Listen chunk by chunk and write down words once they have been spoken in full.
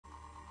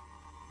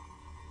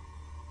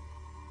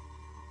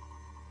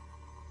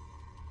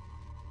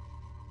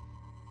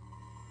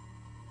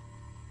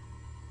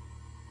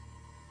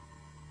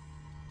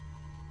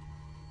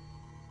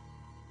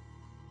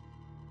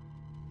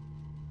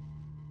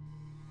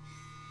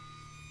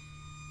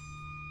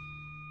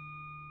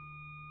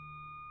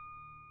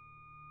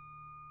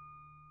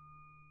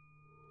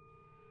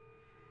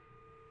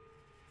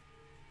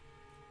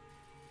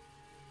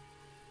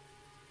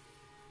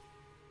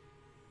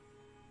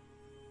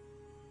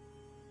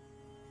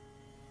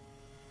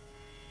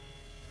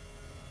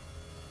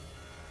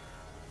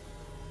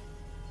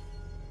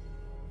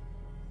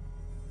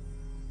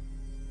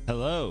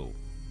Hello.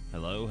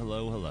 Hello,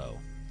 hello, hello.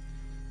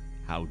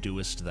 How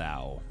doest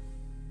thou?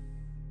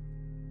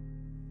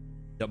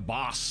 The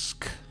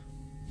Bosk.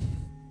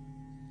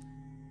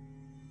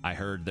 I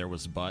heard there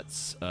was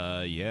butts.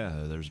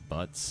 Yeah, there's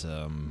butts.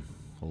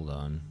 Hold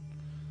on.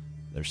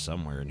 They're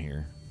somewhere in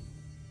here.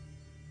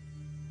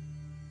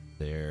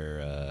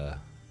 They're,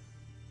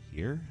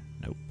 here?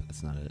 Nope,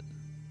 that's not it.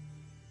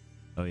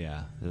 Oh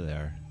yeah, there they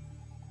are.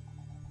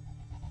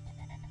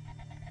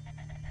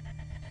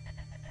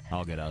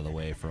 I'll get out of the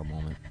way for a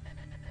moment.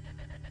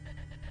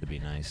 It'd be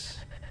nice.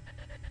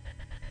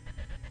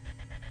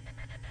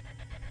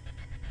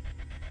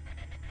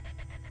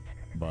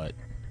 But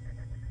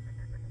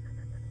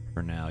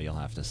for now, you'll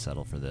have to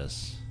settle for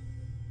this.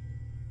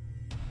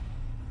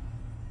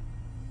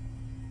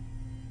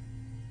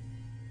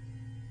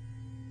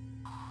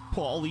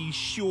 Pauly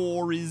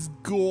Shore is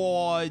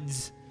God.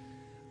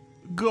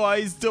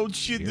 Guys,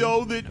 don't you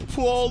know that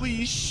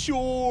Pauly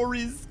Shore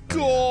is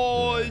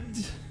God?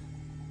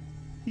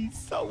 He's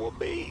so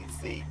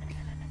amazing.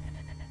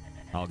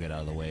 I'll get out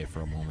of the way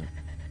for a moment.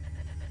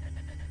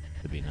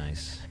 It'd be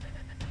nice.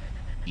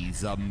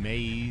 He's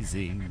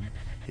amazing.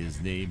 His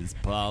name is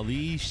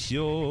Pauly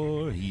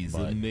Shore. He's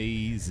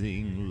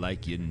amazing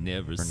like you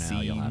never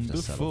seen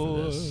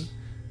before.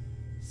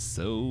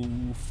 So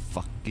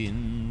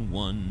fucking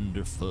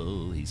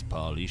wonderful. He's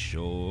Pauly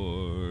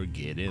Shore.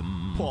 Get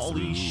him.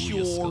 Pauly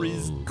Shore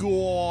is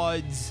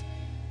God.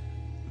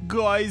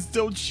 Guys,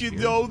 don't you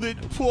know that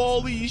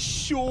Pauly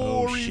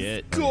Shore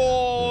is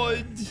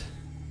God?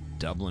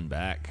 Doubling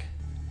back.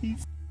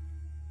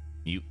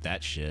 Mute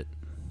that shit.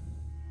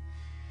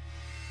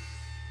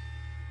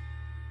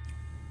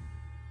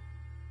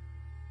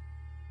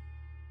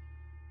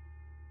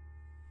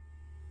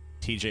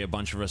 TJ, a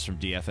bunch of us from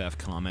DFF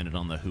commented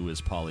on the Who is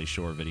Pauly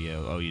Shore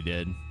video. Oh, you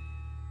did?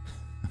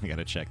 I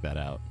gotta check that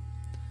out.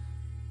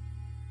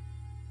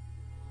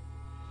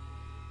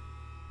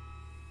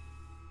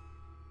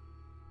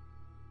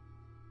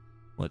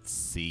 Let's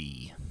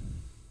see.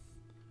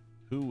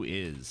 Who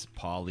is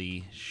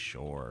Pauly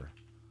Shore?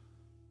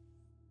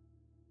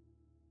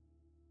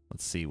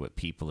 Let's see what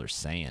people are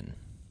saying.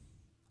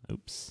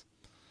 Oops.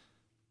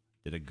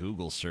 Did a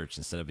Google search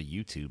instead of a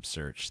YouTube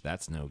search.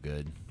 That's no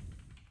good.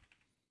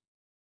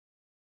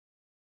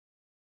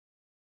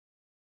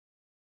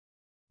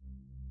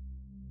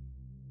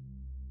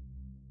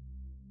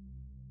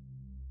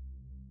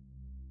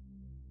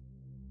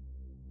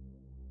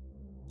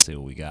 Let's see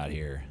what we got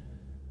here.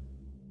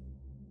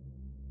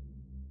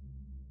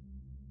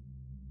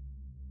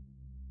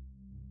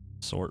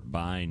 Sort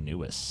by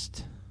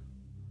newest.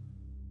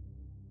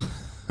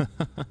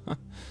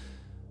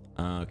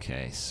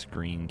 Okay,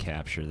 screen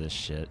capture this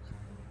shit.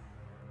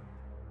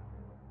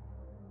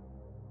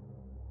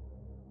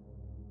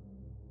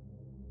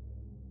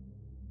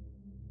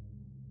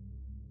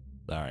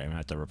 Alright, I'm gonna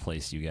have to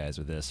replace you guys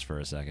with this for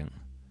a second.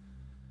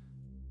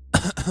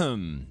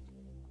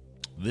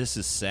 This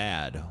is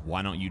sad.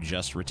 Why don't you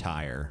just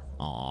retire?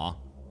 Aw.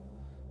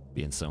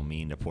 Being so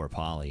mean to poor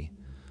Pauly.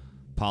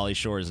 Pauly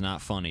Shore is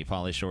not funny.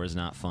 Pauly Shore is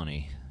not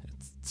funny.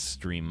 It's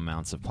extreme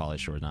amounts of Pauly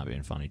Shore not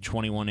being funny.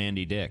 21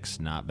 Andy Dicks,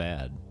 not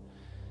bad.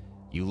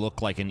 You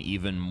look like an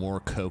even more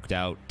coked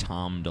out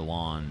Tom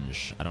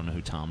DeLonge. I don't know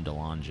who Tom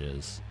DeLonge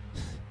is.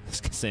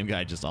 This same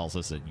guy just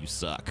also said, you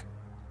suck.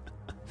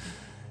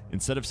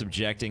 Instead of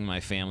subjecting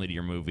my family to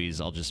your movies,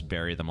 I'll just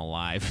bury them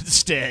alive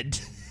instead.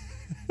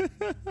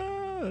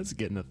 That's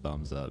getting a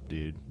thumbs up,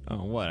 dude.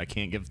 Oh, what? I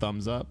can't give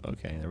thumbs up?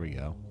 Okay, there we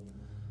go.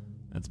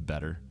 That's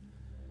better.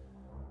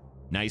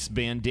 Nice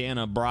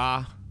bandana,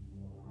 brah.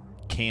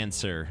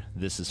 Cancer.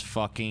 This is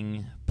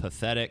fucking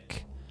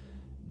pathetic.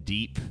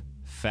 Deep,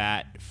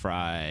 fat,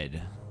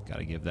 fried.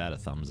 Gotta give that a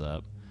thumbs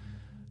up.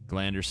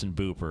 Glanderson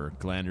Booper.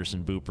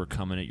 Glanderson Booper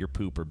coming at your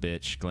pooper,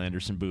 bitch.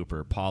 Glanderson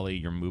Booper. Pauly,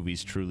 your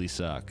movies truly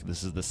suck.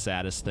 This is the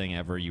saddest thing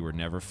ever. You were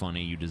never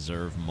funny. You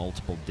deserve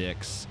multiple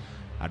dicks.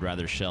 I'd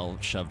rather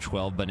shove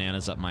 12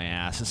 bananas up my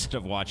ass instead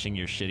of watching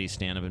your shitty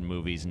stand-up in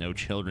movies. No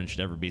children should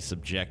ever be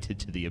subjected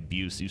to the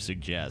abuse you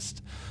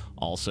suggest.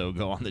 Also,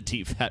 go on the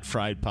Deep Fat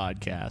Fried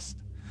podcast.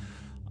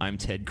 I'm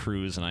Ted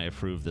Cruz, and I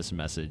approve this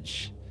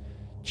message.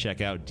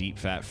 Check out Deep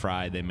Fat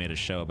Fried. They made a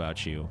show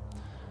about you.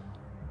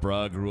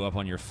 Bruh, grew up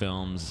on your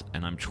films,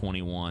 and I'm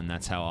 21.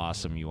 That's how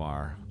awesome you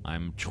are.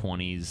 I'm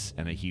 20s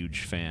and a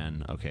huge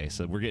fan. Okay,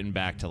 so we're getting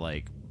back to,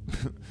 like,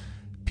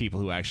 people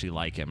who actually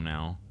like him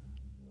now.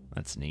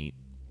 That's neat.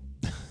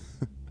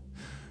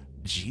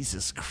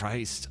 Jesus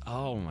Christ.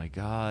 Oh, my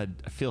God.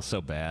 I feel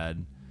so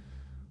bad.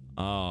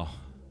 Oh,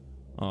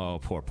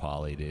 poor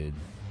Pauly, dude.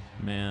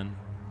 Man.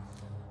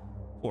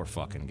 Poor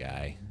fucking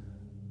guy.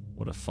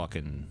 What a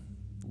fucking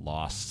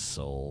lost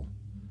soul.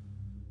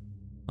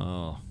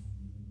 Oh.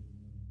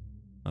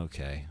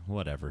 Okay,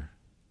 whatever.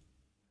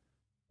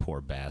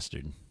 Poor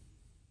bastard.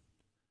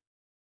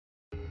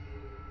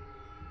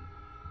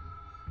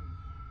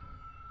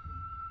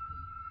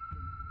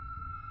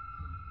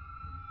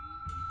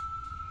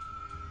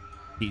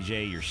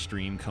 PJ, your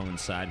stream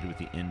coincided with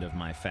the end of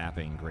my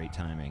fapping. Great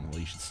timing. Well,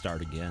 you should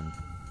start again.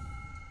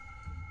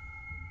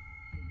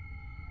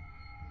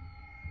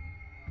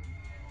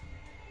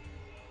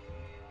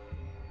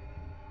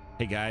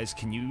 guys,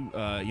 can you,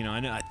 you know,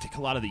 I think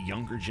a lot of the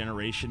younger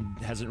generation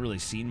hasn't really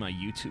seen my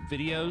YouTube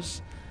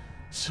videos.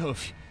 So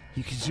if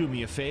you could do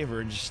me a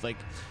favor and just, like,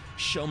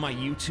 show my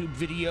YouTube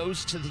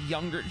videos to the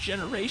younger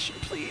generation,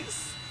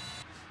 please.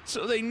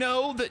 So they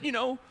know that, you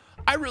know,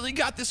 I really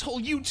got this whole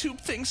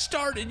YouTube thing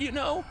started, you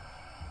know?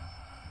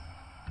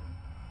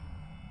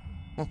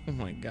 Oh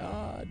my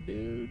God,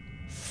 dude.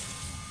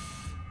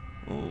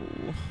 Oh.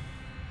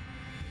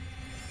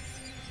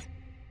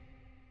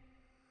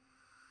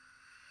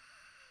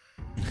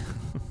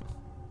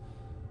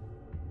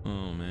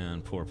 Oh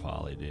man, poor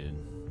Polly, dude.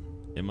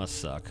 It must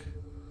suck.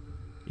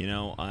 You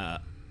know, I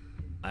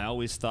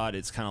always thought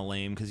it's kind of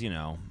lame because, you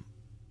know,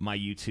 my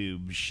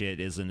YouTube shit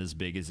isn't as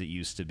big as it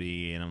used to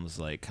be, and I was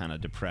like kind of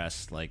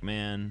depressed, like,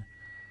 man,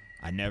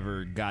 I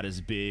never got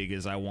as big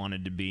as I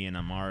wanted to be, and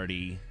I'm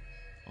already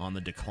on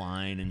the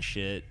decline and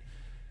shit.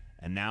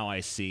 And now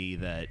I see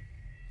that,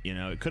 you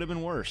know, it could have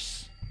been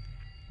worse.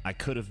 I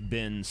could have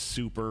been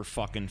super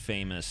fucking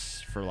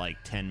famous for like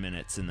 10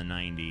 minutes in the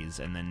 90s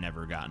and then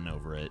never gotten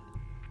over it.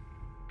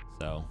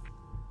 So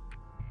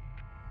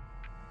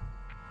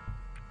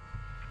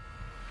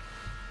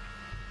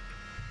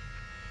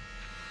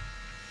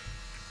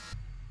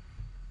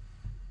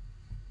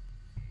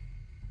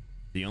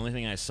the only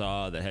thing I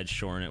saw that had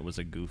Shore in it was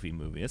a Goofy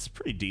movie. It's a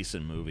pretty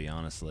decent movie,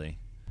 honestly.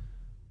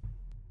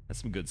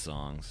 That's some good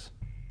songs.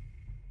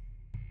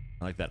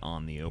 I like that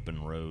On the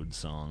Open Road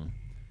song.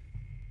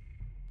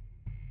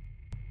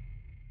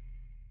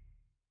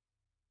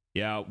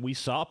 Yeah, we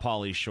saw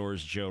Pauly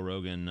Shore's Joe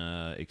Rogan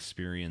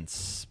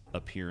experience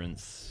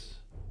appearance.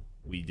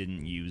 We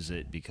didn't use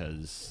it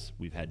because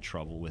we've had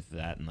trouble with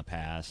that in the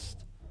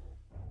past.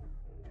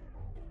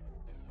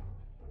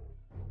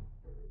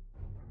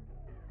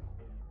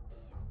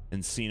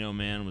 Encino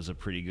Man was a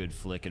pretty good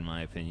flick in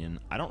my opinion.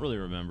 I don't really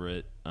remember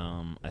it.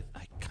 I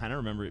kind of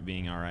remember it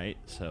being alright,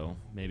 so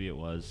maybe it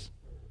was.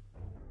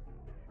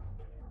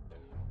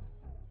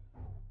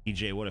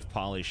 EJ, what if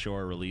Pauly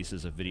Shore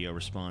releases a video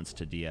response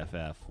to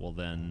DFF? Well,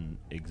 then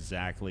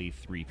exactly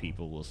 3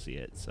 people will see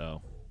it,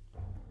 so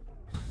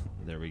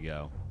there we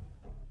go.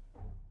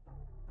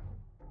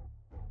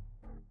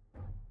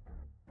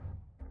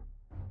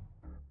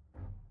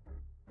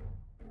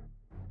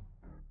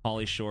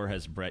 Pauly Shore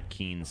has Brett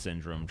Keane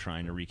syndrome,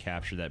 trying to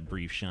recapture that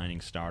brief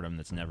shining stardom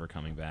that's never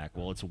coming back.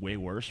 Well, it's way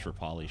worse for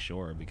Pauly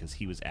Shore because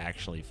he was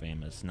actually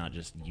famous, not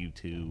just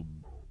YouTube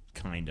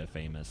kind of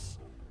famous.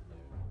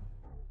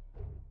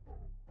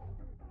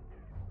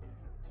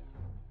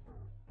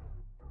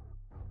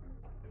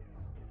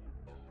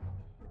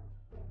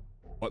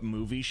 What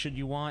movie should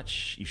you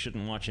watch? You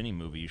shouldn't watch any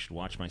movie. You should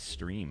watch my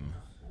stream.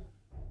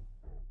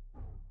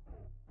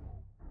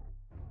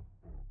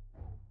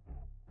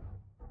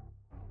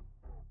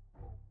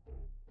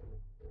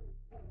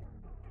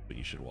 But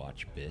you should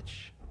watch,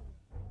 bitch.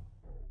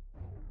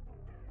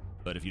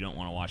 But if you don't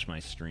want to watch my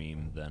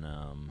stream, then,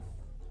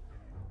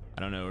 I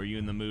don't know, are you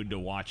in the mood to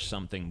watch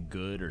something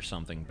good or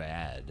something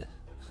bad? Do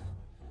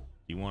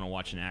you want to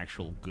watch an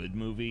actual good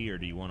movie, or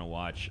do you want to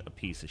watch a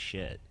piece of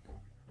shit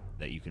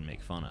that you can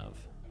make fun of?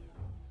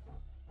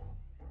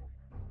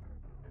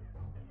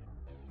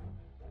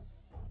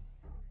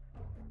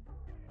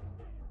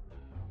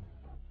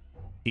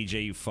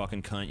 TJ, you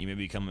fucking cunt, you may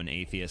become an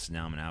atheist,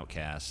 now I'm an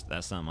outcast.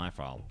 That's not my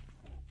fault.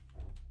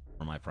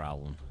 Or my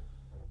problem.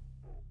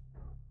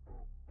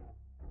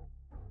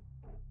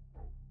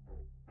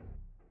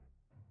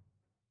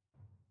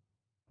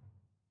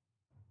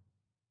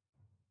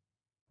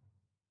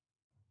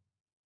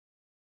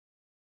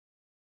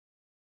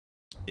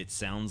 It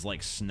sounds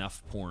like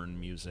snuff porn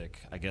music.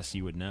 I guess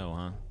you would know,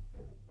 huh?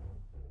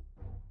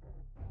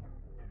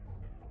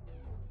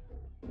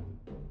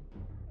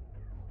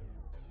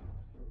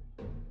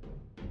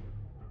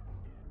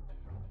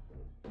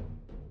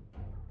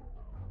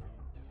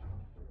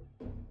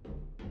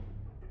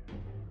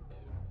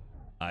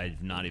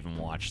 I've not even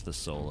watched the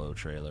Solo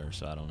trailer,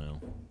 so I don't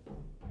know.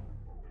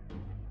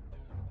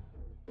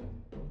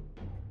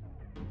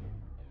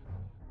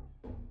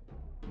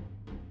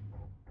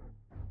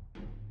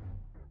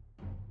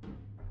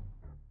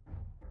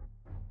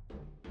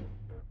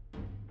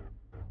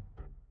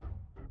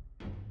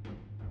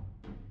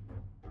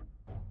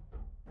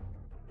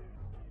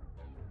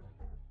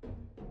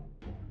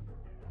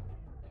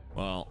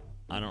 Well,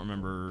 I don't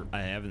remember.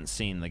 I haven't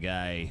seen the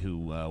guy who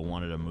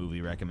wanted a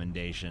movie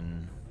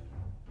recommendation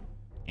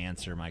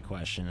answer my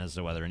question as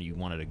to whether you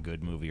wanted a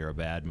good movie or a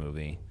bad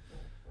movie.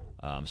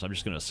 So I'm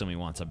just going to assume he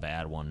wants a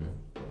bad one.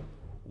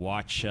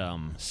 Watch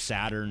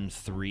Saturn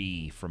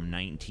III from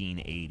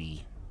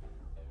 1980.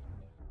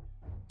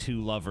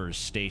 2 lovers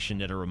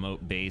stationed at a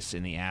remote base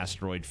in the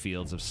asteroid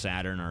fields of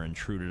Saturn are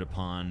intruded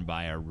upon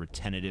by a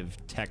retentive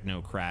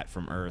technocrat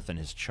from Earth and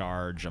his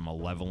charge, a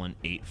malevolent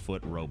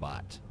 8-foot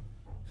robot.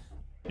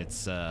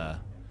 It's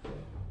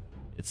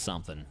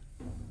something.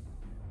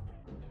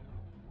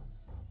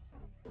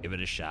 Give it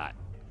a shot.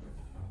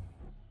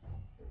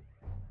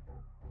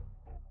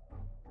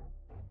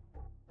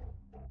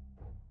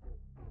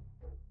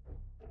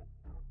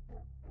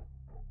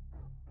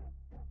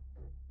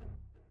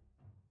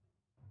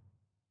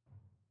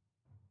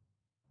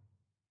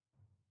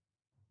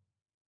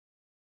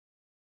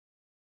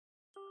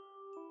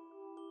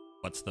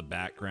 What's the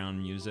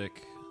background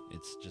music?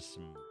 It's just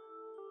some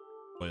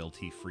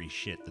royalty-free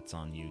shit that's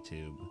on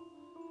YouTube.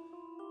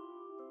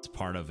 It's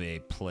part of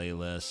a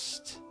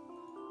playlist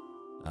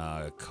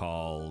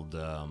called,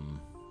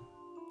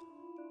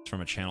 it's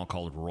from a channel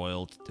called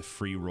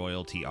Free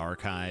Royalty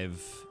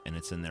Archive, and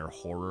it's in their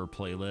horror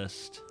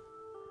playlist.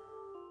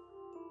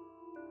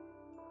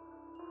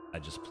 I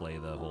just play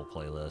the whole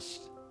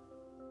playlist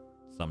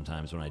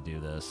sometimes when I do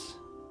this.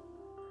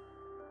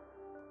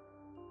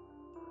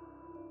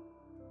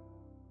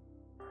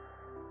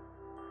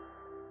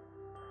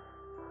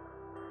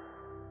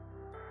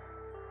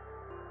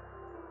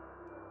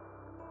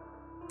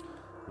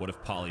 What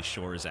if Pauly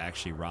Shore is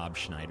actually Rob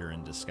Schneider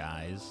in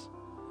disguise?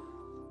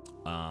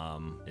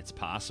 It's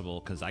possible,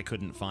 because I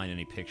couldn't find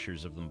any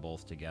pictures of them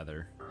both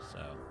together, so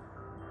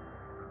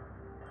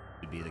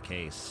it would be the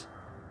case.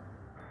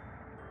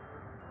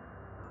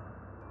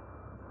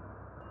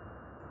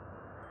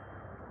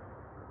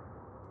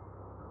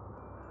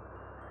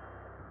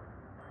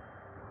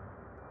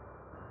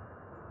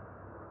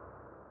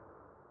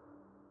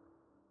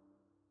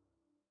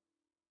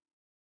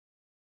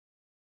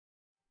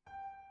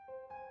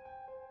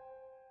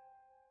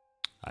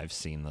 I've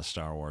seen the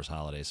Star Wars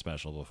Holiday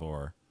Special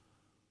before.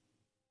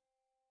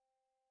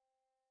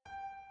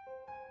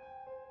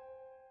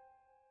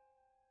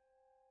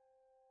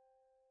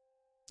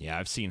 Yeah,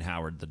 I've seen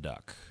Howard the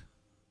Duck.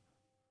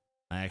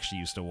 I actually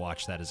used to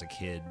watch that as a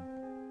kid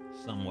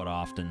somewhat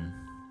often.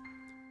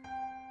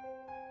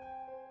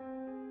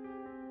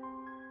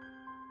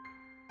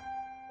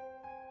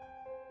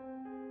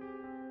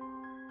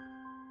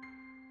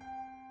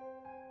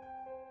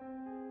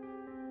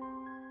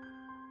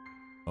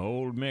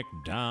 Old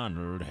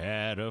MacDonald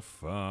had a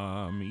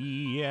farm,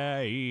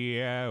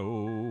 E-I-E-I-O.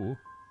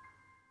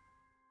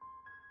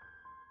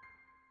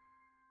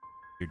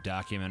 Your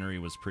documentary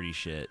was pretty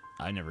shit.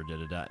 I never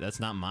did a that's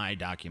not my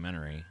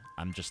documentary.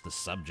 I'm just the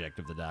subject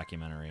of the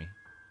documentary.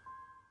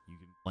 You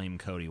can blame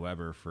Cody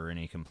Weber for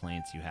any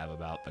complaints you have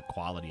about the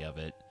quality of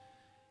it.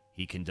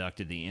 He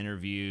conducted the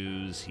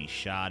interviews, he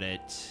shot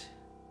it,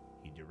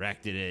 he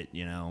directed it,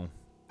 you know,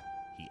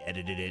 he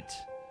edited it.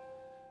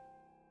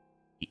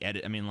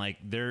 I mean, like,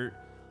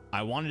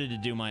 I wanted to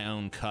do my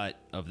own cut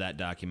of that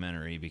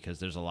documentary because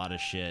there's a lot of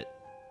shit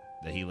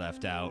that he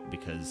left out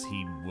because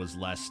he was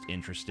less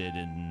interested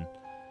in,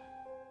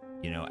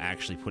 you know,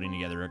 actually putting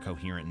together a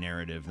coherent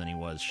narrative than he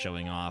was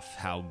showing off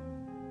how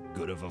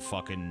good of a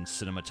fucking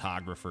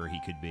cinematographer he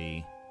could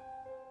be.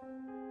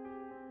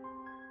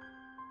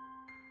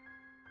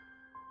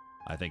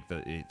 I think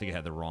it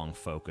had the wrong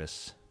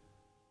focus.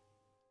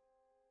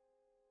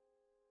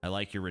 I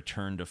like your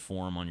return to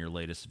form on your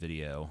latest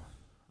video.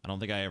 I don't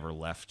think I ever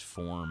left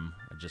form.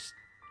 I just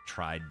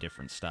tried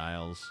different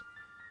styles.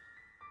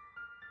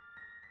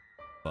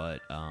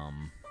 But,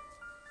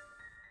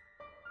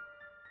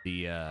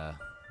 the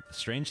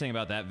strange thing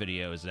about that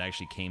video is it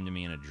actually came to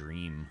me in a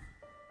dream.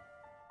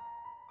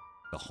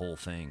 The whole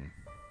thing.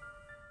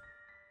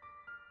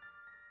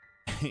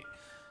 Like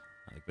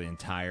the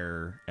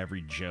entire,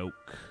 every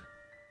joke,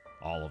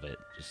 all of it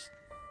just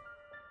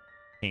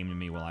came to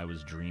me while I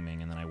was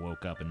dreaming, and then I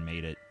woke up and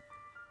made it.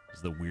 It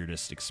was the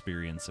weirdest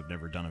experience. I've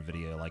never done a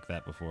video like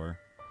that before.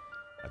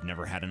 I've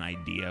never had an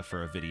idea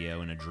for a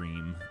video in a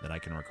dream that I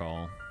can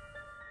recall.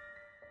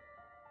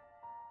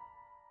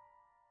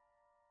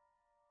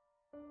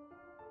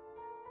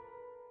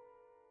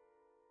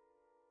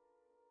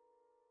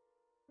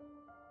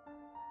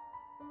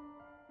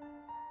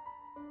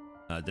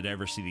 Did I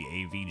ever see the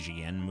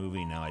AVGN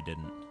movie? No, I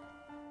didn't.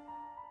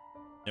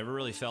 Never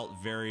really felt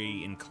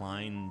very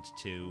inclined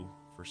to,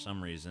 for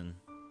some reason.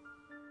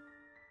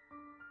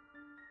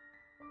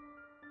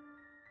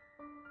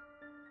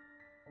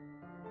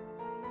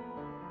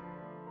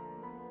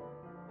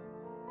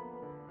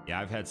 Yeah,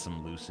 I've had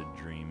some lucid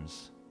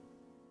dreams.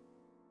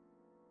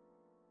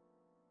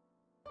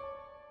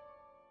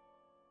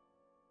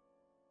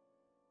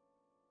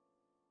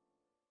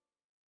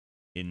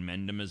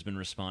 Mendham has been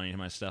responding to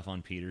my stuff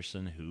on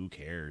Peterson. Who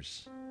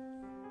cares?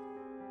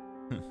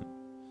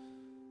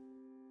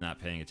 Not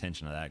paying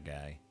attention to that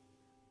guy.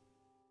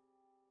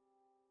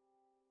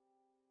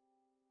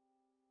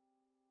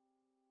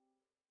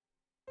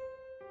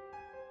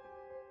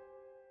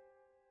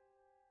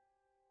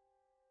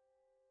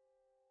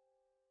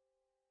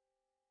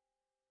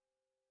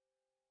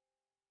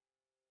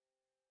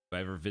 Do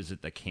I ever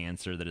visit the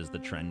cancer that is the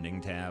trending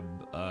tab?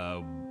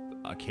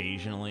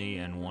 Occasionally,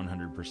 and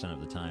 100% of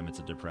the time it's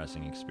a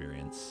depressing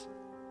experience.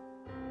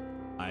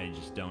 I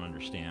just don't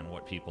understand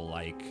what people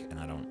like, and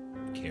I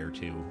don't care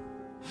to.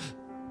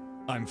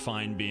 I'm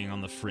fine being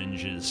on the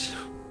fringes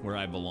where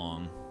I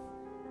belong.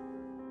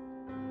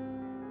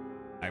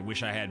 I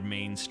wish I had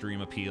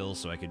mainstream appeal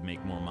so I could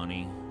make more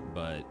money,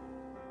 but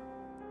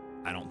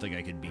I don't think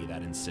I could be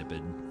that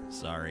insipid.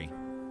 Sorry.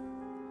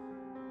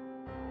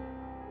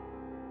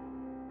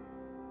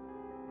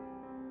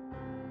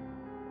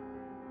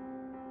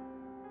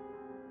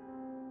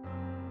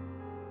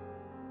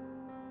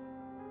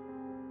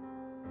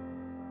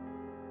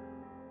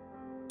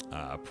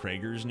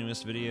 Prager's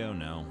newest video?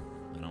 No,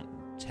 I don't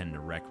tend to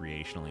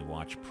recreationally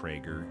watch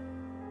Prager.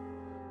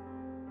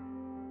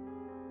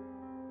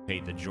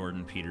 Hate the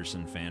Jordan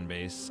Peterson fan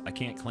base. I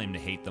can't claim to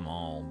hate them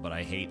all, but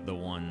I hate the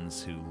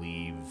ones who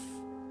leave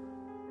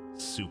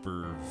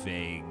super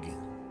vague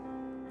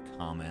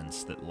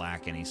comments that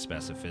lack any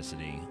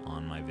specificity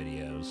on my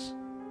videos.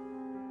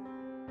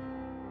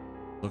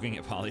 Looking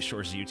at Pauly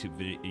Shore's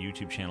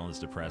YouTube channel is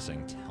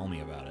depressing. Tell me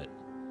about it.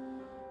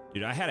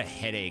 Dude, I had a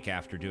headache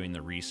after doing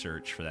the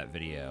research for that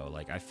video.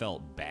 Like, I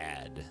felt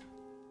bad.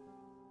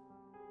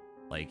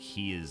 Like,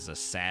 he is a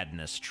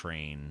sadness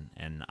train,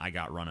 and I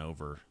got run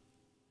over.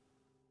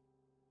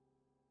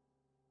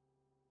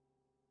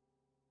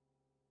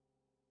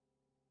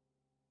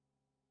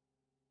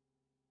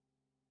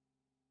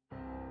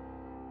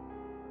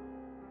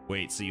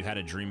 Wait, so you had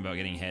a dream about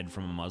getting head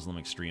from a Muslim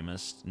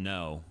extremist?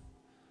 No.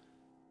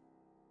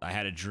 I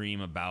had a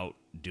dream about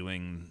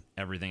doing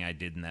everything I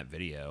did in that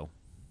video.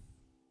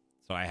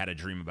 So I had a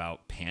dream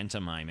about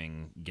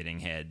pantomiming getting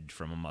head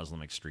from a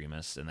Muslim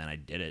extremist, and then I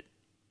did it.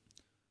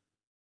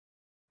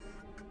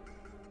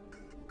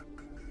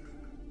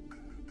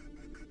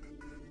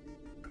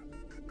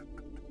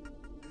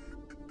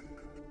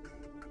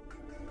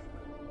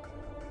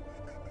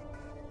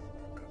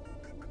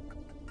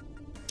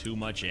 Too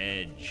much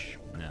edge.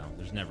 No,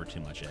 there's never too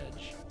much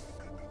edge.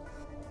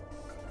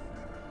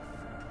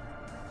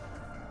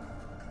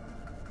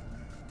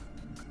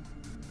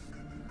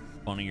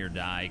 Funny or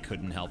Die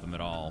couldn't help him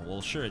at all.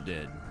 Well, sure it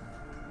did.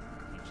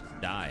 He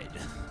just died.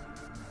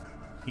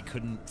 He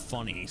couldn't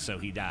funny, so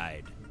he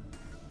died.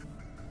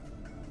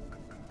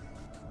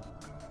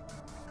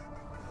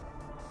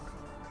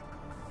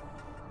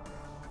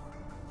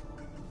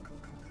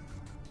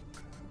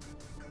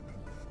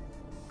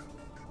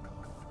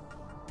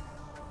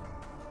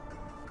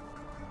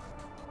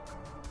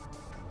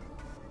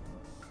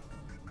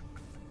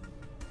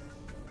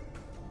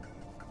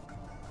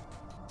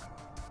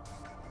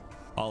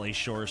 Pauly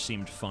Shore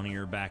seemed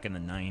funnier back in the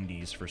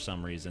 90s for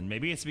some reason.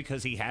 Maybe it's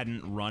because he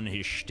hadn't run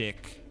his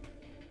shtick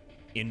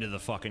into the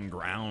fucking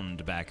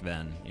ground back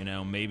then. You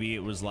know, maybe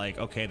it was like,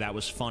 okay, that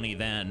was funny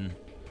then,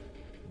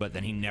 but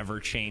then he never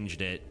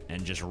changed it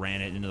and just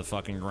ran it into the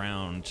fucking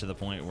ground to the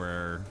point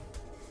where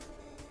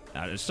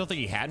I still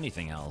think he had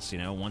anything else, you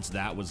know? Once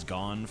that was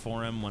gone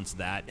for him, once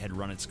that had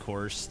run its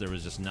course, there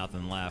was just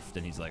nothing left,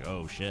 and he's like,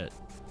 oh, shit.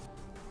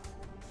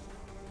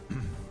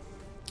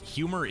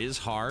 Humor is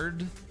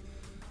hard,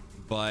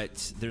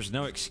 but there's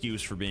no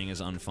excuse for being as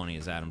unfunny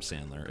as Adam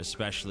Sandler,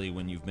 especially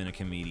when you've been a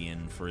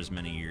comedian for as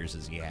many years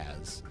as he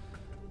has.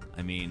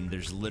 I mean,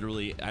 there's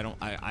literally,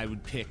 I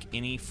would pick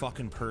any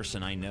fucking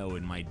person I know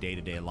in my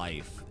day-to-day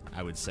life.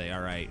 I would say,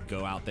 all right,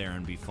 go out there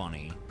and be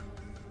funny.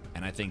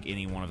 And I think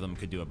any one of them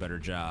could do a better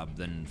job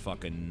than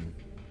fucking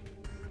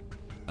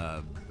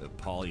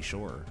Pauly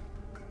Shore.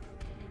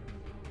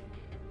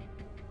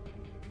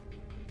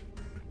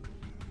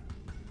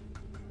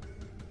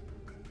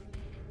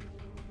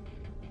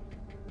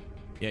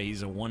 Yeah,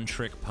 he's a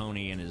one-trick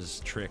pony, and his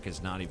trick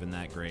is not even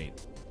that great.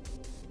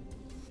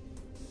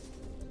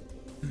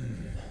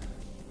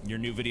 Your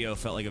new video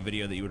felt like a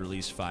video that you would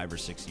release 5 or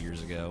 6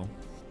 years ago.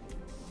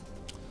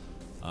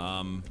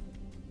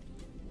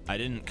 I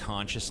didn't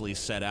consciously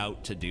set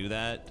out to do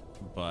that,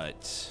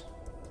 but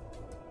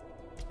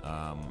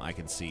I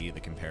can see the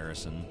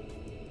comparison.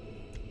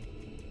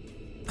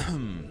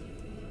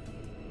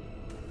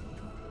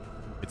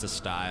 It's a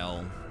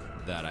style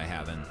that I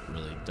haven't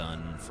really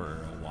done for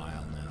a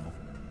while now.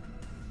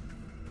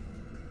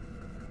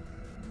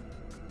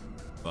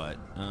 But,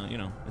 you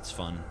know, it's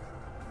fun.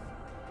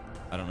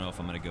 I don't know if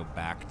I'm going to go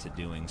back to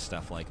doing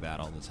stuff like that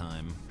all the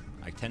time.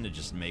 I tend to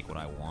just make what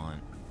I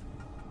want.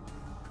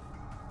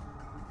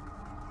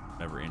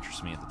 Whatever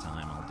interests me at the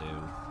time, I'll do.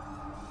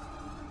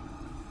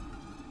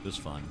 It was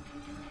fun.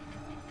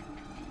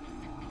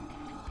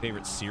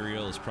 Favorite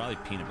cereal is probably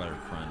Peanut Butter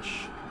Crunch.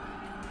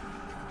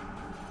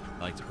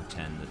 I like to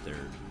pretend that they're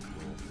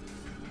little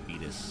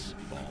fetus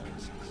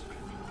balls. It's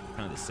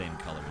kind of the same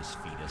color as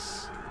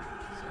fetus.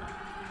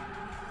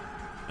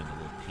 And the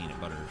little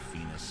peanut butter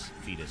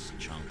fetus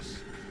chunks.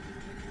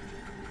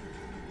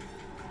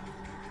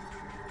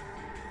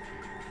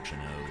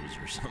 Chinos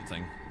or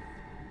something.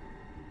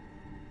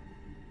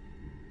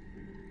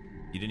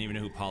 You didn't even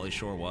know who Pauly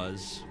Shore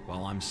was?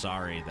 Well, I'm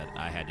sorry that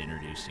I had to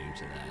introduce you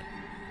to that.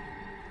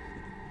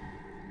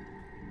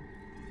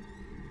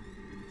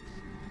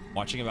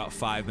 Watching about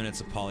 5 minutes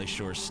of Pauly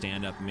Shore's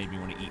stand-up made me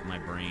want to eat my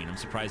brain. I'm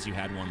surprised you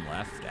had one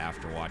left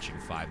after watching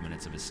 5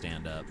 minutes of his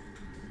stand-up.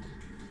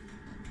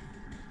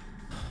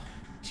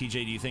 TJ,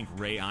 do you think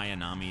Rei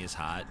Ayanami is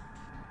hot?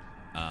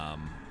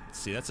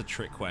 See, that's a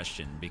trick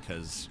question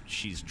because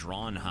she's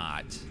drawn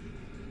hot,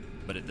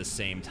 but at the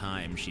same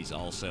time, she's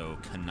also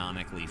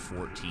canonically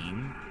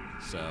 14.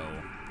 So,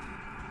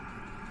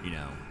 you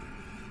know,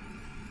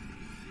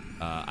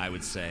 I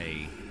would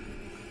say,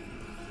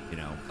 you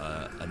know,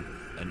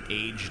 an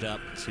aged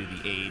up to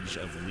the age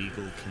of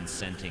legal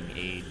consenting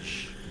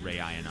age Rei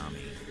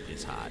Ayanami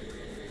is hot.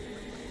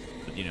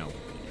 But, you know,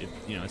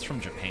 it's from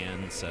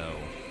Japan, so...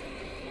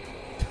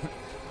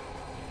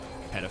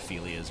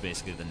 pedophilia is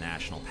basically the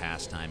national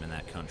pastime in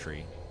that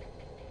country.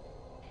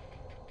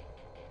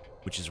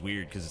 Which is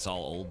weird because it's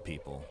all old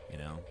people, you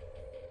know?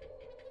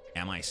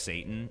 Am I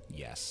Satan?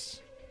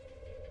 Yes.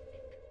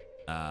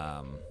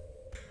 Yeah,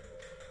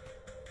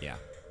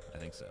 I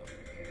think so.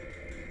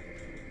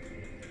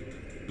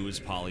 Who is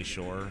Pauly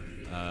Shore?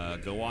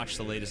 Go watch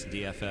the latest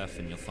DFF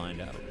and you'll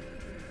find out.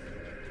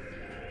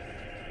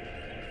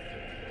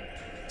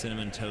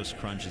 Cinnamon Toast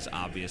Crunch is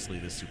obviously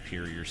the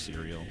superior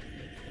cereal.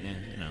 Yeah,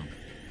 you know.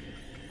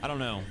 I don't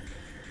know.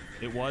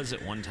 It was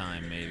at one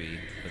time, maybe,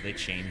 but they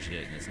changed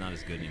it and it's not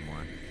as good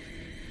anymore.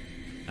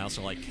 I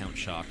also like Count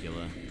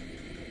Chocula.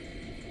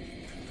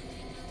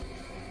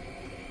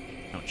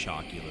 Count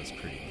Chocula is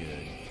pretty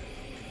good.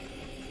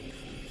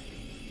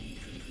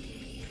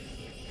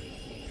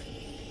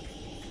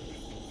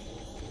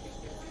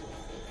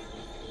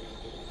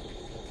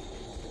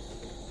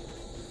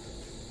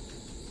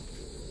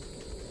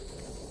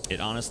 It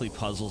honestly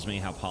puzzles me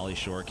how Pauly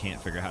Shore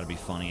can't figure out how to be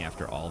funny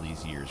after all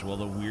these years. Well,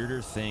 the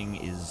weirder thing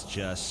is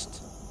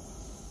just,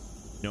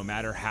 no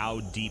matter how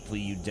deeply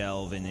you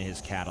delve into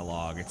his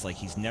catalog, it's like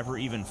he's never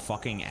even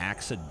fucking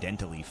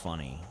accidentally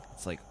funny.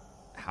 It's like,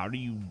 how do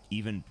you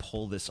even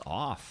pull this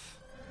off?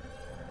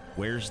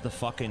 Where's the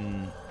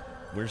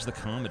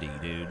comedy,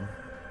 dude?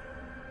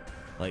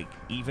 Like,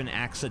 even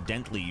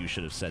accidentally you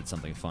should have said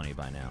something funny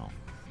by now.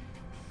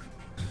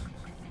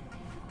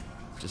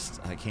 Just,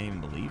 I can't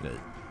even believe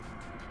it.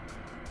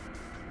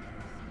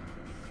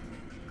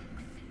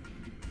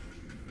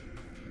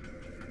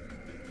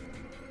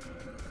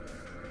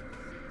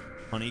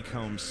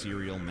 Honeycomb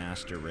cereal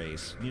master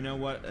race. You know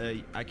what?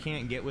 I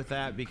can't get with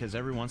that because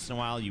every once in a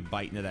while you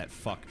bite into that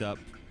fucked up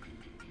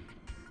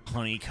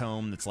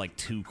honeycomb that's like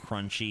too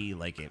crunchy,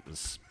 like it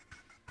was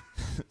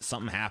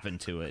something happened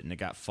to it and it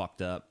got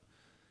fucked up.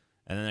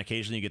 And then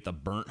occasionally you get the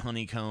burnt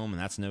honeycomb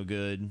and that's no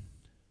good.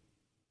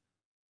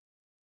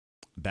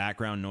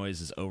 Background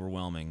noise is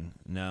overwhelming.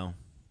 No,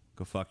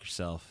 go fuck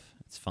yourself.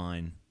 It's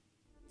fine.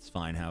 It's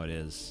fine how it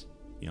is.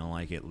 You don't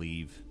like it,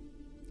 leave.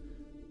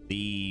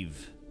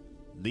 Leave.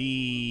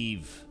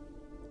 Leave,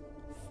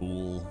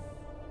 fool.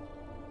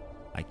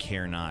 I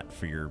care not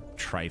for your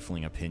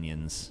trifling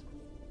opinions.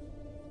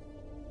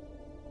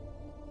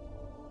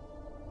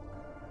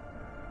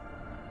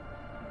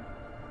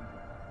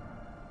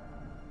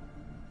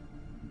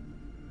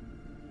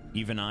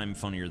 Even I'm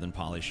funnier than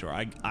Pauly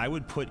Shore. I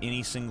would put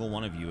any single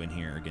one of you in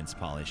here against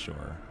Pauly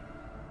Shore.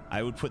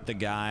 I would put the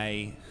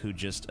guy who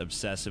just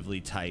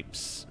obsessively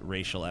types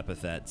racial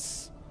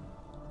epithets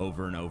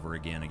over and over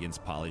again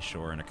against Pauly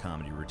Shore in a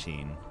comedy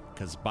routine.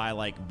 Because by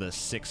like the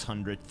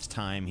 600th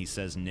time he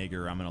says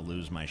nigger, I'm going to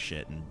lose my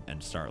shit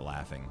and start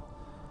laughing.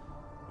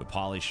 But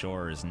Pauly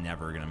Shore is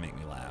never going to make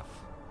me laugh.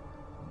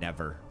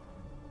 Never.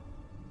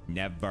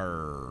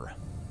 Never.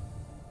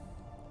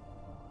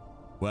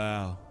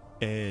 Wow.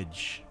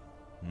 Edge.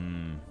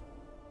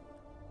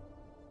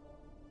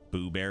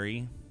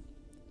 Booberry.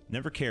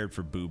 Never cared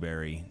for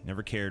Booberry.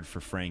 Never cared for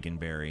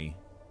Frankenberry.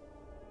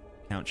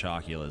 Count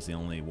Chocula is the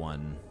only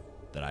one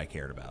that I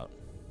cared about.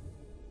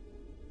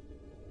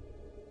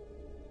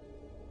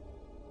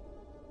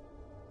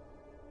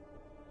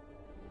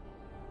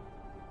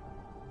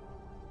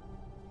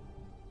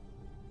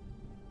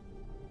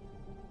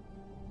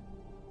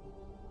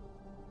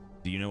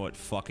 Do you know what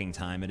fucking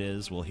time it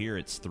is? Well, here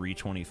it's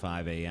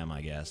 3:25 a.m.,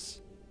 I guess.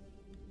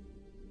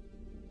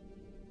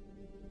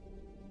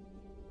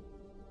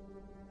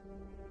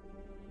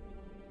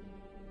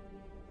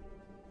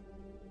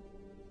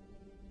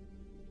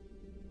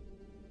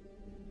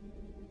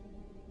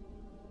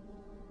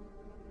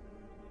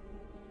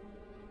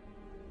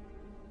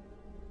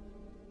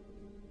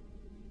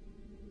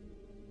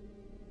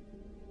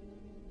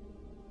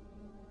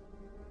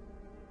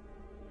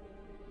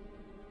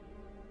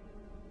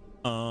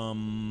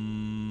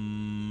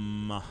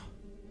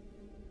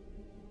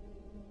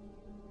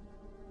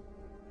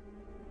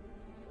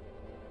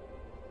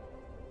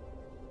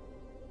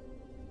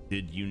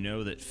 Did you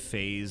know that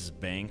FaZe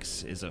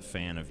Banks is a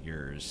fan of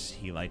yours?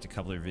 He liked a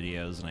couple of your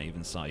videos, and I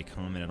even saw he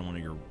commented on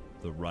one of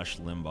the Rush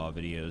Limbaugh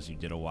videos you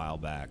did a while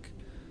back.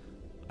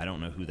 I don't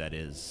know who that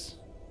is.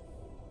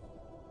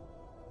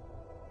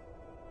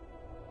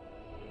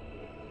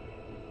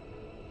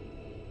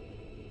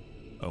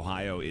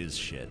 Ohio is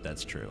shit,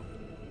 that's true.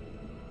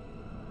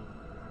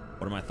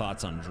 What are my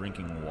thoughts on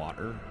drinking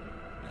water?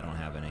 I don't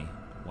have any.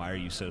 Why are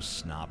you so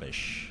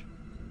snobbish?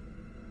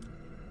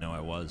 No, I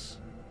was.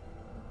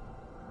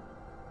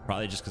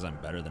 Probably just because I'm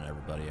better than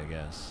everybody, I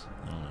guess.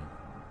 I don't know.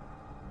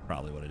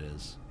 Probably what it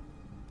is.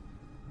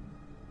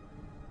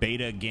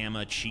 Beta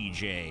Gamma Chi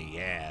J.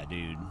 Yeah,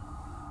 dude.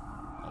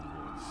 All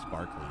the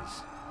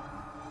sparklies.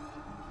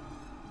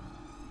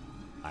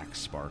 Black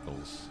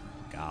sparkles.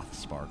 Goth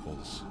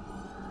sparkles.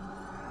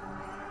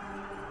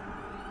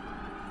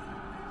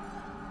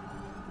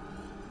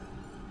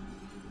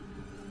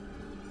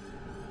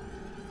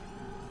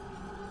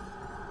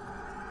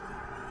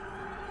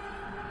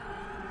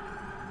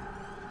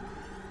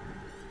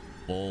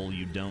 Bull,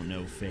 you don't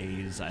know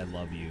FaZe. I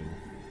love you.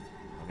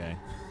 Okay.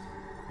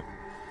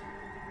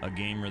 A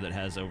gamer that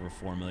has over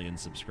 4 million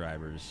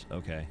subscribers.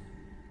 Okay.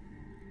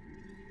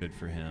 Good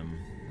for him.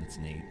 That's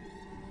neat.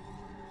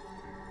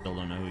 Still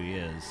don't know who he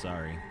is.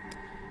 Sorry.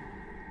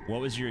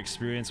 What was your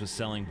experience with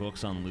selling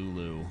books on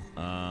Lulu?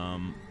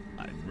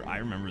 I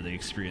remember the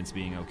experience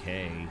being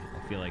okay.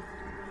 I feel like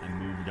I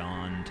moved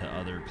on to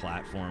other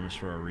platforms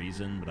for a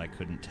reason, but I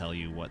couldn't tell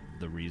you what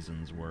the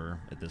reasons were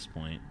at this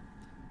point.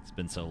 It's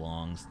been so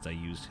long since I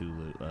used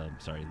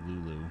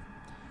Lulu.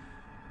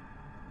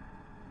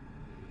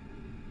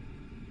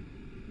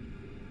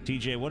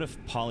 TJ, what if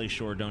Pauly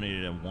Shore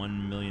donated a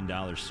 $1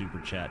 million super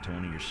chat to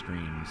one of your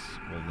streams?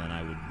 Well, then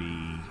I would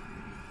be...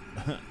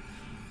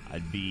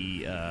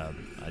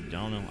 I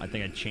don't know. I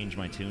think I'd change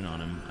my tune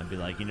on him. I'd be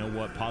like, you know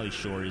what? Pauly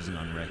Shore is an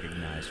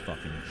unrecognized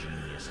fucking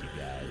genius, you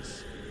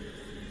guys.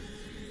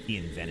 He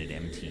invented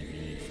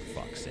MTV,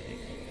 for fuck's sake.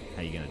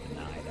 How you gonna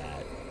deny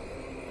that?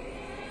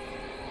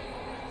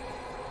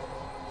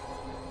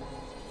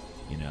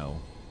 You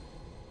know?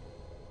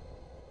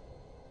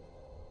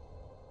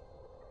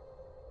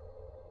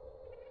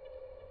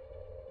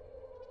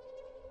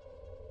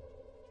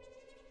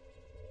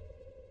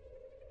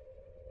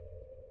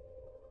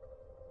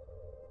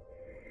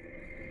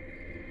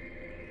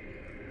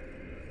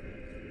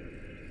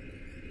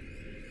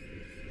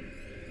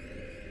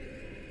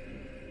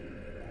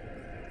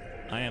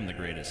 I am the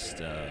greatest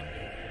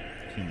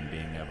human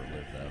being ever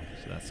lived, though,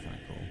 so that's kind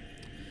of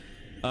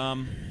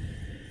cool.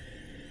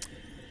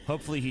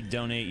 Hopefully he'd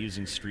donate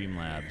using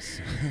Streamlabs.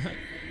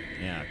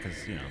 Yeah,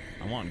 because, you know,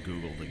 I want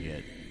Google to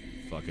get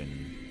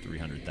fucking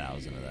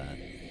 300,000 of that.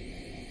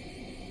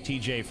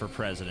 TJ for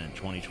president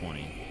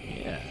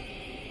 2020. Yeah.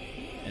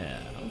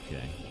 Yeah,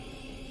 okay.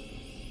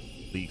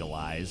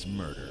 Legalize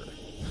murder.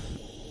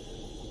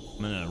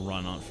 I'm gonna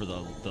run on for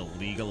the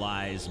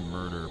legalize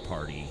murder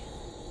party.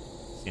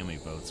 See how many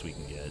votes we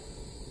can get.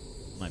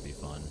 Might be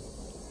fun.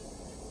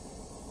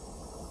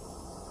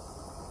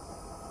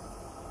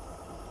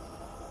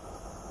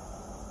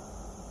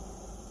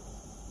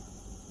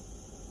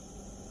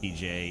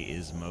 TJ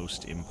is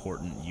most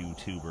important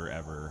YouTuber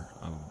ever.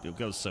 It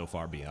goes so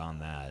far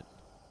beyond that.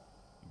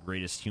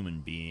 Greatest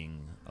human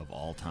being of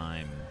all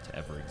time to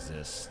ever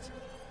exist.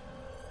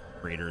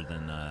 Greater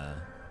than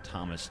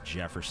Thomas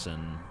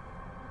Jefferson.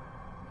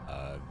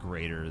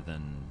 Greater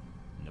than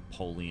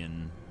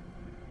Napoleon.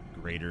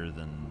 Greater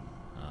than,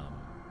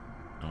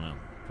 I don't know,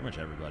 pretty much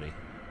everybody.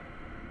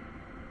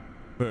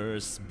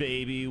 First,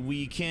 baby,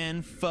 we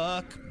can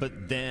fuck,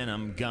 but then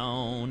I'm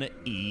gonna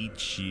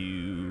eat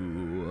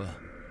you.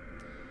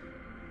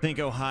 Think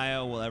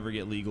Ohio will ever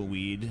get legal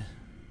weed?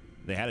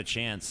 They had a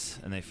chance,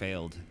 and they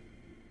failed.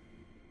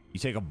 You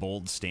take a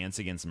bold stance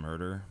against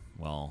murder?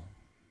 Well,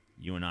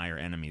 you and I are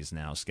enemies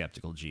now,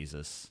 Skeptical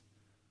Jesus.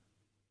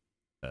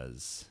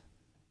 Because...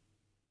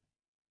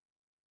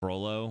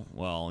 Frollo?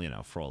 Well, you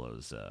know,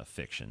 Frollo's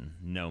fiction.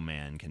 No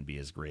man can be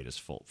as great as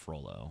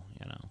Frollo,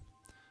 you know.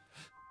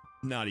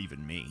 Not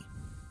even me.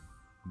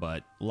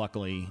 But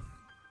luckily,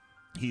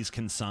 he's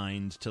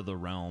consigned to the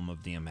realm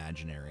of the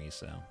imaginary,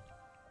 so...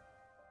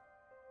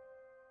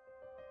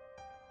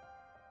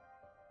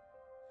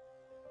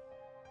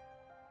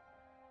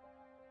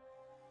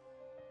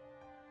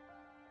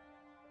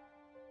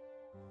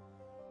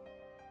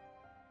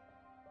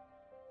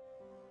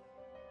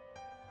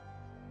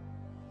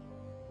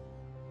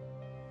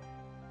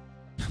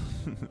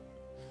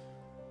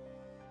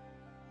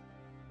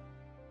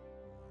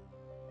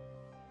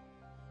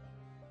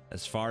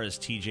 As far as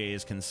TJ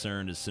is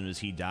concerned, as soon as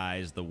he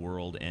dies, the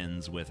world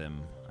ends with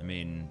him. I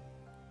mean,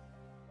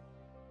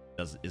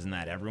 isn't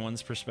that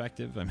everyone's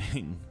perspective? I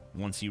mean,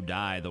 once you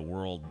die, the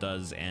world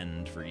does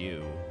end for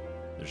you.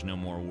 There's no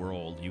more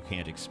world you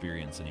can't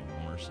experience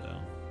anymore, so...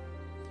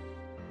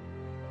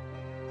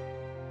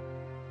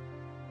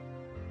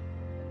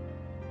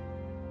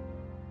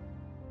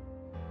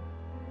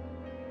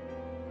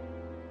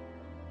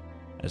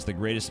 As the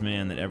greatest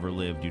man that ever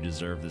lived, you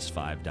deserve this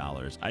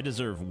 $5. I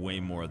deserve way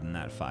more than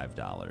that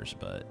 $5,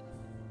 but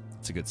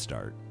it's a good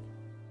start.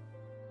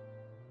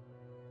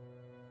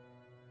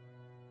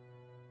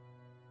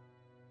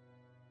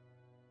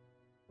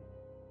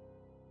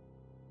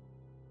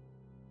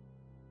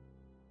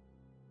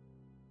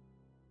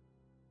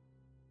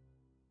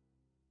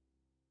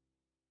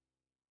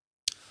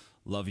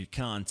 Love your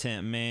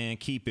content, man.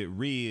 Keep it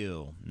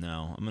real.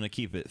 No, I'm going to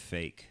keep it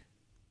fake.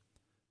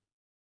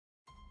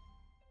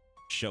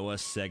 Show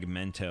us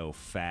Segmento,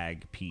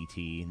 fag,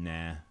 PT.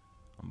 Nah,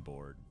 I'm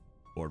bored.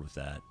 Bored with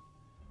that.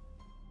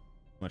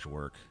 Much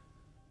work.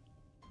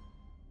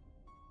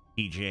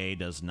 TJ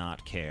does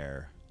not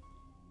care.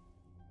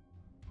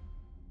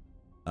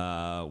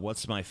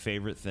 What's my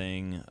favorite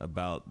thing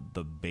about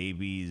the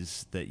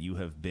babies that you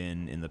have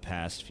been in the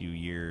past few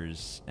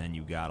years and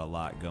you got a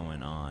lot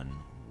going on?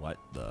 What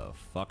the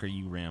fuck are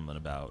you rambling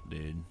about,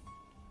 dude?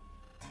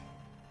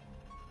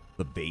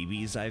 The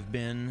babies I've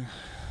been?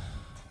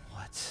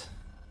 What?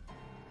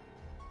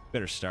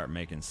 Better start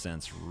making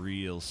sense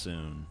real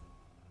soon.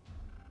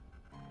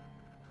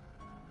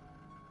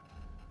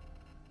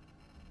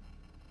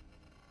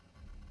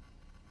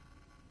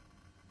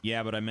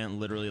 Yeah, but I meant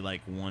literally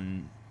like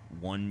one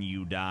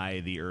you die,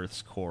 the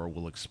Earth's core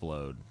will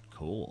explode.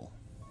 Cool.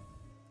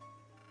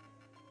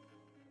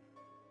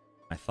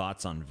 My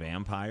thoughts on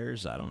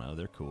vampires? I don't know,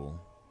 they're cool.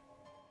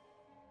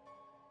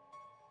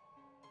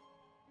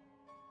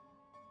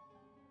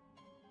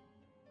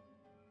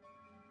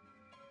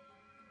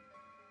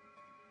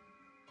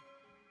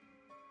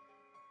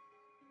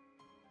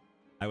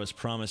 I was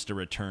promised a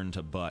return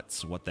to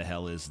butts. What the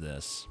hell is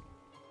this?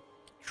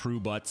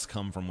 True butts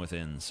come from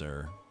within,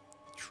 sir.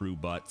 True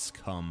butts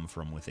come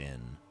from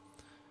within.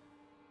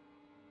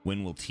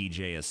 When will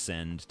TJ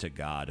ascend to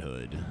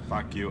godhood?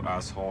 Fuck you,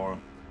 asshole.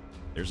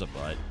 There's a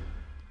butt.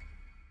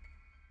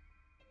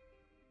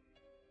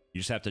 You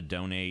just have to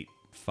donate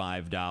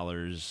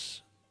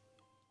 $5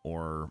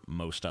 or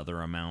most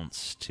other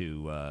amounts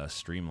to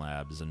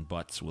Streamlabs and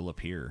butts will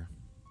appear.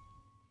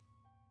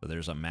 So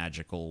there's a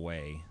magical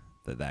way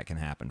that can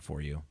happen for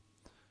you.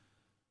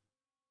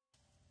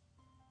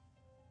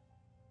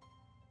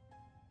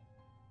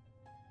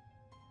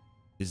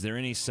 Is there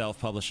any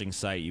self-publishing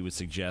site you would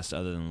suggest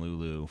other than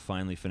Lulu?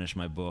 Finally finished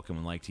my book and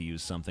would like to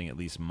use something at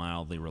least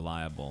mildly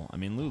reliable. I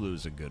mean,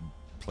 Lulu's a good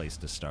place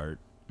to start.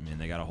 I mean,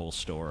 they got a whole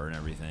store and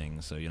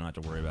everything, so you don't have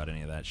to worry about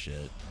any of that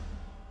shit.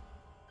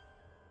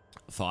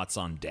 Thoughts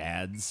on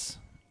dads?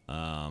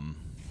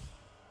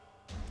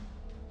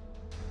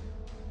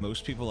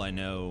 Most people I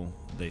know,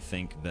 they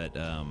think that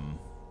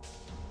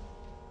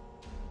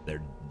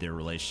their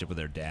relationship with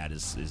their dad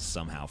is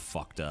somehow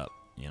fucked up,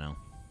 you know?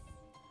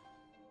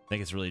 I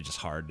think it's really just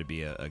hard to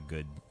be a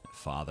good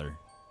father.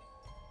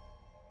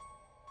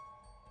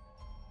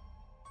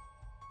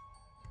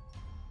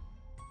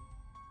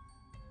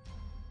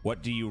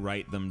 What do you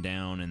write them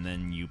down and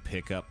then you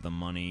pick up the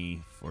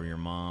money for your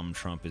mom?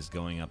 Trump is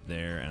going up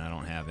there and I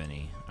don't have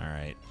any.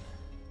 Alright.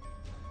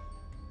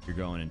 You're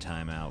going in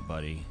timeout,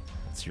 buddy.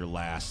 It's your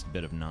last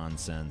bit of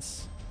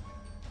nonsense.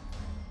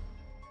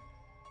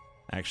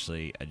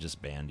 Actually, I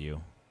just banned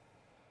you.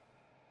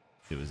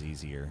 It was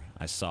easier.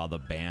 I saw the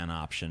ban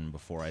option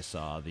before I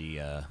saw the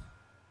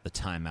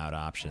timeout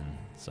option,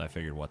 so I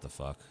figured, what the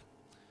fuck.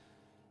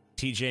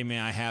 TJ, may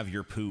I have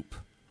your poop?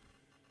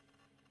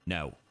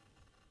 No.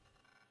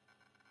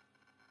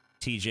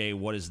 TJ,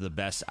 what is the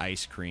best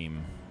ice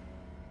cream?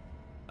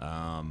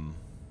 I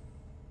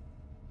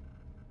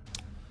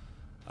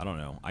don't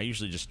know. I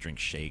usually just drink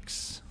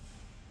shakes.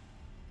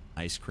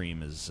 Ice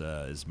cream is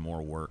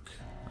more work.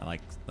 I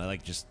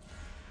like just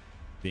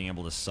being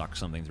able to suck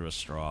something through a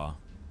straw.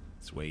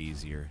 It's way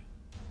easier.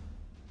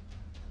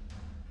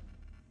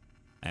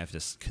 I have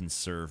to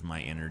conserve my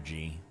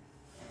energy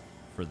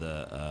for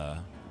the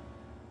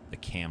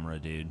camera,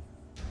 dude.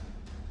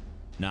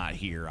 Not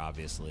here,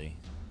 obviously.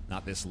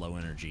 Not this low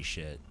energy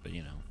shit, but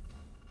you know.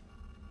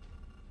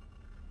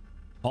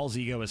 Paul's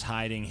ego is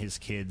hiding his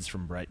kids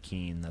from Brett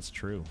Keane. That's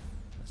true.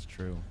 That's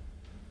true.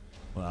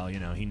 Well, you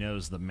know, he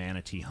knows the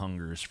manatee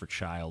hungers for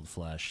child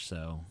flesh,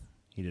 so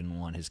he didn't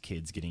want his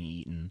kids getting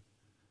eaten.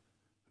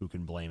 Who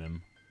can blame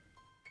him?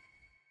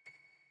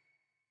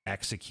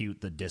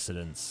 Execute the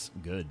dissidents.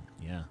 Good,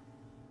 yeah.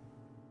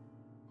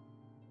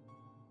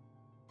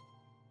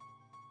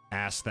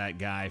 Ask that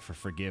guy for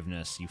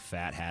forgiveness, you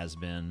fat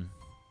has-been.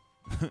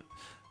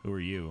 Who are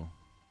you?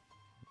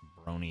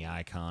 Brony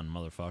icon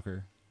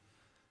motherfucker.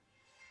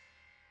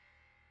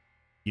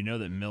 You know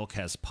that milk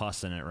has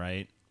pus in it,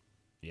 right?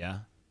 Yeah.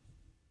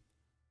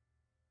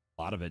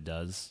 A lot of it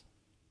does.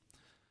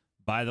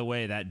 By the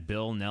way, that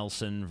Bill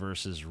Nelson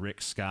versus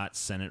Rick Scott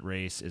Senate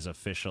race is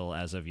official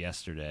as of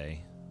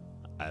yesterday.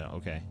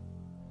 Okay.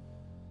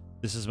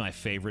 This is my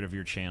favorite of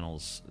your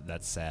channels.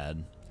 That's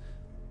sad.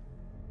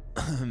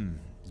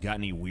 Got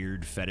any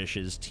weird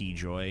fetishes,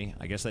 T-Joy?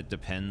 I guess that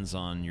depends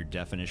on your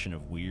definition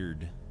of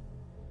weird.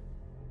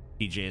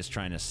 TJ is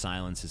trying to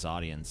silence his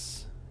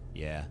audience.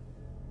 Yeah.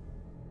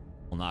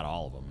 Well, not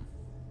all of them.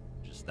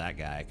 Just that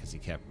guy, because he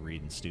kept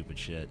reading stupid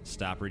shit.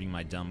 Stop reading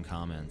my dumb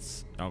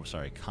comments. Oh,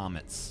 sorry,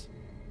 comments.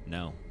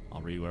 No,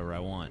 I'll read whatever I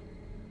want.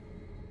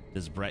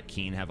 Does Brett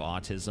Keane have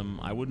autism?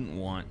 I wouldn't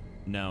want...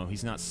 No,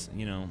 he's not...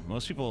 You know,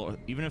 most people,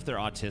 even if they're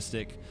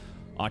autistic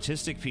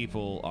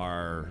people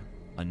are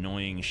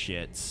annoying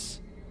shits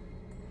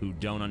who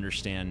don't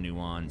understand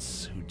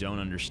nuance, who don't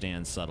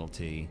understand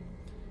subtlety,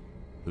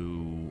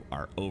 who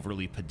are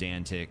overly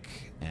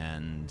pedantic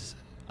and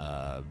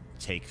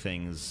take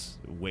things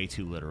way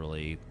too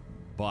literally,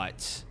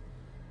 but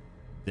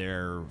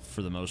they're,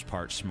 for the most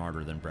part,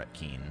 smarter than Brett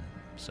Keane.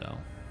 So,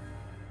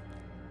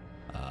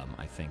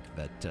 I think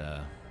that,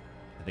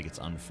 I think it's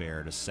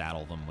unfair to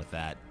saddle them with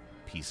that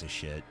piece of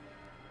shit.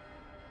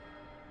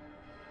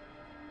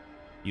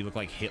 You look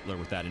like Hitler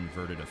with that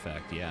inverted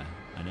effect. Yeah,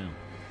 I know.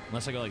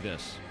 Unless I go like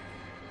this.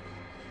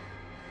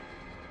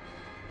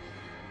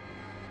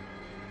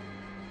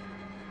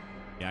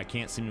 Yeah, I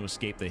can't seem to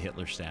escape the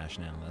Hitler stash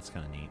now. That's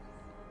kind of neat.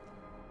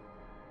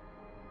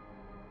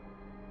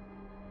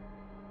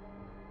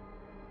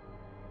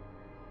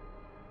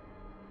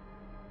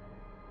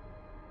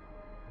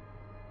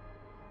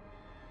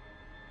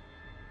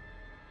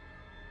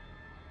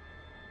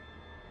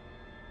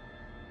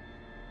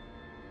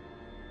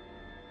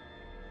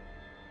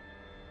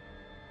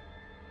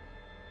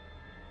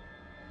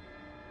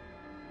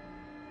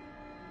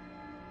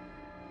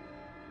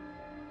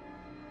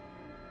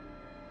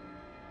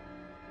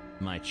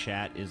 My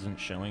chat isn't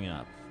showing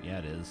up. Yeah,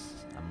 it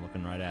is. I'm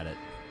looking right at it.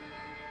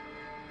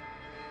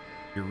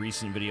 Your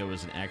recent video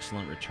was an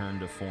excellent return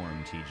to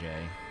form, TJ.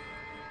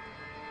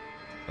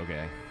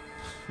 Okay.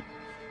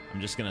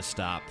 I'm just gonna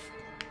stop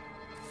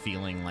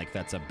feeling like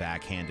that's a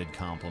backhanded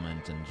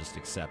compliment and just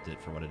accept it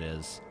for what it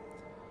is.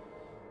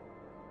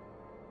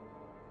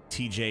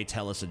 TJ,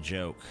 tell us a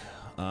joke.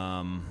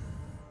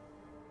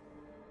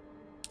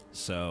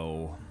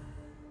 So...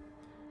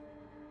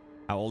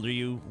 How old are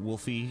you,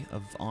 Wolfie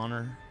of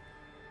Honor?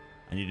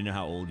 I need to know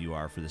how old you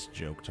are for this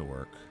joke to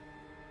work.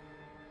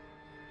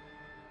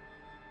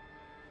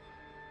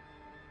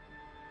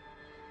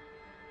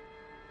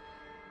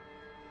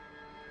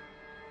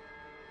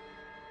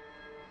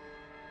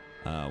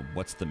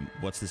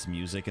 What's this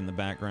music in the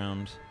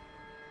background?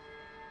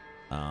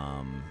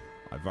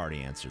 I've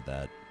already answered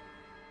that.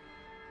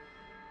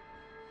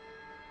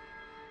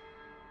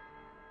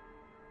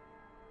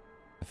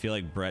 I feel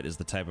like Brett is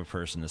the type of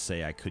person to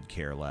say I could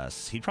care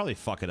less. He'd probably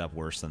fuck it up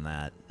worse than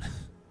that.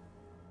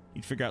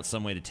 He'd figure out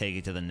some way to take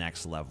it to the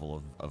next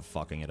level of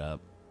fucking it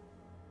up.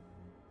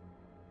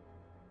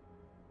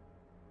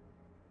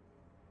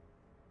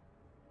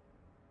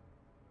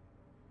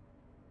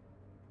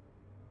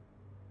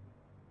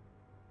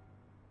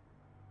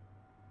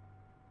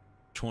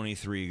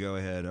 "23, go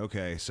ahead."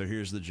 Okay, so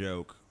here's the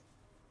joke.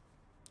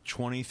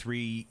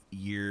 23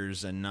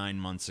 years and 9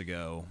 months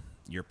ago,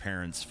 your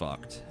parents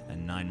fucked,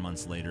 and 9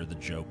 months later, the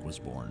joke was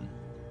born.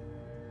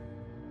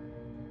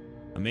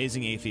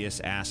 Amazing Atheist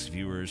asks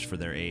viewers for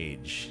their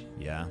age.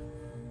 Yeah?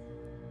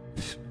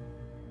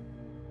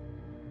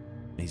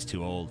 He's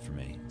too old for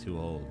me. Too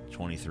old.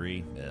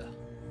 23? Yeah.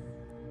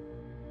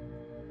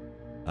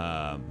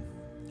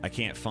 I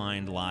can't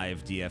find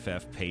live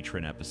DFF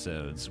patron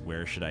episodes.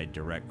 Where should I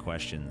direct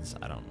questions?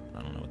 I don't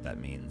know what that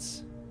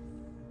means.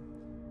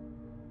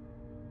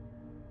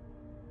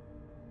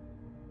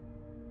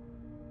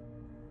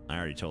 I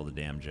already told the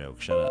damn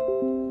joke. Shut up.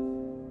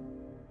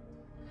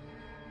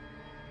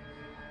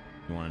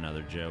 You want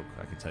another joke?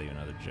 I can tell you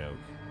another joke.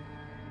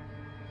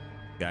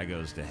 Guy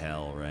goes to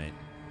hell, right?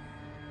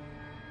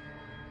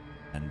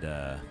 And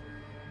the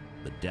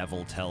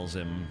devil tells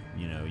him,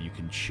 you know, you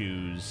can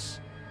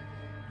choose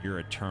your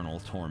eternal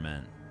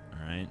torment, all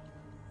right?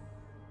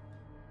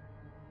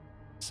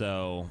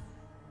 So,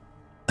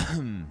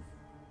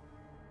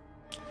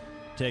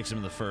 takes him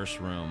to the first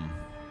room,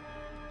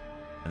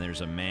 and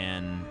there's a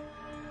man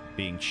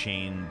being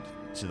chained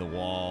to the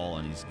wall,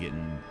 and he's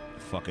getting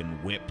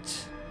fucking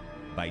whipped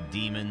by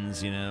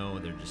demons, you know?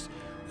 They're just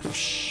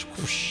whoosh,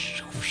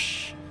 whoosh,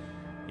 whoosh,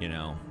 you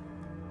know?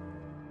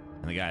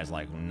 And the guy's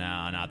like,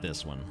 nah, not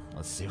this one.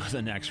 Let's see what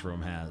the next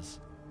room has.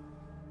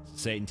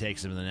 Satan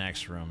takes him to the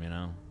next room, you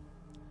know?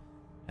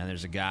 And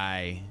there's a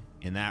guy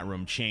in that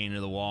room chained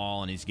to the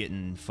wall, and he's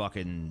getting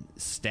fucking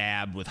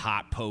stabbed with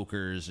hot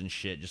pokers and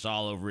shit just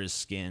all over his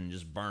skin,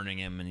 just burning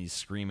him, and he's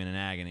screaming in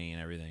agony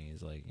and everything.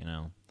 He's like, you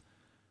know,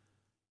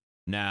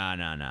 nah.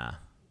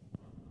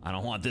 I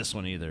don't want this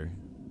one either.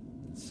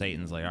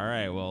 Satan's like, all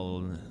right, well,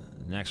 the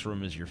next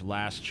room is your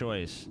last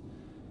choice.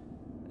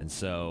 And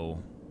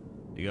so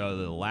you go to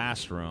the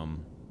last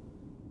room,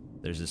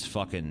 there's this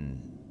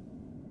fucking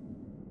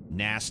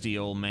nasty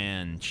old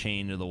man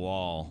chained to the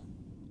wall,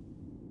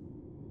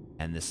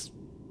 and this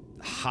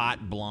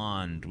hot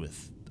blonde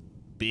with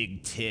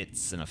big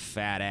tits and a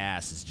fat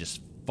ass is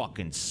just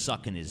fucking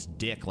sucking his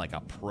dick like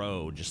a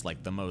pro, just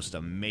like the most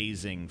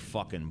amazing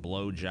fucking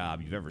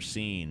blowjob you've ever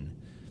seen.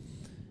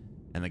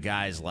 And the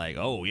guy's like,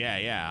 oh,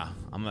 yeah,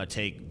 I'm gonna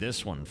take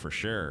this one for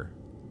sure.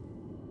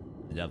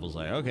 The devil's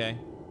like, okay.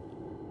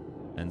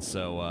 And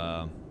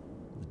so,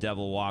 the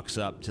devil walks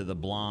up to the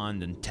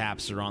blonde and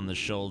taps her on the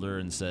shoulder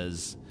and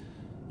says,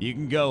 you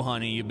can go,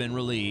 honey, you've been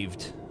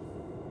relieved.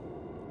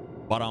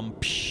 But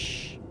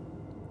psh.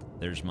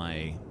 There's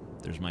my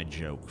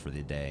joke for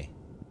the day.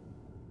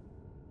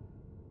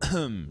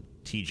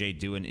 TJ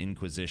doing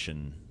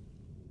Inquisition.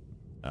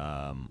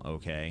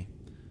 Okay.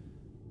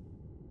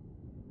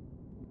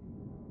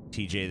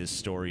 TJ, this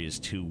story is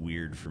too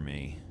weird for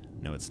me.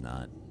 No, it's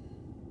not.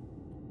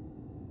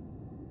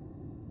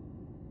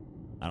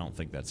 I don't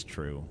think that's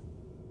true.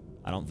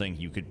 I don't think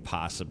you could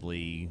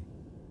possibly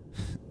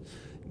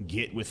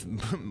get with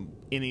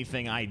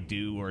anything I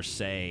do or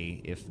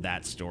say if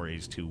that story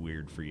is too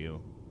weird for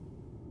you.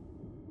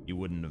 You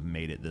wouldn't have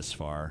made it this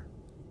far.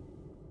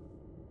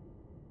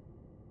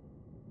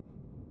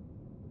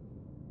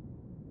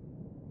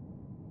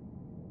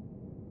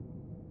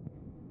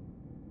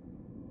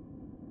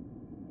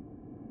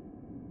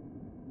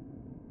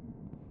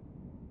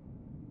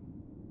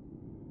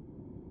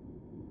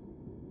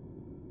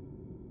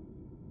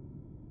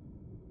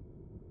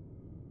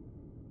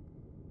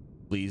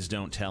 Please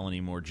don't tell any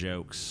more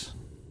jokes.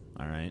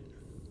 All right?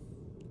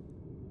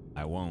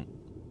 I won't.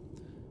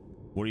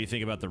 What do you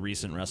think about the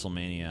recent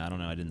WrestleMania? I don't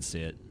know. I didn't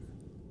see it.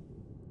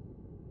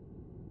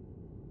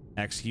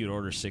 Execute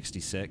Order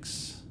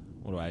 66.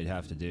 What do I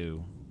have to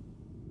do?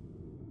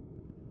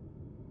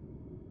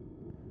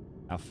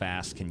 How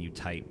fast can you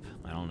type?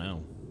 I don't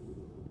know.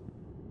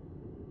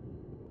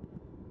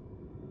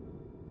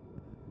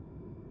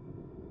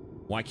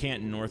 Why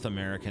can't North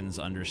Americans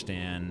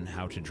understand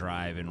how to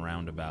drive in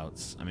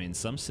roundabouts? I mean,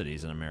 some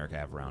cities in America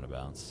have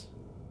roundabouts.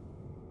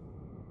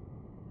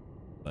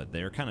 But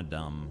they're kind of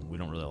dumb. We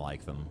don't really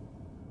like them.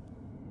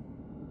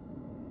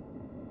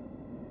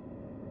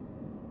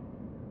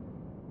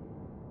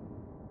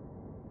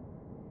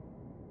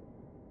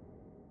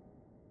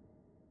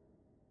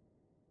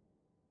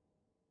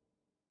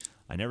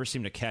 I never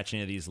seem to catch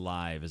any of these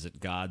live. Is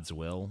it God's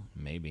will?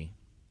 Maybe.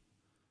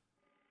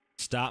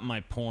 Stop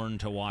my porn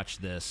to watch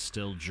this.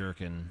 Still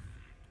jerking.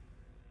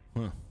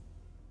 Huh.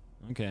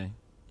 Okay.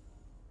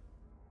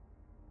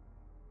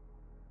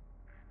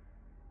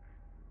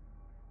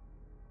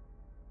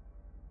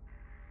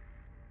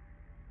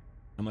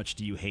 How much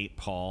do you hate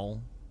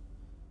Paul?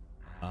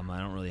 I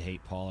don't really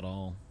hate Paul at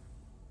all.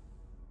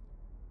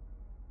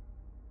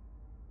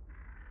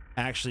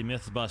 Actually,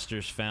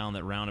 Mythbusters found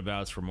that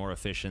roundabouts were more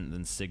efficient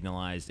than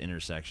signalized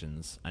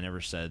intersections. I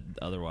never said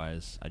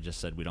otherwise. I just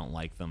said we don't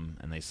like them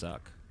and they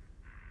suck.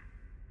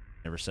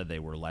 Never said they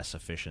were less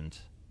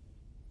efficient.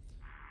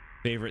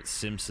 Favorite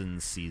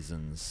Simpsons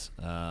seasons?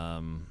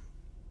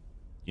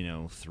 You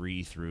know,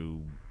 3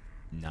 through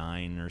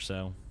 9 or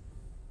so.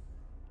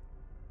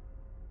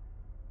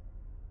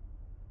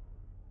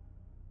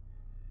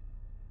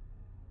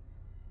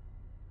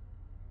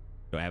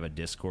 Do I have a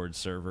Discord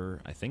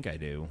server? I think I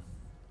do.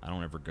 I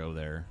don't ever go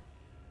there.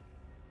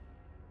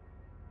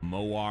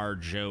 Moar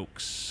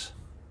jokes.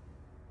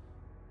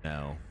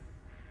 No.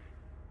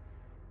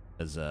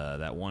 Because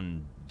that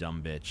one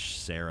dumb bitch,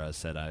 Sarah,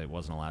 said I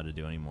wasn't allowed to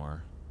do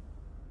anymore.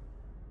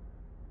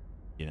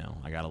 You know,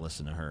 I gotta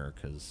listen to her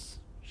because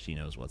she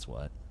knows what's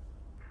what.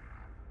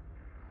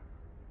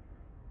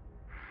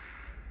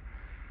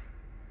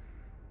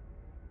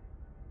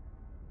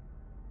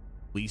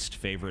 Least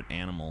favorite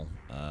animal?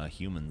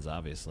 Humans,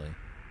 obviously.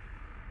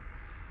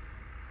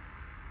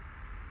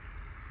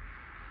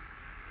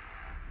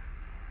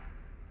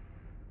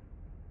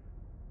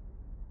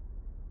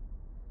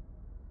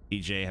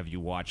 EJ, have you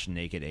watched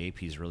Naked Ape?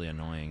 He's really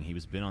annoying.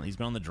 He's been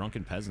on the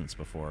Drunken Peasants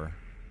before.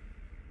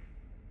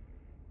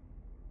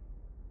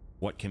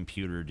 What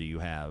computer do you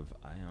have?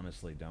 I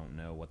honestly don't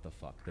know what the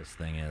fuck this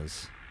thing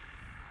is.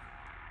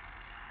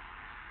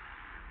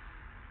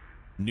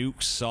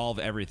 Nukes solve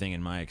everything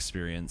in my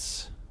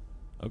experience.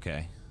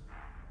 Okay.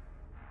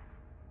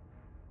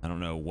 I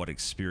don't know what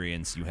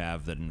experience you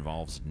have that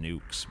involves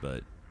nukes,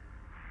 but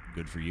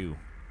good for you.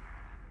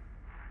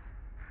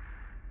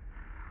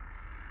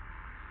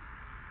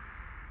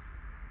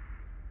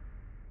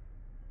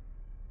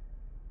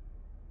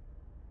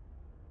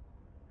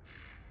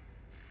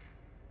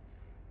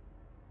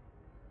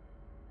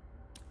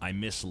 I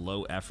miss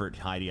low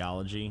effort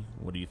ideology.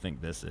 What do you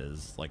think this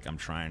is? Like, I'm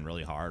trying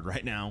really hard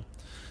right now.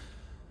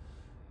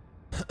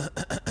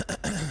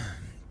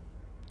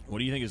 What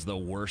do you think is the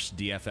worst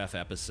DFF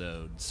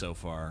episode so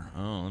far?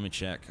 Oh, let me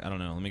check. I don't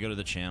know. Let me go to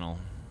the channel.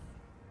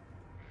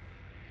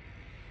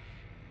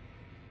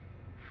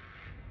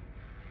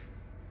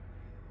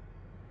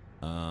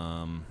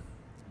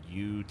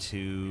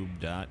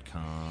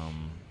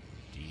 YouTube.com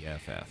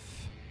DFF.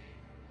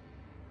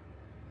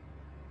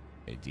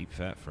 Okay, deep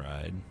fat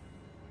fried.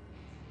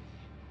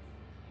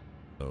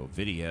 Oh,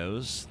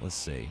 videos. Let's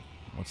see.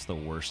 What's the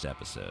worst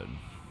episode?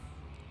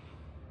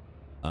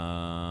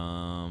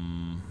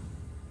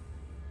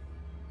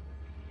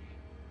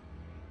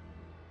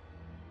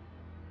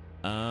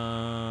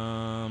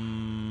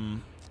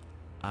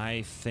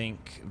 I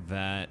think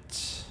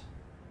that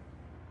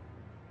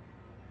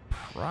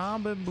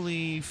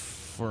probably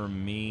for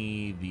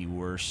me the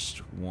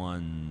worst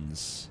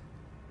ones.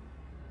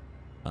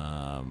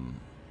 I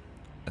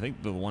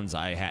think the ones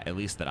I had, at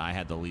least that I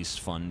had the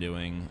least fun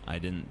doing. I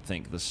didn't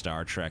think the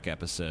Star Trek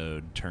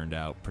episode turned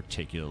out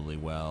particularly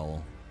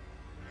well.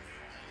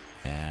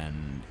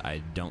 And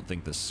I don't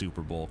think the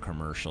Super Bowl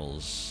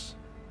commercials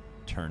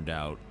turned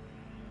out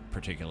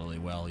particularly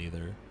well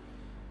either.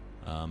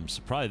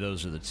 So probably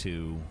those are the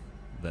two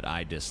that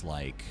I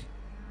dislike.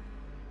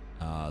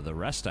 The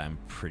rest I'm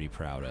pretty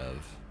proud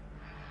of.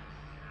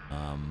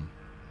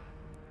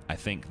 I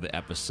think the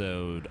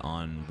episode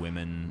on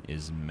women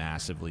is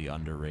massively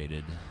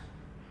underrated.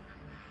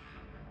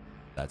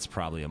 That's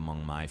probably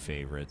among my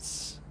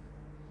favorites.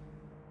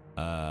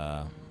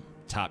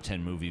 Top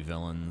 10 movie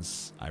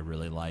villains I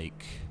really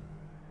like.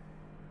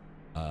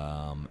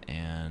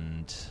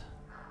 And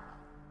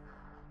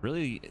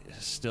really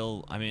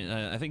still, I mean,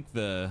 I think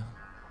the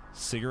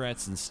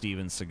Cigarettes and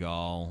Steven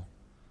Seagal,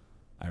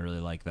 I really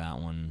like that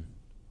one.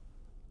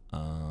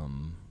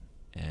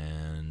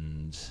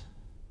 And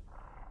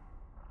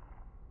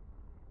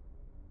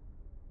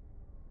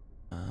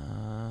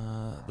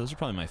those are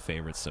probably my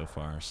favorites so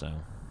far, so.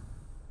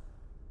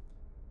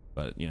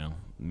 But, you know,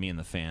 me and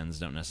the fans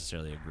don't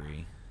necessarily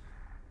agree.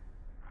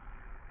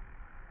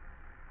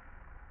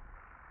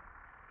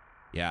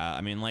 Yeah,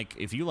 I mean, like,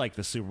 if you like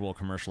the Super Bowl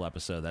commercial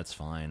episode, that's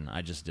fine.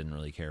 I just didn't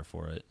really care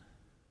for it.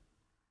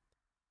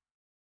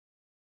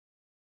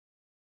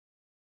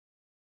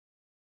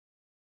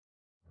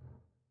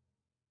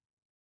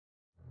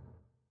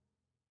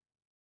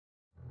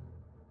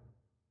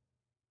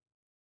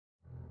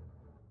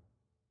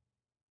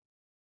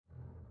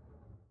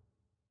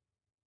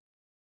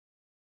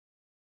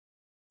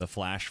 The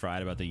flash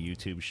fried about the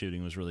YouTube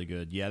shooting was really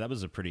good. Yeah, that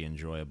was a pretty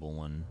enjoyable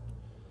one.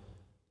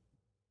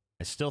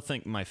 I still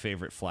think my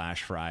favorite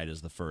flash fried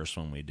is the first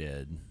one we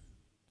did.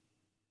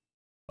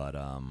 But,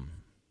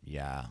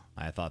 yeah,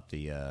 I thought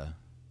the,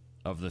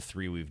 of the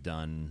 3 we've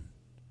done,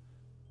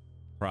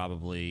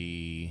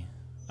 probably,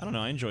 I don't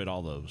know, I enjoyed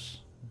all those.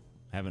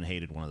 I haven't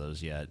hated one of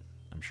those yet.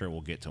 I'm sure we'll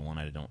get to one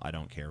I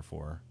don't care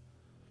for.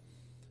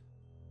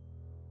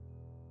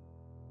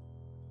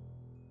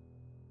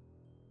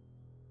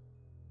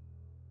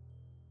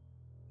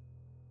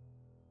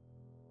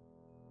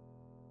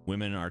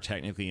 Women are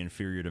technically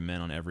inferior to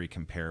men on every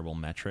comparable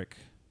metric.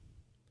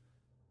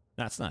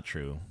 That's not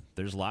true.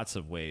 There's lots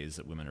of ways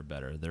that women are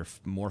better. They're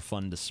more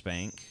fun to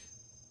spank,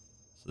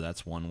 so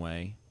that's one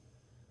way.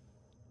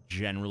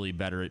 Generally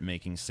better at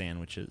making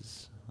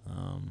sandwiches,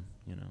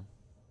 you know.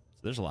 So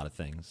there's a lot of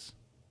things.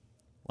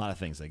 A lot of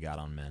things they got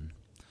on men.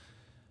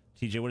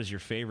 TJ, what is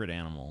your favorite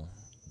animal?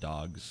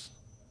 Dogs.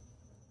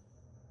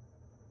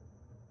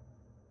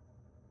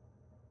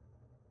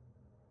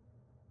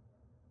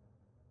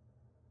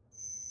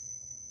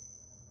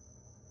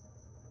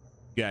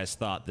 You guys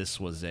thought this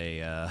was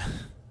a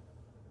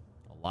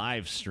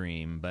live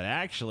stream, but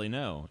actually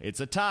no. It's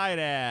a Tide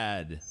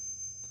ad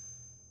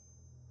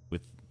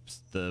with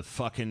the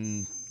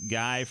fucking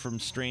guy from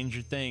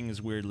Stranger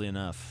Things, weirdly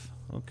enough.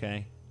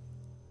 Okay.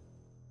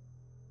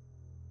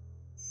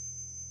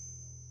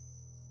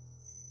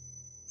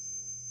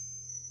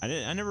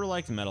 I never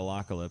liked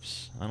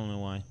Metalocalypse. I don't know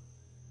why.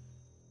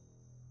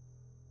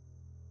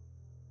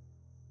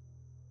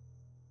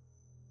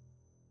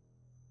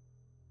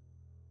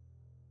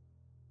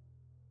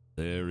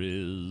 There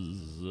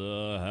is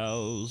a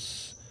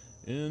house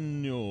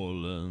in New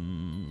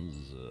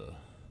Orleans,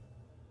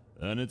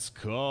 and it's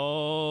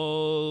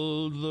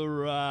called the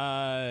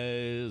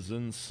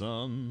Rising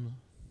Sun.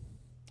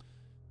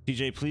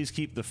 TJ, please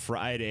keep the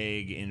fried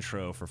egg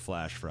intro for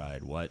Flash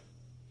Fried. What?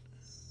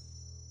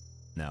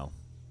 No.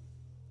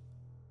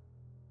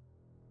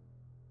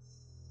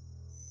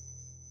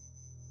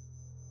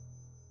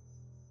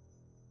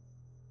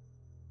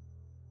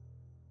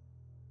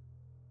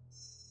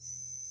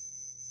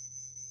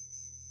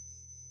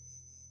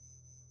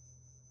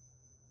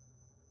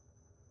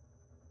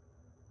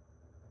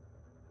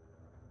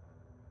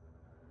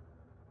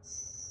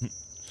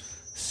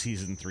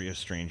 Season 3 of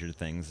Stranger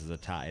Things is a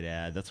Tide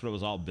ad. That's what it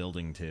was all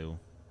building to.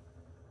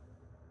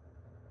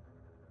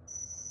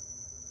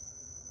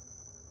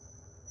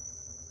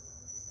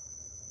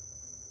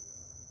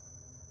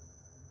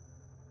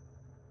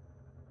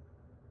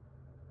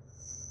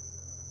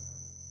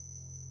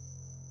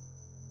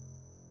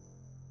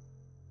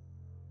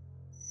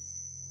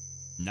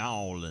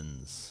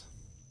 Nolans.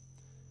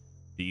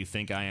 Do you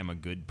think I am a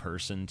good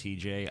person,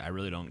 TJ? I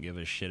really don't give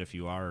a shit if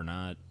you are or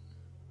not.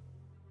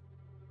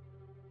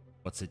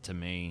 What's it to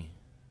me?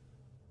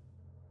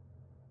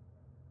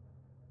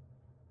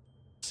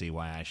 See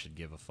why I should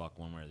give a fuck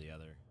one way or the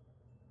other.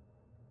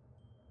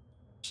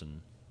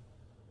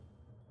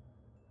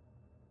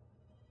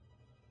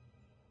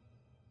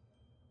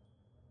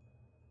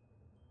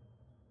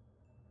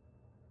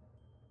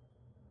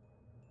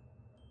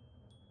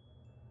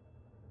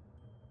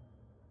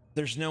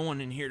 There's no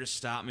one in here to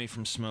stop me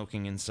from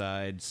smoking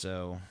inside,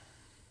 so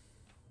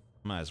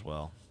might as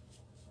well.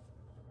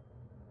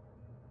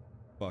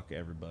 Fuck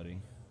everybody.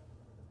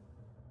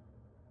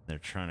 They're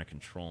trying to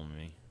control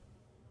me.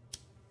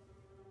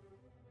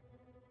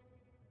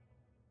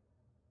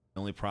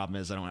 The only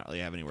problem is I don't really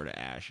have anywhere to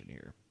ash in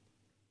here.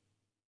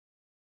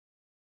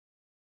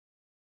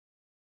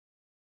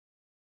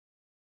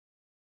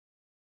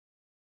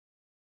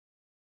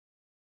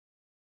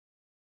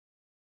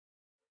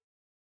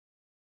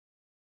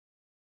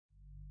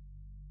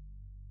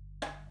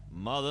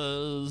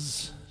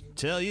 Mothers,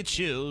 tell your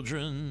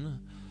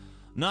children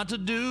not to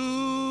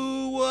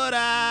do what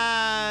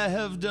I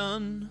have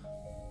done.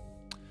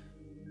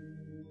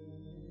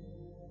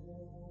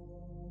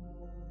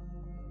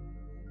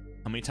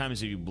 How many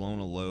times have you blown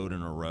a load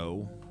in a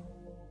row?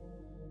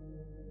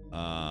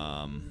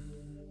 I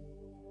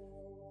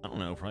don't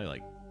know, probably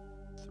like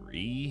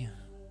 3.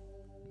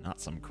 Not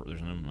some,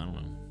 there's no, I don't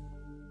know.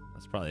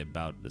 That's probably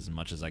about as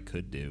much as I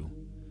could do.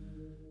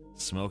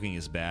 Smoking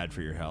is bad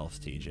for your health,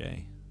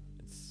 TJ.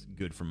 It's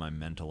good for my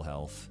mental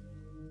health.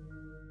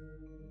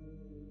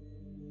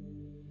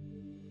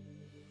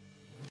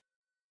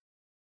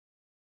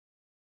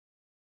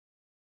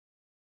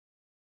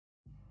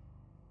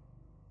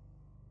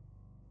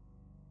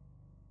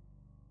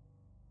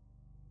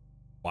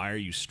 Why are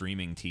you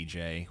streaming,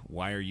 TJ?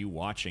 Why are you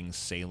watching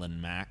Salin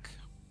Mac?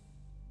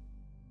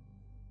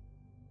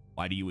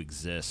 Why do you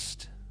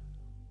exist?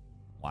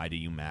 Why do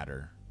you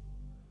matter?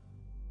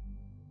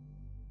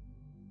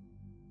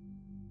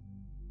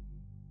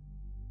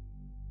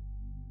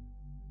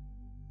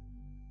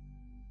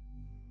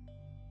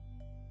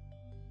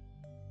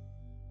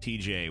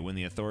 TJ, when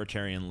the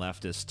authoritarian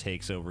leftist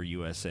takes over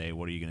USA,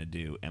 what are you going to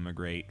do?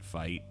 Emigrate?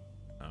 Fight?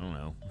 I don't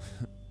know.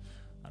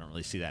 I don't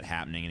really see that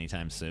happening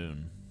anytime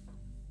soon.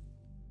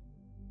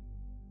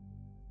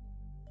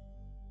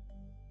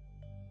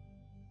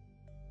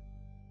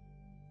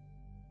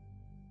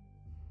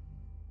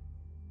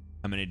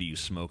 How many do you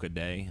smoke a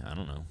day? I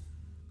don't know.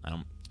 I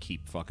don't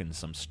keep fucking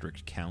some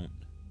strict count.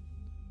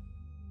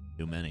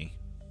 Too many.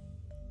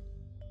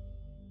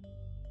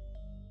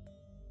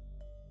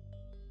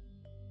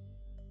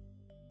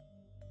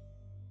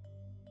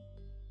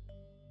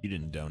 You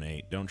didn't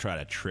donate. Don't try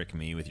to trick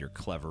me with your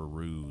clever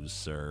ruse,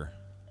 sir.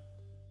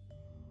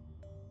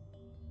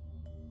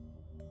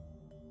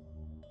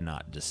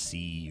 Not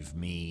deceive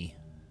me.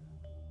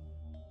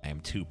 I am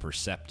too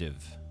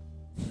perceptive.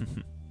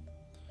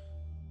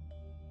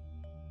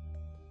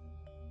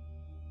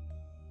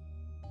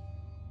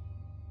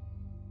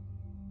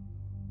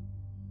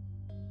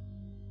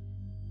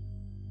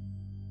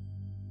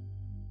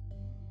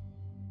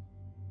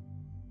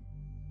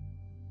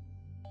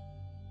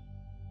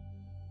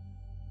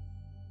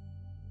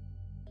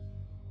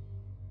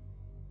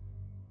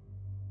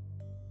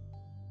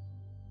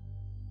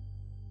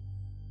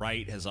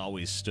 Right has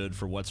always stood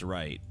for what's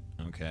right.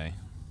 Okay.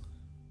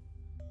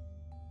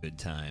 Good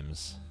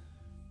times.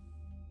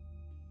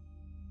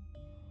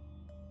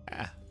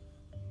 Ah.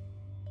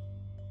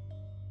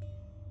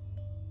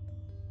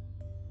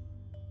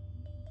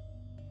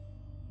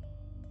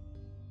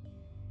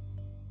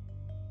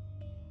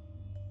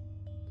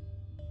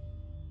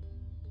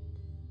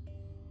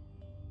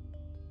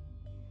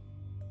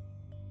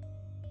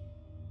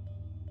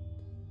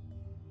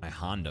 My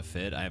Honda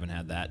Fit. I haven't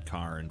had that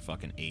car in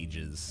fucking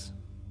ages.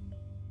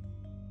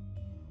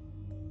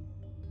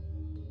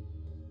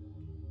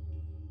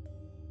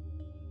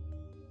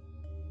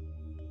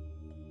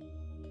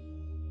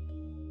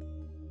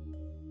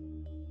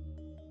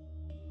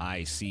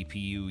 High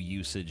CPU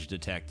usage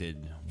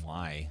detected.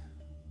 Why?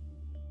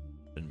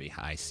 Shouldn't be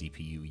high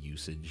CPU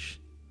usage.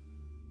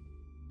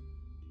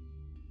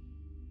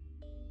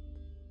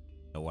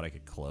 Know what I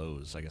could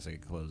close? I guess I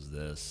could close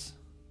this.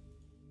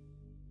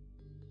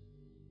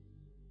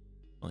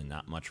 Really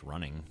not much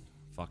running.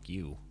 Fuck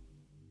you.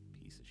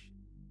 Piece of shit.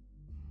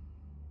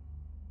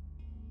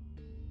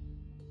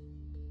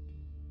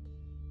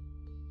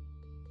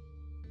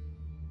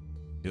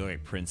 You look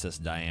like Princess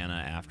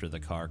Diana after the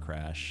car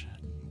crash.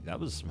 That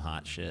was some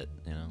hot shit,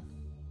 you know.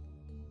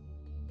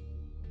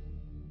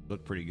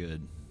 Looked pretty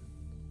good.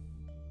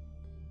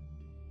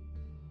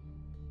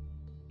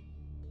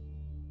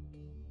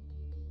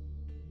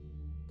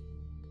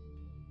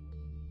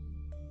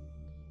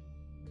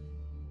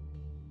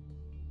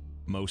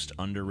 Most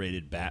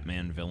underrated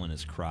Batman villain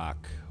is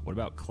Croc. What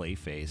about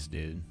Clayface,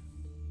 dude?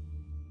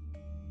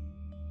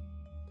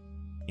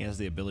 He has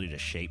the ability to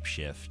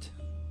shapeshift.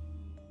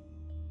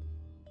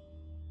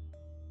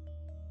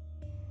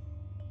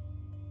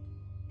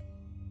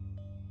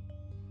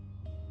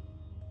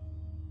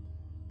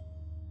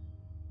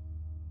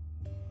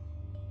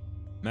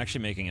 I'm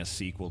actually making a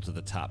sequel to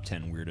the top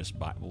 10 weirdest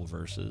Bible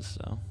verses,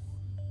 so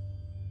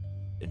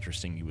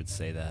interesting you would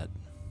say that.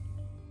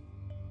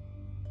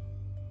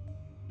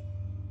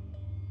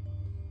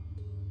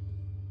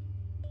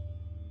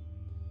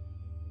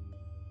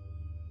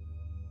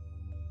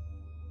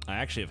 I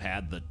actually have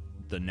had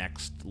the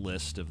next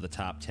list of the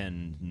top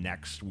 10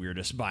 next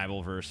weirdest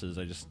Bible verses.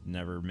 I just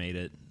never made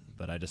it,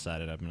 but I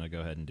decided I'm going to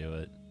go ahead and do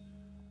it.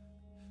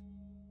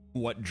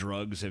 What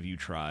drugs have you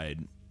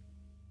tried?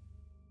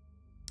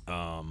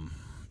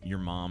 Your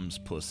mom's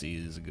pussy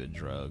is a good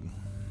drug.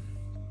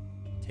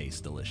 Tastes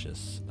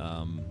delicious.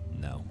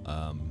 No.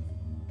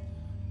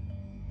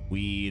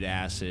 Weed,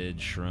 acid,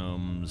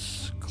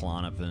 shrooms,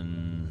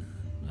 Klonopin.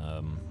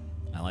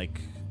 I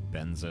like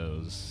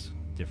benzos.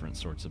 Different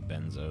sorts of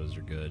benzos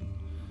are good.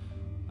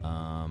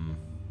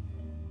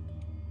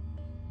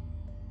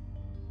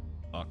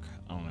 Fuck,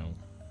 I don't know.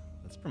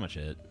 That's pretty much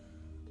it.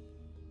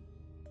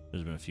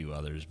 There's been a few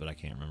others, but I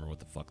can't remember what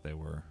the fuck they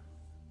were.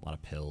 A lot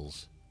of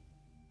pills.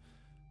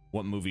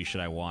 What movie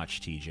should I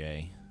watch,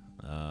 TJ?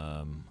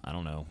 I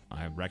don't know.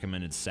 I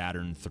recommended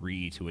Saturn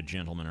III to a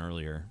gentleman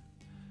earlier.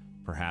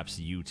 Perhaps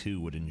you too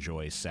would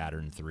enjoy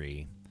Saturn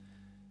III.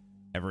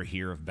 Ever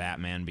hear of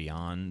Batman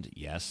Beyond?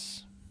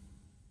 Yes.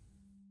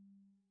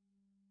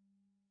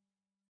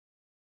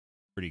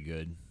 Pretty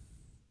good.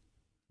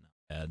 Not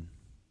bad.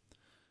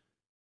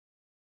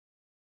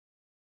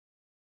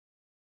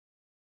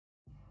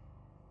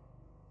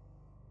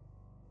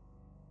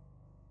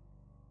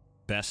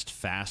 Best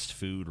fast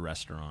food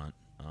restaurant.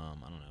 I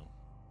don't know.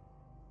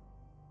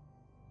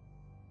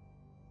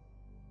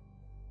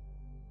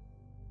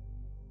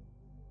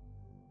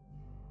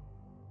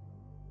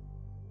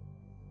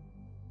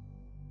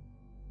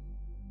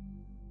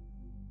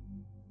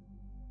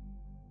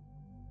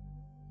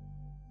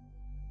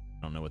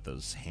 I don't know what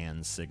those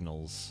hand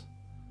signals.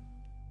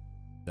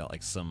 That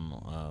like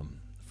some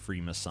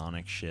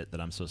Freemasonic shit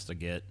that I'm supposed to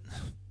get.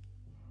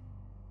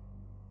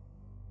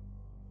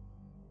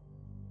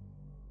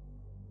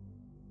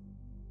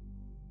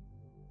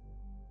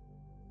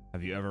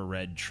 Have you ever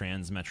read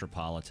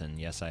Transmetropolitan?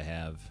 Yes, I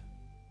have.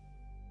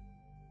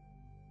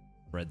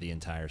 Read the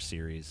entire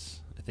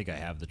series. I think I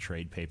have the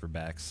trade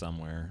paperback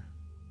somewhere.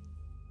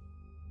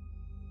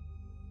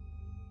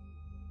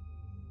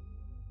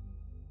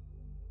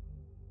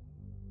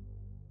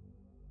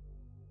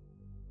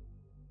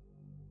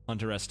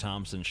 Hunter S.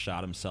 Thompson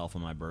shot himself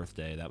on my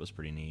birthday. That was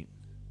pretty neat.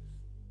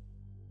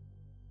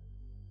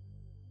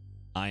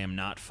 I am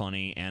not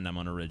funny and I'm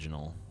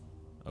unoriginal.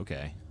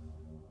 Okay.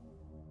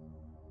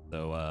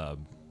 So,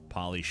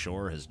 Polly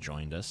Shore has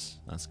joined us.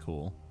 That's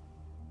cool.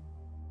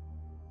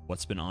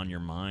 What's been on your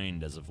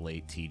mind as of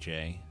late,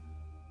 TJ?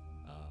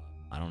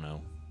 I don't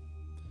know.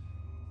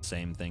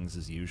 Same things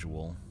as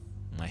usual.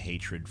 My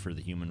hatred for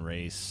the human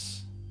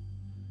race.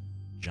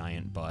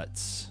 Giant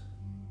butts.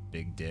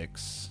 Big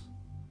dicks.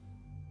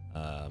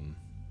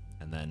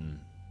 And then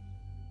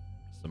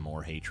some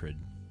more hatred.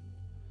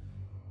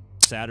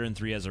 Saturn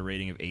 3 has a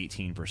rating of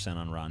 18%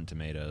 on Rotten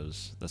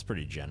Tomatoes. That's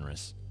pretty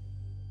generous.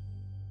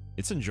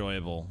 It's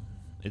enjoyable.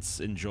 It's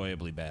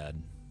enjoyably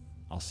bad.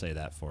 I'll say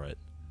that for it.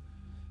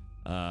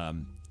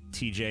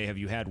 TJ, have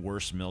you had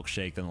worse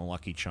milkshake than the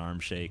Lucky Charm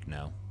shake?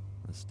 No.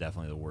 It's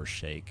definitely the worst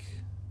shake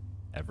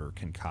ever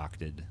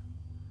concocted.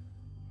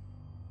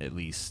 At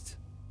least,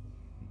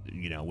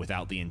 you know,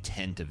 without the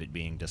intent of it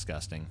being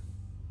disgusting.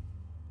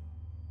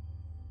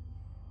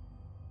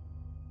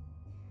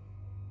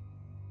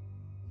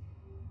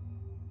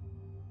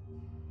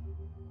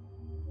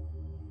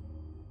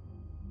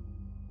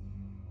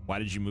 Why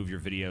did you move your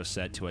video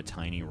set to a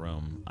tiny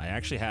room? I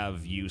actually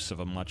have use of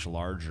a much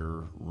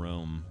larger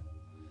room.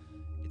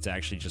 It's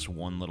actually just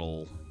one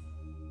little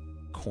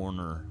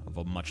corner of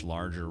a much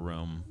larger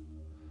room.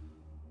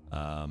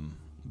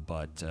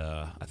 But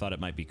I thought it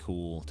might be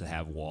cool to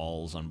have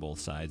walls on both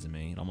sides of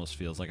me. It almost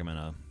feels like I'm in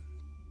a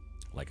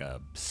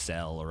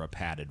cell or a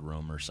padded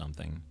room or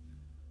something.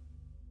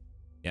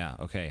 Yeah,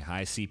 okay.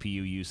 High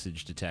CPU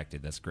usage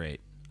detected. That's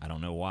great. I don't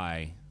know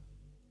why.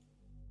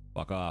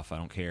 Fuck off. I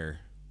don't care.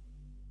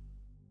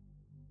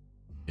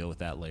 Deal with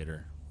that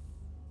later.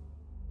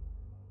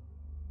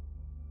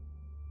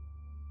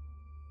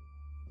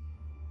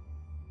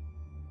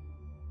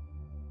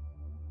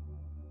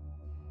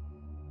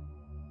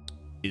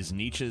 Is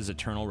Nietzsche's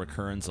eternal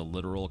recurrence a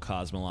literal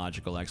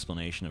cosmological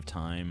explanation of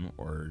time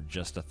or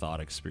just a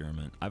thought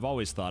experiment? I've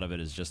always thought of it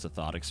as just a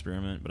thought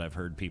experiment, but I've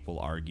heard people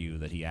argue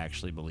that he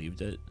actually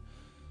believed it.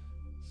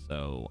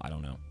 So, I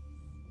don't know.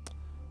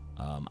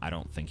 I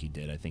don't think he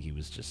did. I think he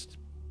was just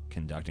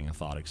conducting a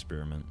thought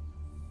experiment.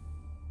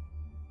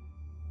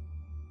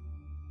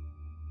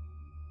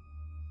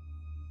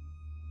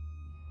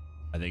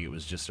 I think it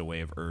was just a way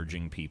of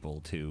urging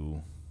people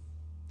to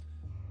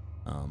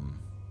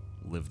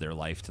live their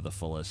life to the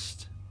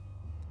fullest.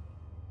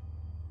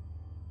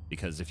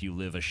 Because if you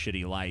live a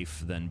shitty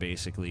life, then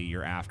basically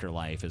your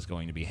afterlife is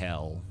going to be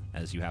hell,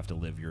 as you have to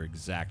live your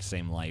exact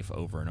same life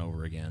over and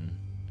over again.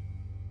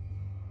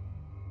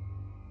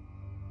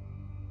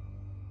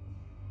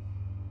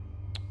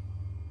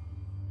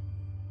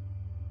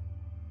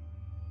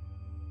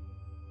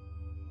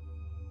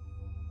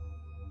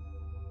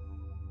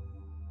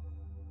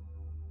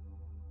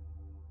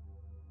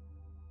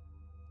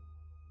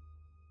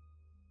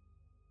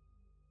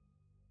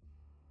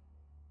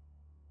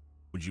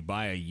 Would you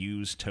buy a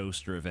used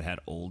toaster if it had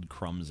old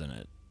crumbs in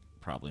it?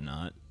 Probably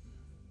not.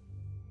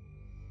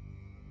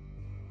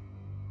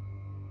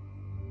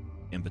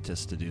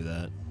 Impetus to do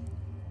that.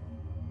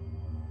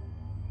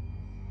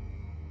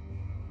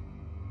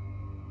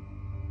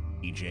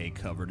 EJ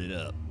covered it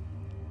up.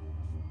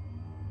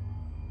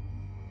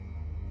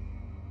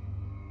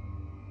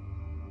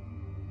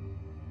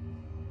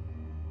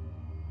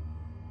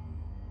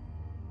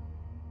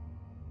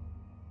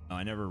 Oh,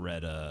 I never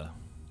read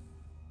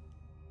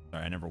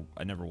Sorry,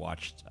 I never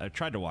watched. I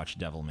tried to watch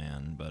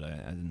Devilman, but I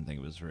didn't think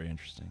it was very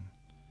interesting.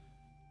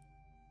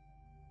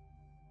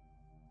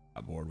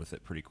 Got bored with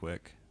it pretty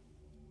quick.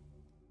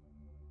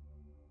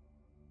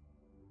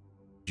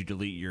 Did you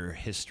delete your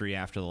history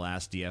after the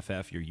last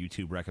DFF? Your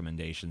YouTube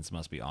recommendations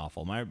must be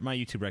awful. My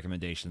YouTube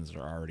recommendations are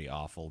already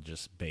awful,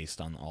 just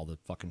based on all the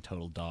fucking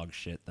total dog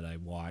shit that I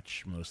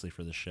watch, mostly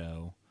for the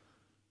show.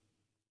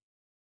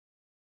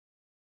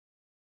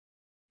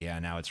 Yeah,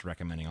 now it's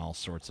recommending all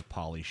sorts of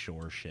Polly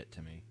Shore shit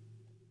to me.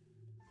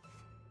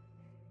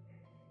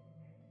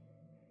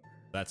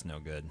 That's no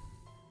good.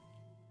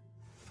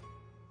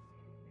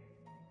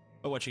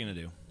 But what you gonna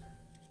do?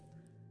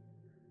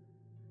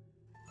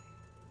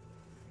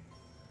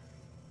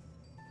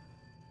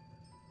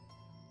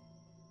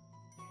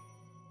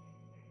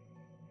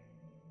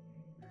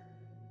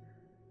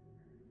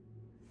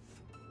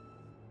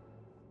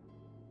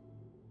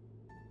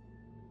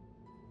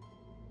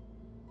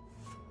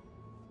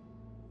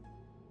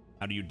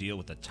 How do you deal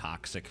with a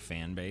toxic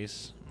fan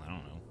base? I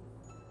don't know.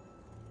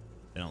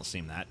 They don't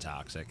seem that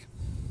toxic.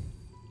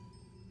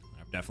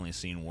 I've definitely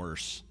seen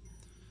worse.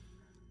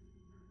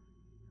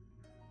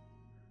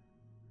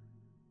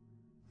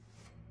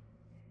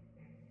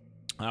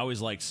 I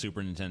always liked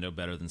Super Nintendo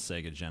better than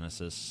Sega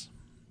Genesis.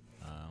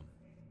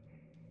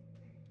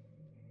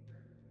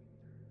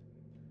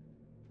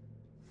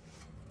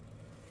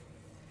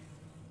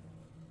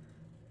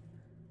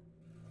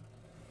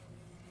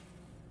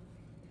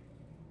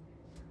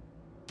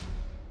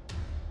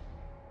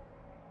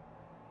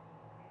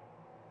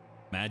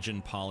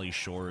 Imagine Polly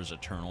Shore's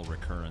eternal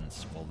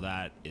recurrence. Well,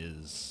 that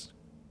is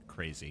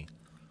crazy.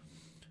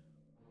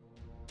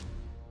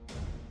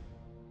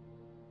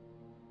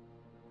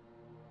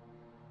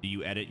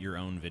 you edit your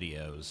own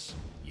videos?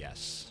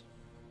 Yes.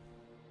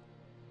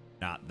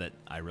 Not that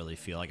I really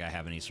feel like I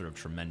have any sort of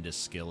tremendous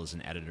skill as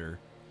an editor.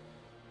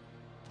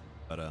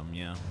 But,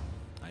 yeah,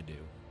 I do.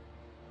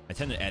 I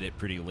tend to edit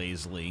pretty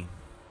lazily.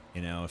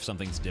 You know, if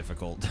something's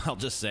difficult, I'll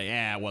just say,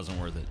 it wasn't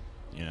worth it.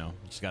 You know,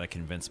 just gotta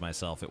convince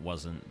myself it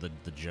wasn't,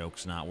 the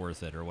joke's not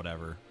worth it or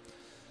whatever.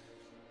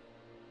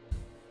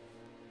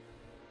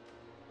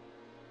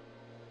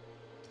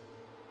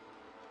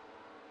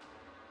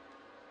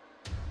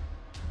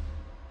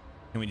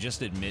 Can we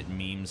just admit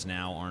memes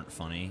now aren't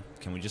funny?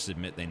 Can we just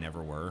admit they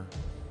never were?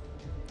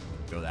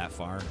 Go that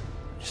far?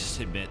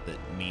 Just admit that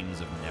memes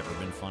have never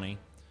been funny?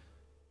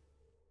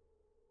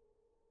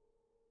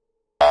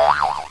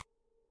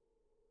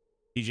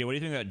 DJ, what do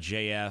you think about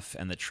JF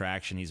and the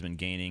traction he's been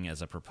gaining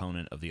as a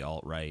proponent of the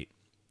alt-right?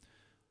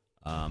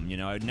 You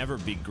know, I would never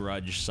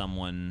begrudge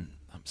someone...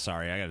 I'm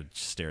sorry, I gotta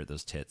stare at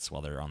those tits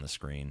while they're on the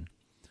screen.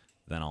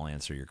 Then I'll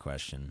answer your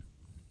question.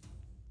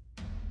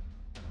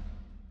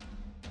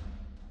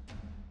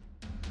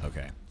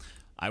 Okay.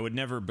 I would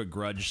never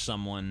begrudge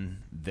someone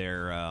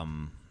their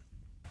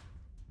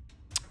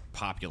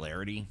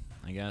popularity,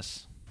 I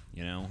guess.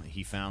 You know,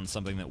 he found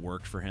something that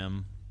worked for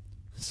him,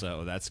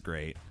 so that's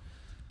great.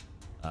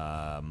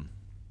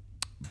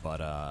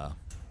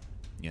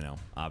 You know,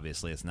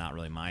 obviously it's not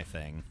really my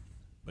thing,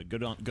 but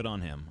good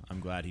on him. I'm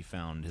glad he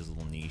found his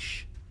little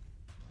niche.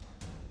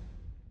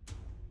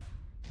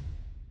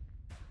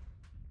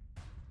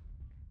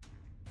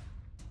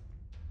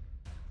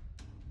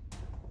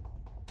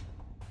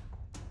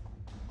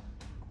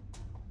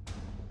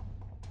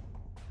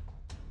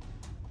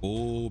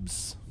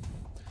 Oobs.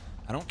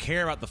 I don't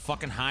care about the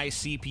fucking high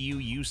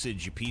CPU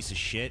usage, you piece of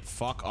shit.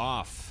 Fuck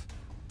off.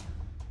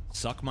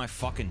 Suck my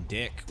fucking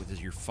dick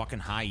with your fucking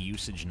high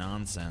usage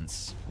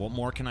nonsense. What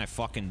more can I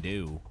fucking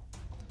do?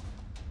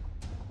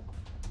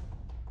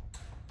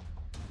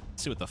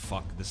 Let's see what the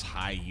fuck this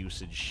high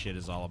usage shit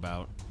is all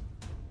about.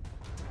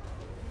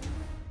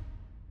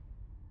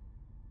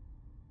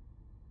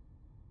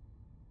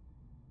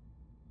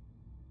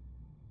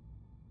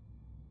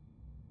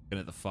 Looking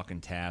at the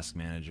fucking task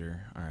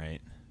manager.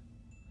 Alright.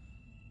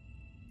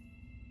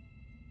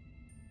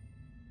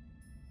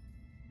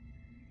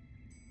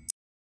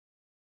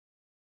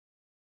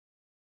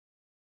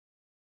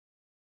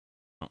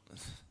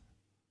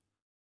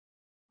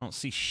 I don't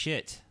see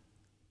shit.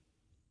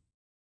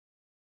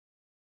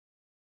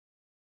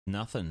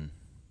 Nothing.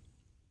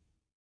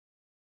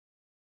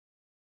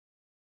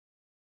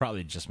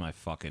 Probably just my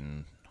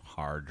fucking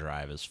hard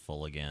drive is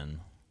full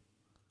again.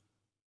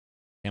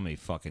 How many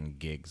fucking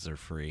gigs are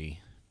free?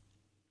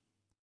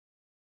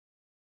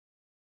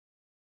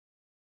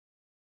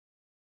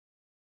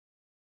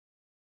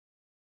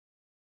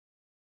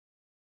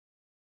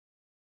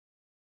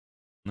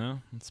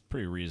 No, it's a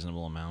pretty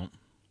reasonable amount.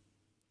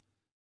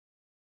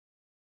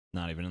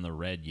 Not even in the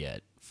red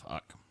yet.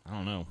 Fuck. I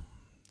don't know.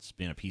 It's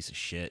being a piece of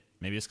shit.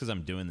 Maybe it's because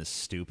I'm doing this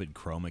stupid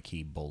chroma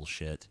key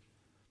bullshit.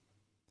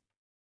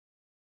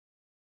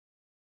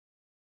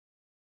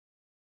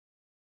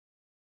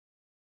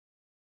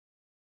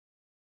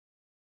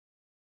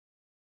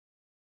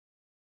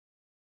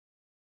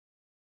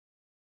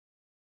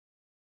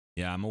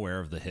 Yeah, I'm aware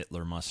of the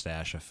Hitler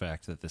mustache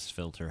effect that this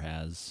filter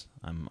has.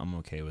 I'm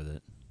okay with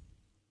it.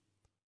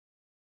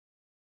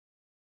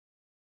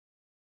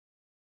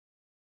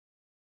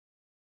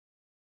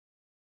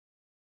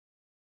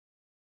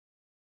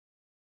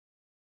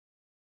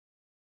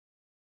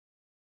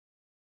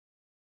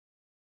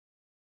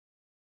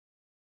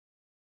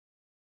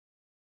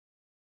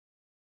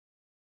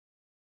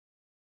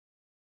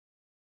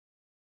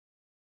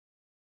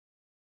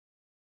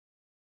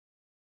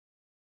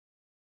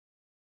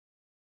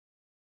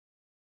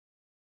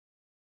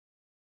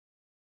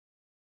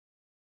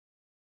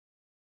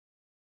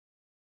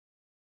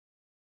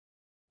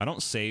 I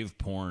don't save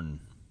porn.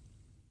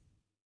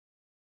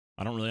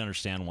 I don't really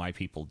understand why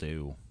people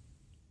do.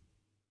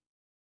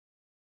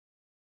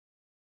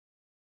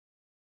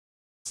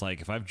 It's like,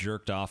 if I've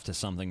jerked off to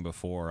something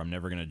before, I'm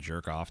never going to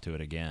jerk off to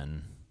it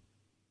again.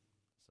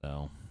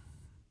 So,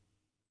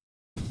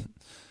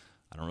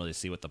 I don't really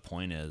see what the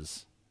point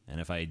is.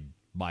 And if I,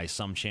 by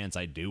some chance,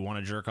 I do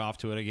want to jerk off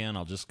to it again,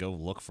 I'll just go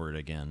look for it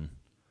again.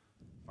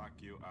 Fuck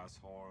you,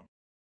 asshole.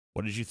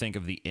 What did you think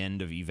of the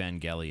end of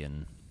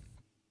Evangelion?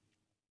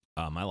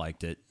 I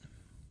liked it.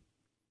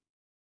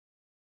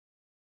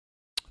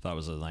 Thought it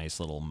was a nice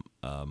little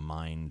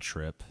mind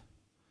trip.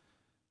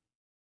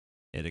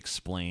 It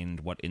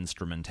explained what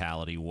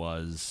instrumentality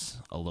was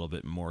a little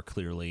bit more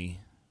clearly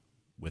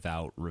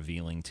without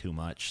revealing too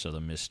much, so the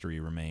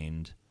mystery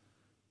remained.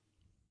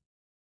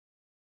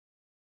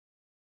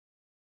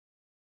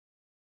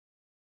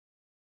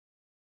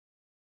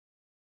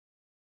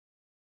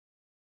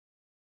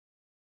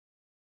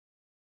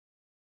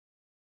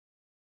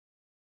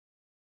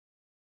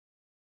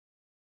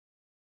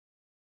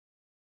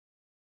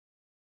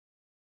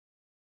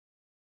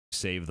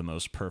 Save the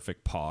most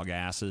perfect pog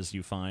asses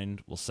you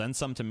find. Well, send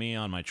some to me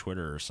on my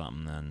Twitter or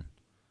something then.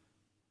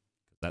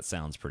 'Cause that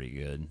sounds pretty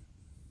good.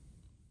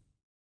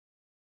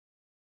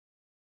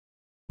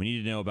 We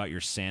need to know about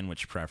your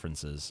sandwich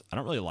preferences. I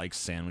don't really like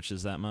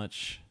sandwiches that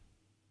much.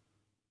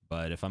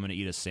 But if I'm going to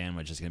eat a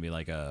sandwich, it's going to be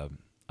like a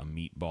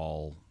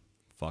meatball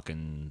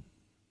fucking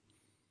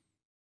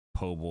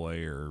po'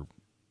 boy or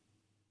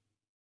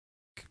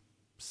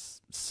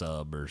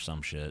sub or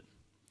some shit.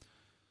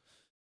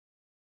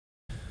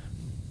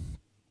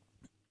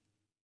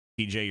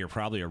 TJ, you're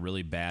probably a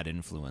really bad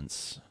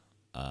influence.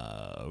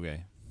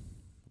 Okay.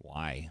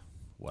 Why?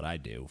 What'd I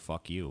do?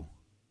 Fuck you.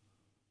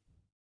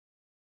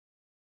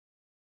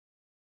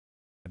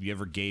 Have you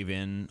ever gave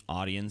in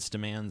audience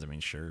demands? I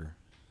mean, sure.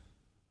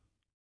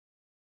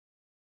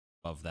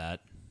 Of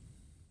that.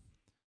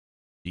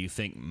 Do you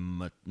think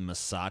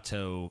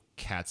Masato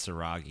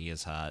Katsuragi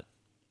is hot?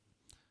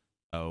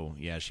 Oh,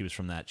 yeah, she was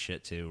from that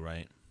shit too,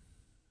 right?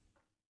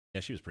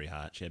 Yeah, she was pretty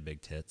hot. She had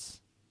big tits.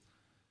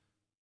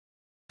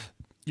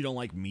 You don't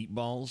like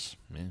meatballs?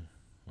 Yeah,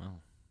 well.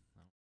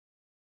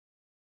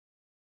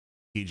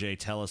 TJ,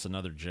 tell us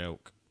another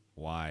joke.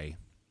 Why?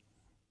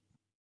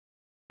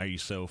 Are you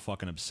so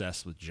fucking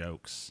obsessed with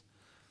jokes?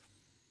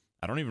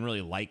 I don't even really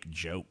like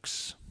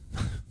jokes.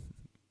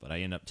 But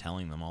I end up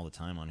telling them all the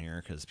time on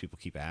here because people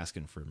keep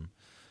asking for them.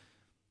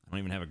 I don't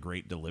even have a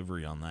great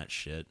delivery on that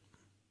shit.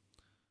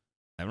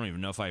 I don't even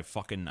know if I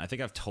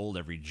think I've told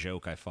every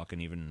joke I fucking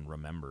even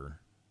remember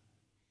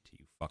to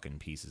you fucking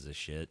pieces of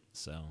shit,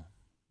 so.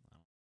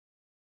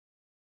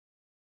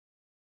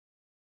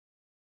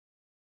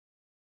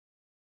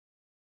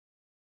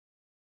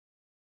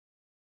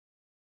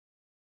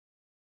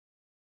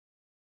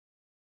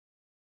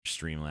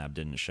 Streamlab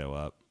didn't show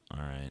up.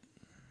 All right.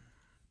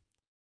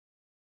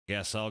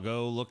 Guess I'll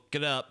go look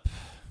it up.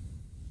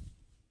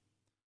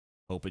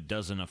 Hope it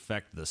doesn't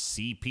affect the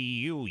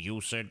CPU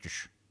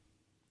usage.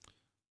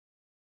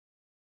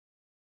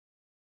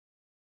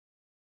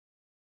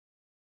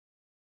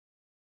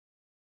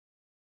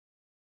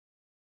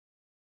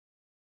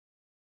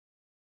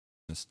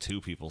 There's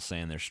 2 people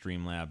saying their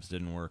Streamlabs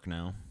didn't work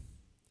now.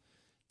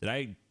 Did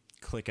I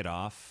click it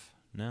off?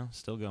 No,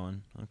 still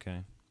going. Okay.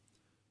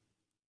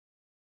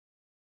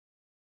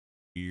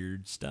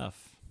 Weird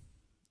stuff.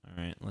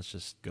 All right, let's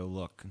just go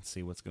look and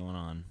see what's going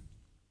on.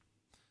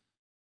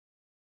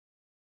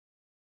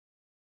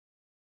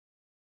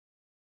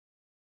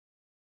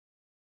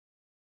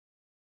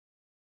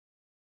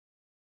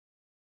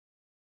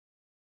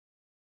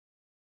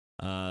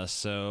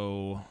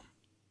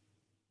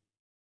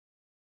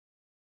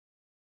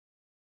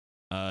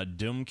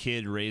 Doom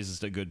Kid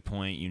raises a good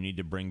point. You need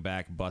to bring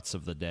back butts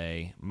of the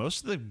day.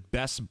 Most of the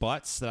best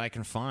butts that I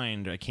can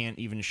find, I can't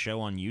even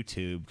show on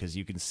YouTube because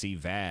you can see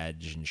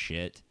vag and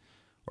shit.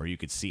 Or you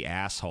could see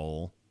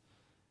asshole.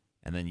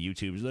 And then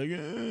YouTube's like,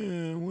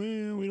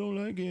 well, we don't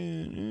like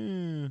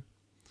it.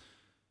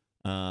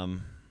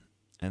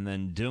 And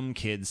then Doom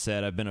Kid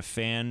said, I've been a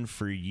fan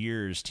for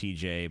years,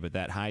 TJ, but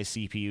that high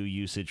CPU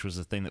usage was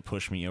the thing that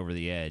pushed me over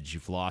the edge.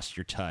 You've lost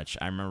your touch.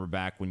 I remember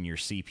back when your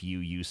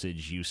CPU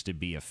usage used to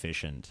be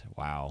efficient.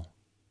 Wow.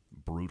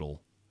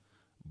 Brutal.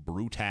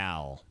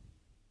 Brutal.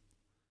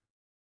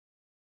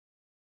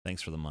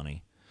 Thanks for the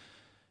money.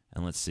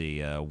 And let's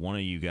see, one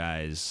of you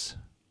guys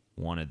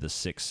wanted the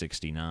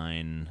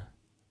 669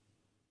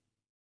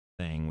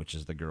 thing, which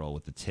is the girl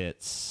with the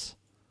tits.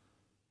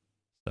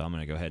 So I'm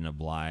going to go ahead and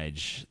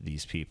oblige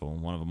these people.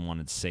 One of them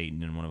wanted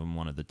Satan and one of them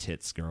wanted the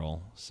tits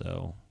girl.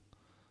 So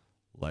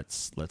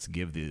let's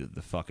give the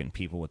fucking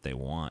people what they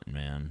want,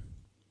 man.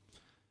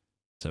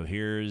 So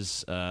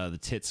here's the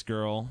tits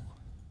girl.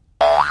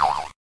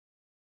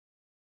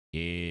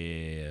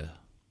 Yeah.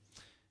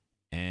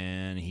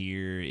 And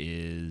here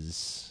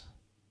is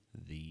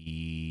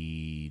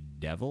the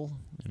devil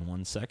in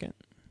 1 second.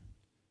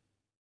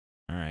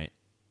 All right.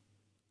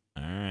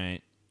 All right.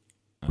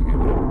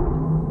 Okay.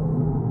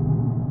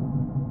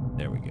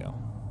 There we go.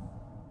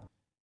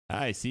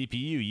 Hi,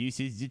 CPU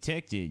usage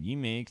detected. You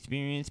may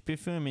experience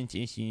performance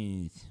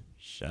issues.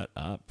 Shut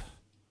up. How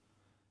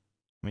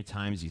many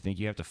times do you think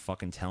you have to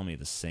fucking tell me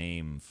the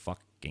same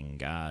fucking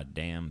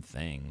goddamn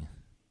thing?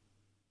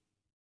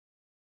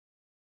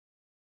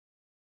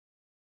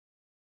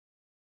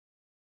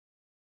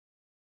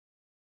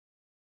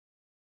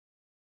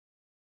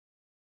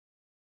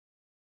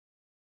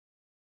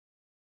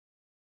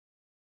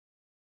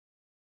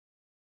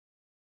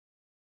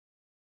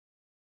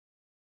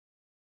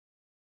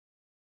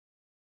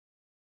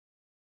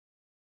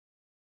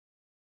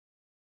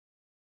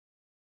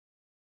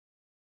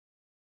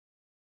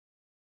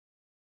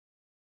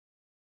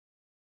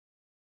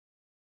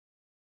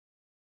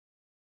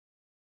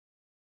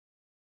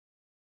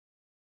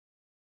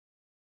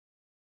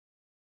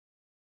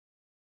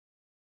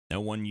 No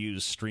one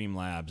used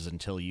Streamlabs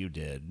until you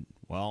did.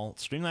 Well,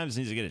 Streamlabs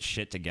needs to get its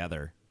shit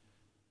together.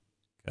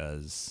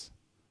 Because,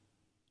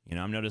 you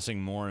know, I'm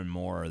noticing more and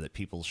more that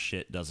people's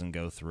shit doesn't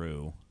go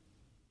through.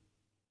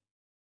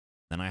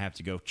 Then I have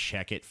to go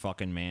check it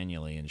fucking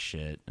manually and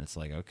shit. And it's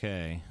like,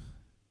 okay.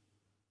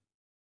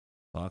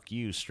 Fuck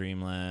you,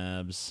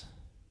 Streamlabs.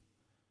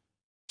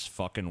 Just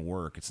fucking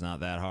work. It's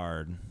not that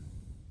hard.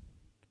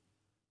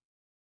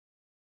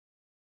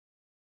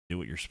 Do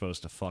what you're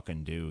supposed to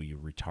fucking do, you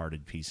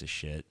retarded piece of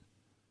shit.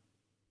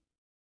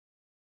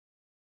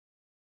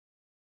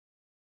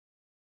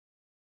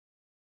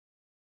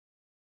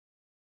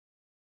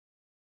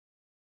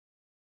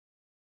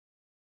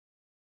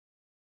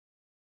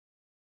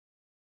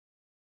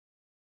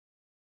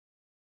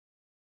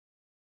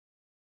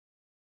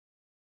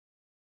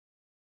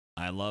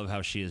 I love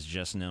how she is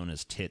just known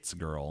as Tits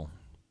Girl.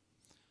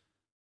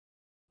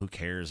 Who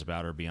cares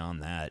about her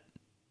beyond that?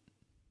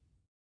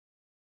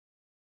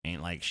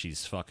 Ain't like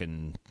she's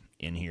fucking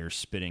in here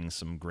spitting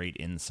some great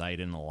insight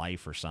into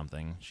life or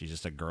something. She's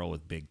just a girl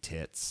with big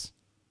tits.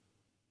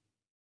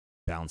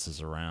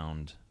 Bounces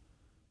around.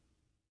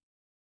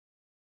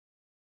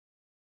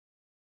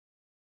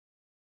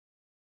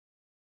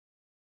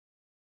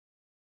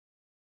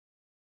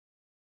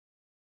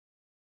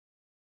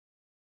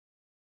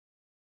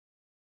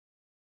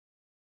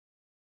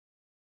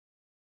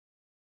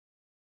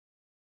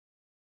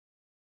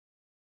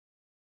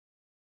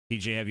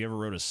 TJ, have you ever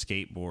rode a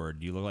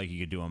skateboard? You look like you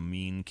could do a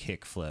mean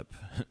kickflip.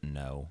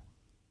 No.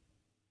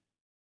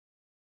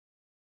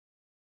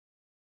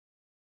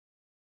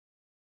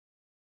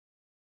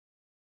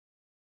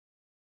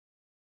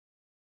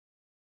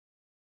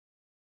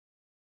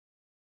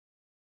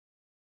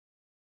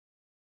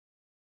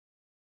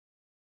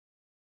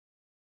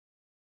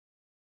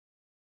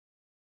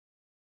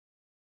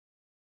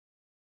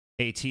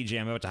 Hey, TJ,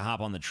 I'm about to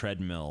hop on the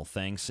treadmill.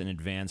 Thanks in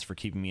advance for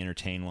keeping me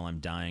entertained while I'm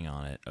dying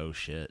on it. Oh,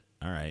 shit.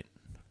 All right.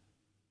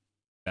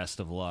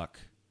 Best of luck.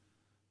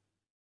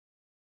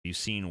 You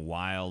seen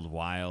Wild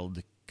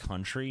Wild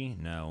Country?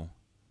 No.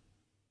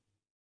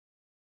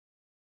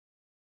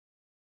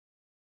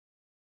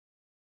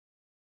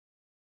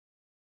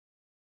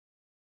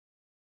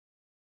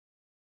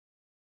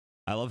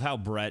 I love how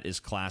Brett is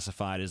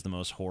classified as the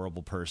most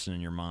horrible person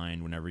in your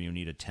mind whenever you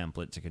need a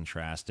template to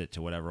contrast it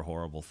to whatever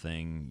horrible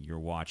thing you're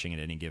watching at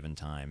any given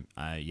time.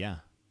 Yeah.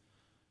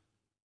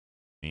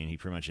 I mean, he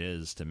pretty much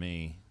is to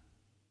me.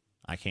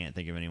 I can't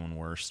think of anyone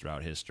worse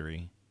throughout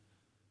history.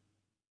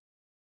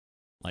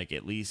 Like,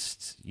 at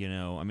least, you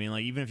know, I mean,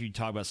 like, even if you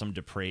talk about some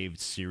depraved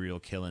serial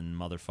killing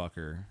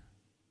motherfucker,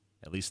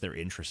 at least they're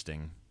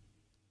interesting.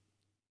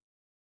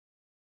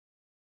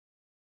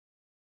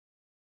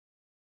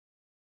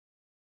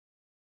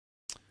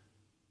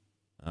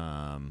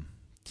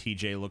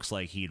 TJ looks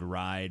like he'd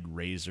ride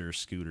Razor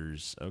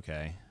scooters.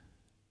 Okay.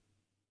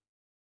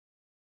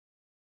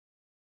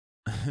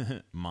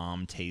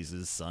 Mom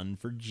tases son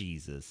for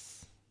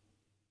Jesus.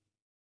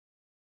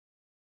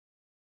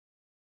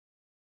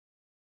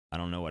 I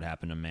don't know what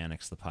happened to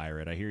Mannix the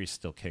Pirate. I hear he's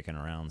still kicking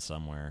around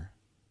somewhere.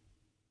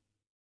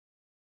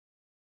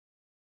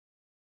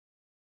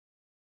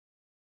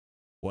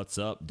 What's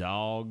up,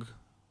 dog?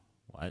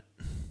 What?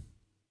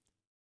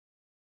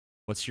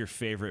 What's your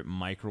favorite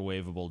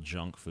microwavable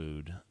junk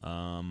food?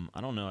 I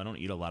don't know. I don't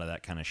eat a lot of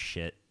that kind of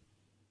shit.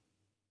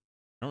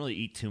 I don't really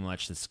eat too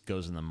much that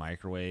goes in the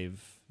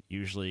microwave.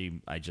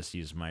 Usually, I just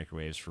use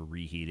microwaves for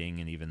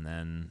reheating, and even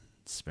then,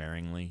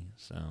 sparingly,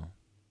 so...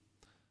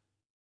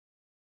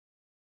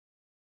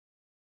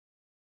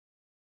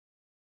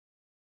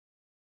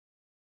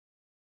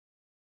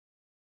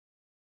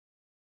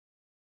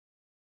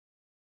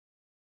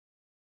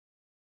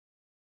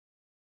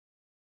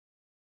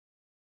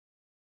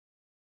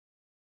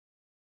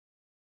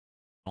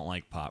 I don't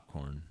like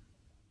popcorn.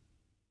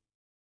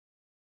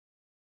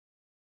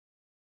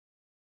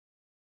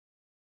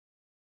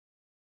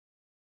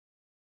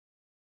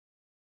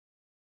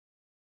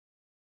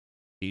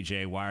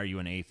 DJ, why are you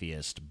an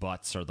atheist?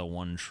 Butts are the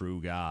one true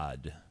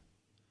God.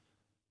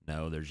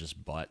 No, they're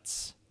just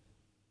butts.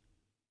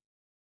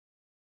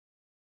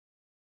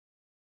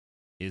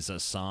 Is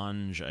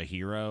Assange a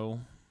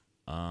hero?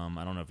 I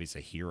don't know if he's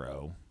a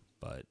hero,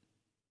 but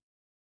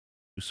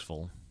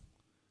useful.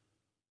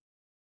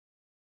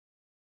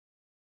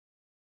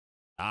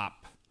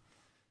 Stop.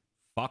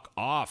 Fuck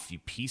off, you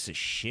piece of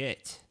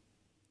shit.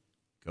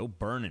 Go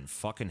burn in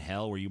fucking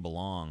hell where you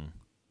belong.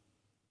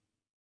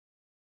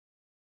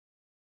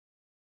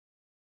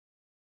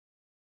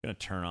 I'm gonna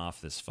turn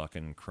off this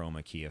fucking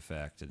chroma key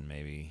effect and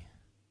maybe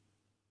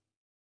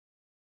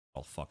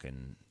I'll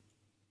fucking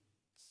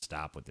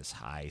stop with this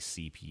high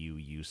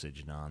CPU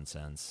usage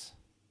nonsense.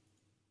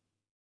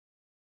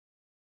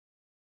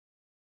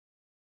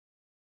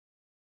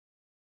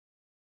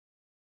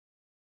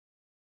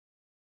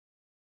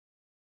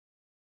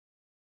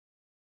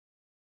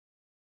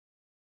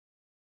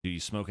 Do you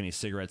smoke any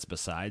cigarettes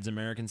besides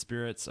American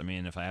Spirits? I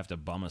mean, if I have to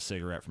bum a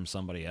cigarette from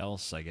somebody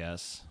else, I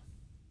guess.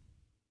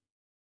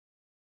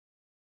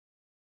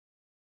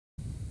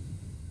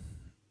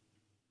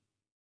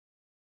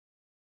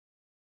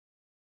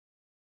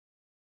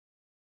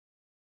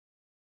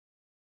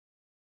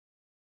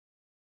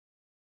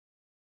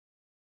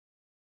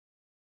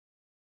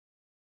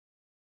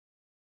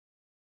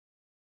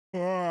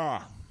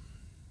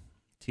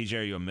 TJ,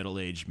 are you a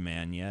middle-aged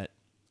man yet?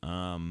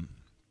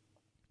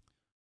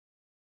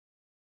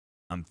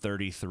 I'm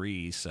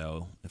 33,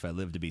 so if I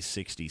live to be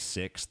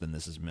 66, then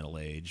this is middle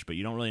age. But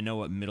you don't really know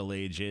what middle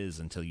age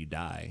is until you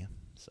die,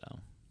 so...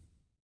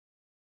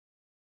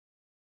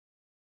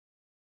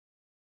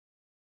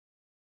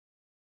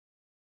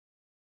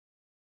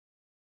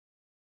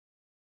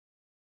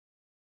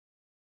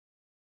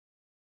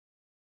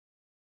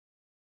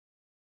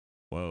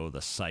 Whoa,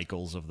 the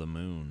cycles of the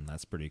moon.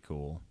 That's pretty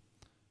cool.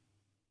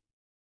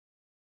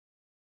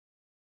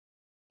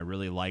 I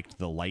really liked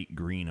the light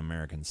green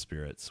American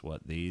Spirits.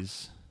 What,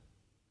 these?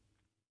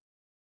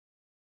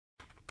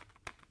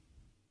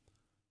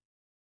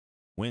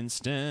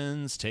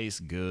 Winston's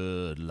taste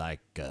good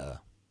like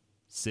a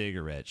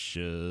cigarette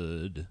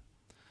should.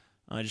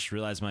 I just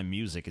realized my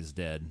music is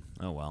dead.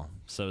 Oh well.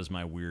 So is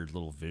my weird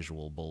little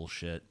visual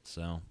bullshit.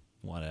 So,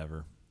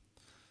 whatever.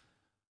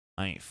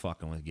 I ain't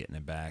fucking with getting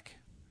it back.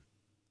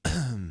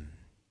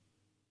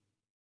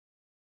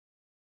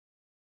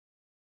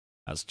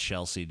 How's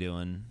Chelsea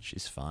doing?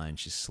 She's fine.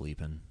 She's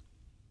sleeping.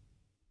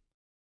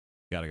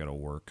 Gotta go to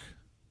work.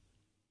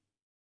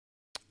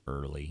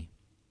 Early.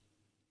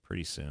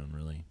 Pretty soon,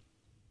 really.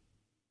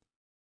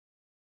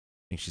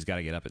 I think she's got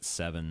to get up at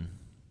 7.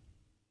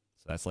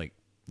 So that's like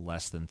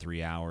less than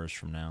 3 hours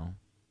from now.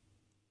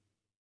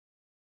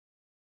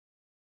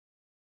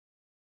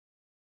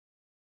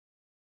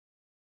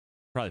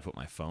 Probably put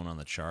my phone on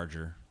the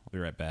charger. I'll be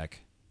right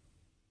back.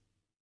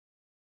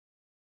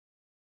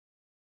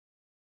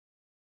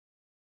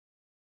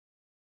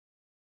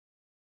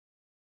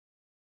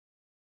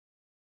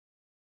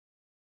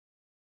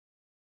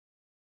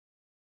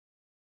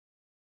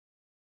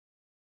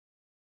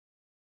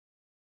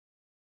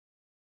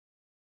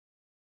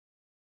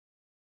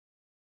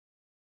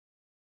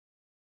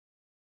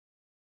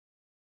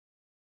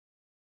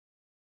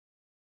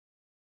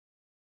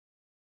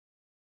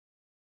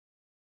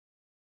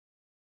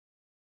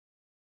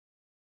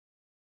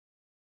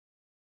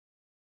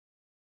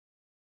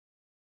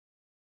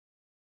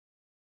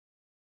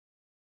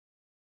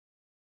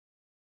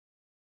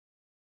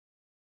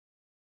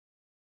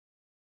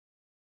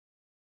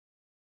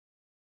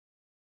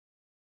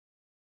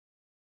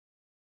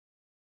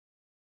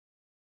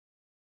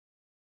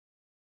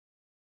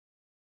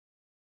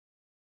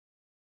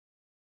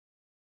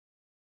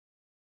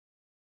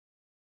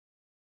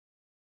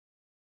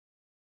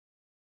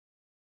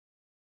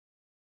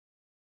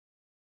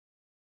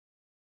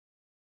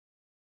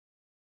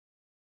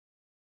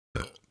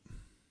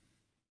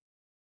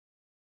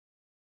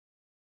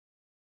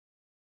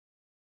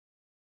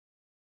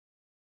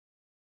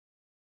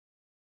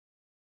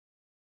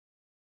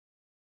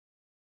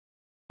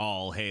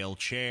 All hail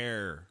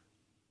chair.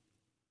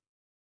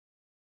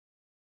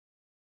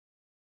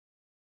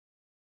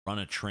 Run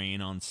a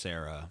train on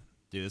Sarah.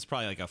 Dude, it's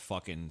probably like a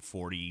fucking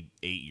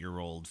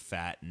 48-year-old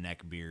fat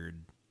neckbeard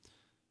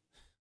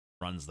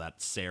runs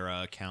that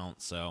Sarah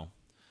account, so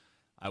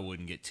I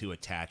wouldn't get too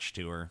attached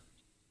to her.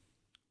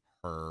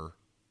 Her.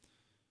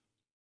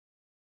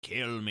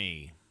 Kill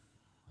me.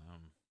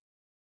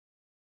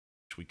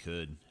 Wish we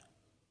could.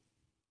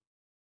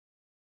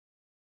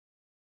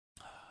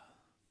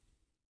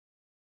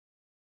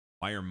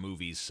 Why are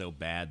movies so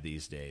bad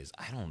these days?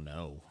 I don't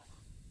know.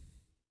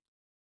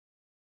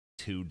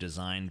 Too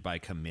designed by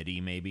committee,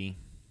 maybe?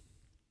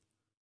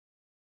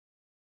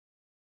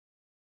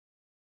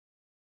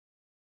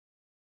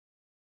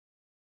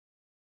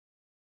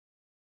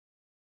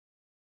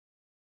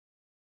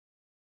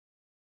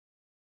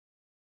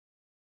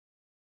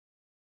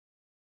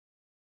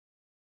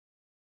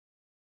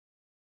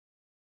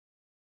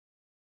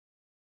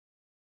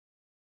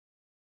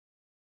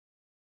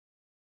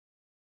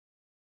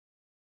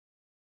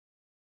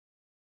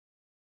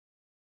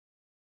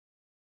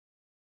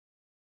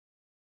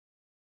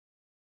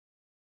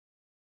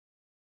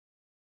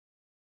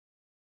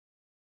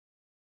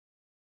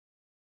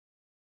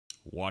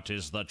 What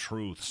is the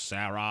truth,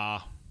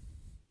 Sarah?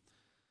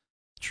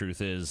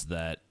 Truth is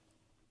that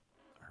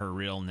her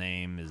real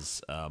name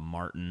is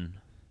Martin.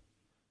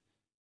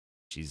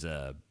 She's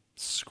a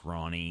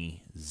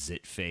scrawny,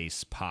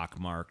 zit-face,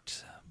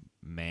 pockmarked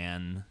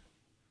man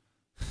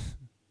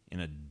in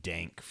a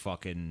dank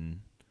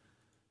fucking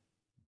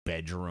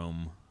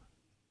bedroom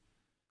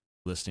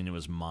listening to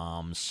his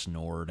mom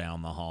snore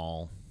down the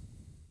hall.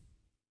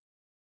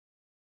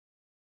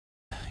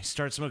 He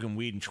started smoking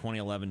weed in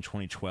 2011,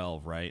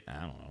 2012, right?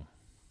 I don't know.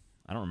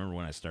 I don't remember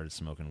when I started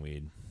smoking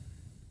weed.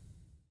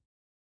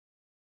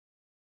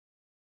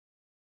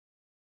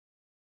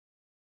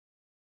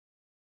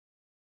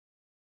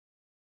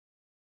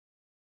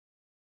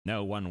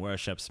 No one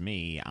worships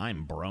me.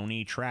 I'm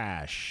Brony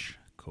Trash.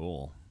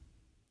 Cool.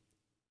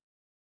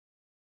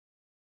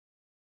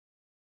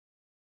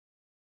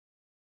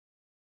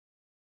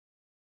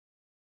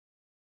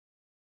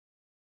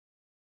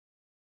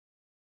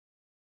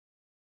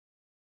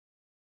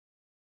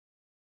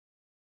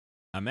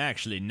 I'm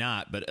actually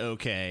not, but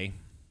okay.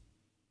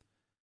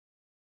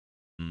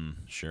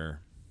 Sure.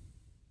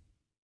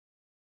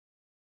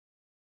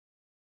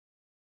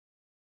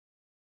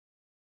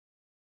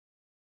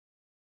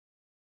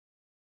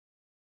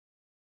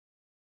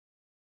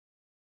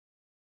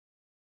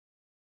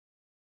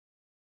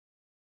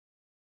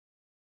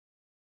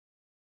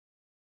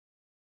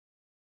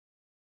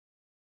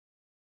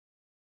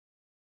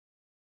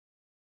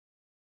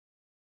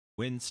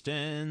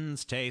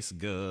 Winston's taste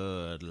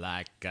good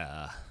like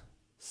a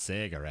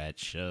cigarette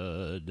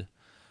should.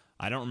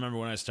 I don't remember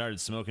when I started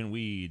smoking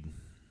weed.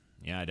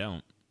 Yeah, I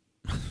don't.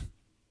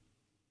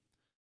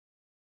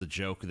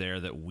 joke there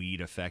that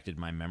weed affected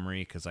my memory,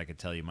 because I could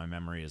tell you my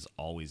memory has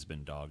always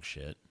been dog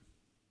shit.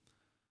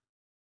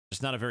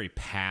 Just not a very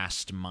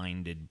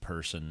past-minded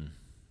person.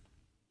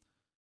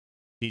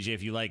 DJ,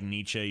 if you like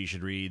Nietzsche, you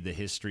should read The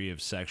History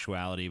of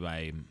Sexuality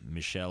by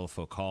Michel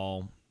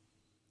Foucault.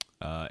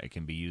 It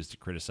can be used to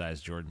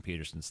criticize Jordan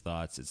Peterson's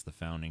thoughts. It's the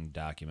founding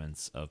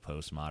documents of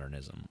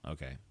postmodernism.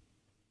 Okay.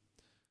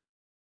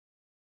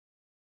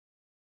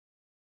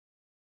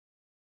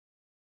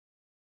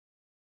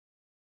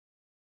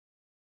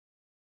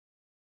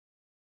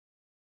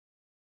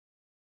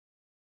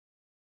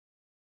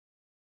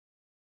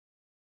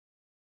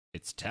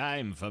 It's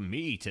time for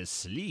me to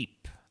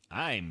sleep.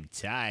 I'm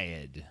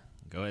tired.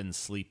 Go ahead and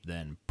sleep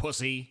then,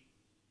 pussy.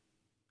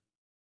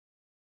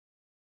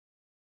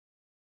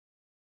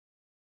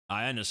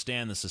 I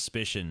understand the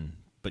suspicion,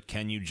 but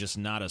can you just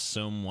not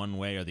assume one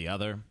way or the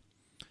other?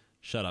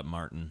 Shut up,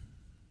 Martin.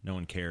 No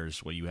one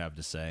cares what you have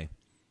to say.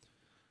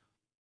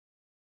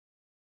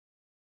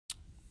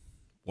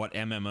 What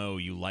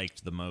MMO you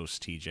liked the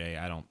most, TJ?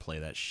 I don't play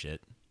that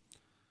shit.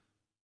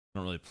 I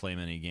don't really play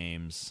many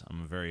games.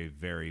 I'm a very,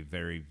 very,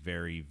 very,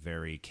 very,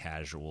 very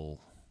casual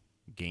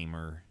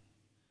gamer.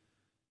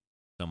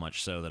 So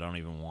much so that I don't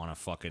even want to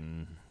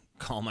fucking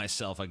call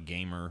myself a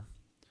gamer.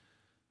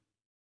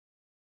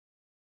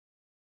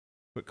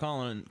 Quit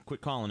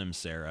calling him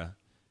Sarah.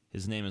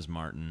 His name is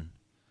Martin.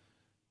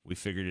 We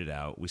figured it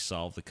out. We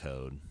solved the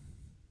code.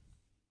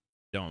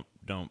 Don't,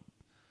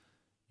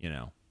 you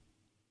know,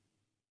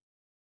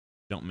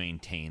 don't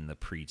maintain the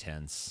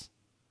pretense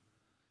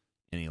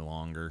any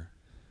longer.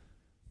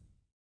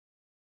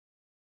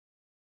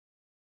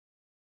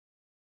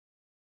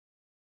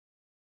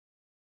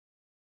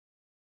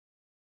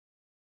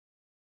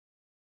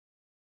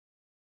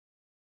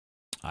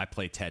 I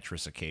play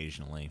Tetris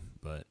occasionally,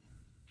 but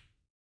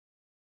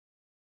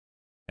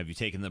have you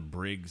taken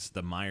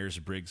the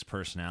Myers-Briggs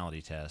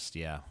personality test?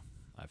 Yeah,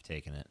 I've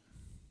taken it.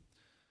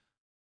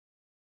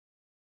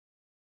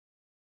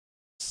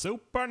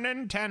 Super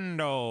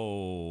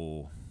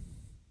Nintendo.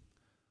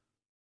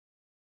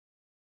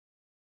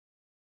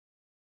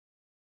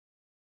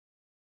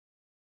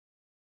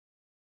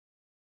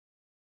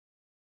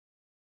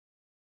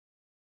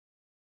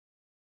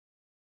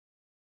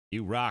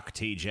 You rock,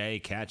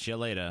 TJ. Catch you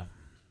later.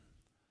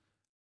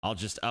 I'll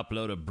just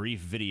upload a brief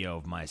video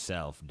of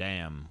myself.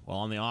 Damn. Well,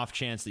 on the off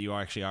chance that you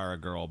actually are a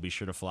girl, be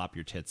sure to flop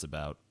your tits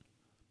about.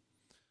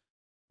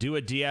 Do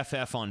a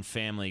DFF on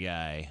Family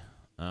Guy.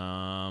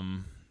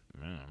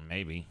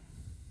 Maybe.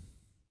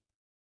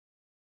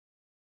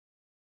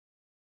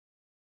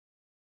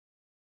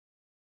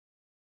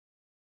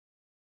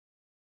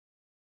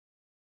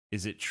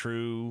 Is it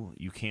true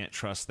you can't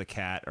trust the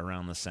cat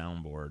around the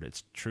soundboard?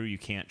 It's true you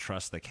can't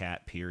trust the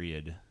cat,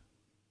 period.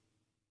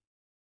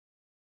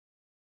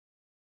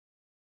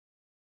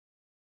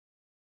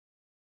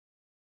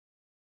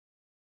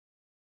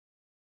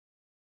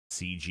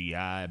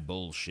 CGI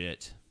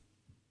bullshit.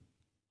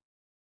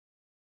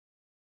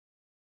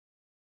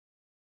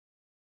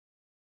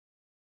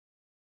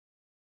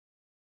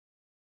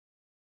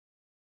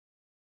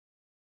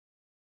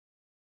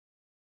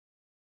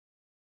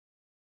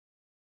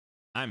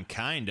 I'm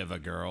kind of a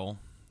girl.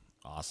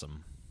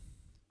 Awesome.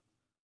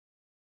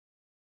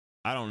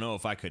 I don't know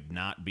if I could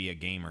not be a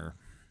gamer.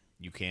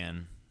 You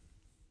can.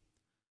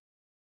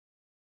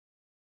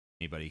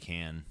 Anybody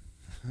can.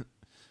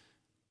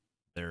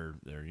 They're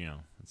you know,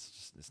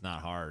 it's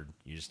not hard.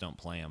 You just don't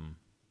play them,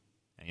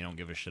 and you don't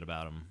give a shit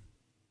about them.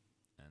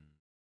 And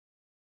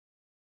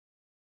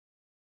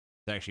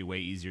it's actually way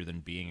easier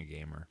than being a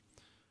gamer.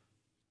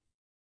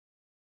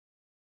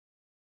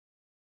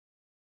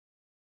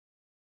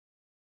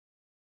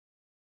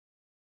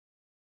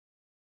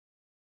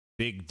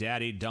 Big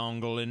Daddy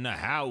Dongle in the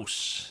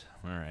house.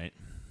 All right.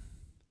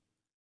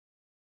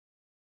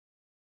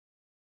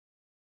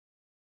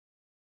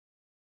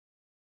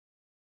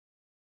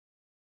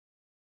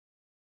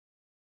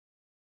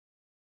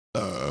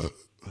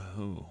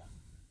 Oh.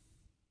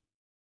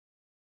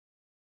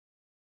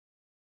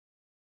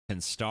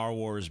 Can Star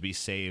Wars be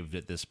saved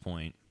at this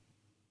point?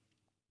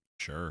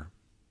 Sure.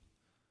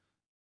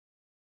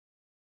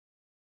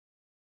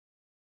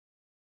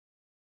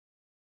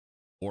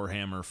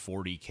 Warhammer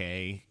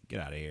 40K. Get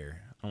out of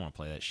here. I don't want to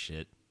play that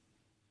shit.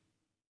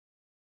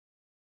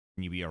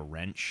 Can you be a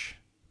wrench?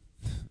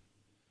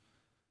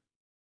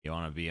 You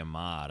want to be a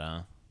mod,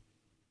 huh?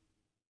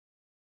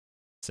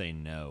 Say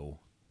no.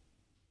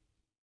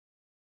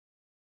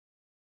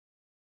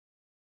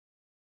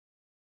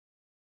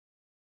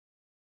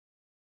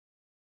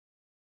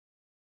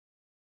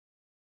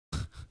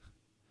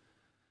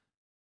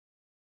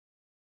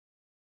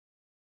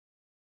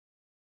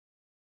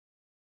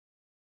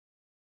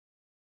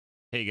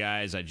 Hey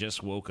guys, I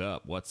just woke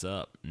up. What's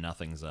up?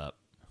 Nothing's up.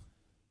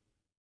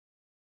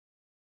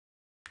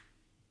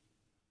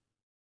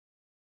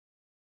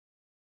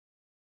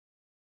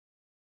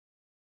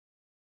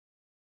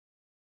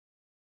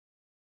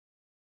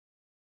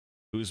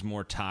 Who's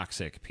more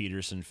toxic,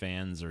 Peterson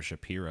fans or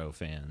Shapiro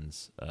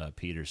fans?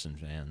 Peterson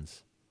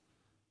fans.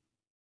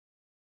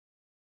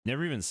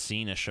 Never even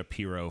seen a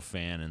Shapiro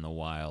fan in the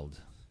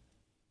wild.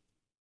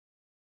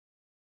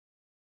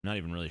 Not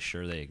even really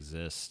sure they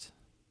exist.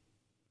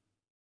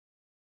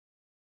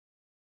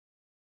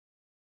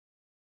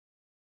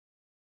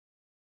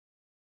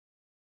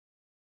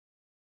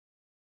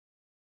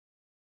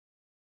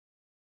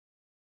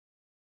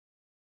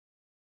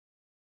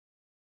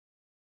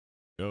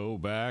 Go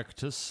back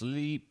to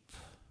sleep.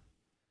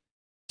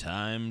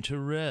 Time to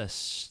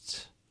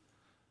rest.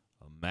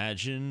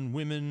 Imagine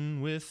women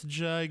with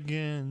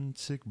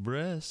gigantic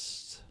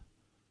breasts.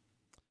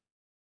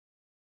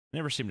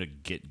 Never seem to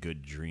get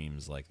good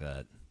dreams like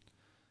that.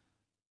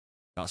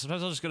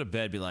 Sometimes I'll just go to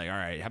bed and be like, all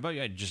right, how about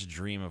I just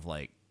dream of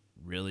like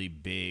really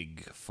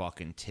big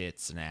fucking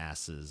tits and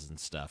asses and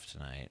stuff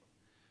tonight.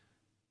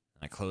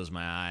 I close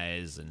my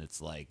eyes and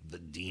it's like the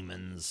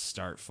demons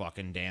start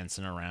fucking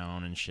dancing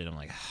around and shit. I'm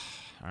like,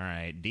 all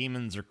right,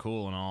 demons are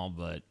cool and all,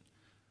 but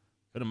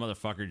could a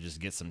motherfucker just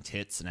get some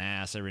tits and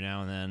ass every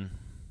now and then?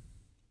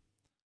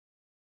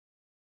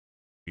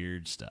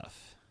 Weird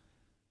stuff.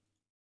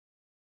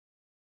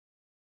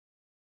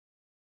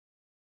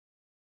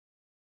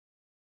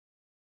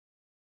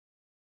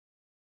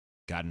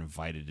 Got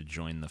invited to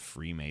join the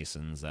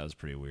Freemasons. That was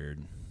pretty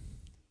weird.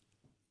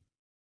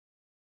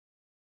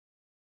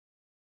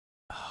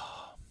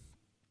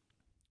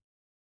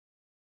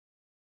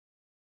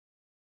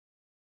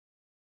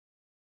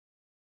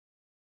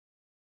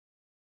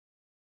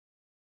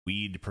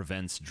 Weed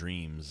prevents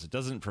dreams. It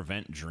doesn't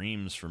prevent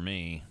dreams for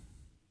me.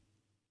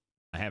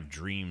 I have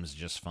dreams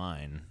just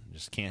fine.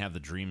 Just can't have the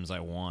dreams I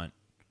want.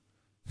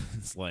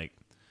 It's like,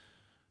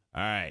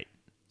 all right,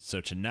 so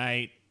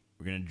tonight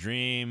we're going to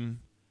dream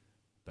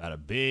about a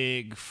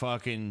big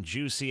fucking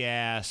juicy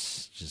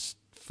ass just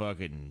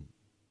fucking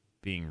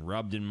being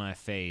rubbed in my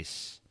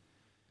face.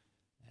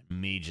 And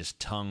me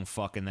just tongue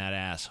fucking that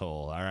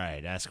asshole. All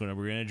right, that's what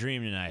we're going to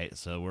dream tonight.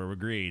 So we're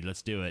agreed.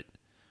 Let's do it.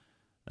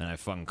 Then I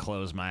fucking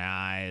close my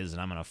eyes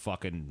and I'm gonna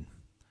fucking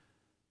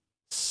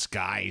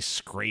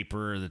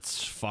skyscraper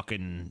that's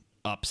fucking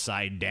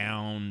upside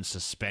down,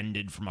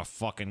 suspended from a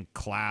fucking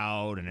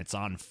cloud, and it's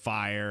on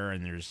fire,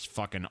 and there's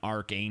fucking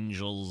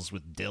archangels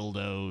with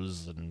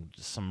dildos and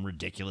some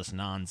ridiculous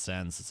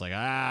nonsense. It's like,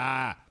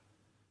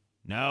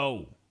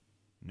 no.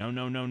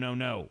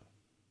 No.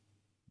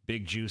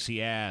 Big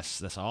juicy ass.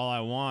 That's all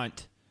I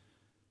want.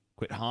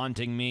 Quit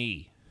haunting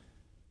me.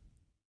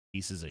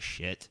 Pieces of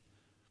shit.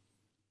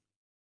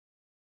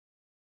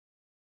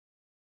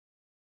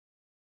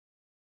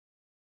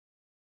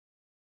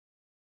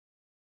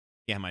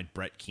 Yeah, my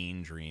Brett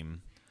Keane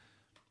dream.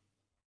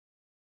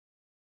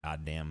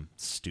 Goddamn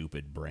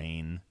stupid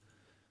brain.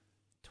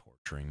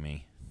 Torturing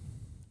me.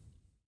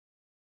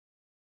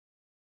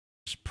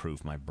 Just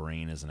proof my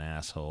brain is an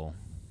asshole.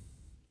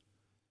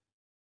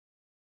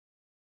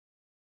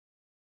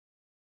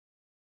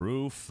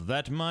 Proof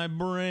that my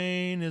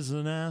brain is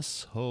an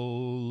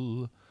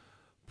asshole.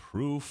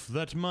 Proof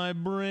that my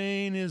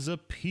brain is a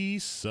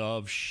piece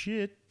of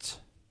shit.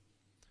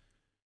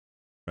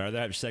 Rather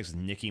have sex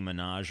with Nicki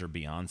Minaj or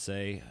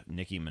Beyonce?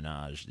 Nicki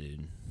Minaj,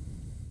 dude.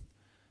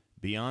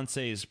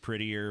 Beyonce is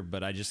prettier,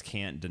 but I just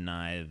can't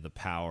deny the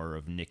power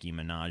of Nicki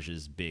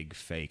Minaj's big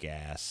fake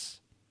ass.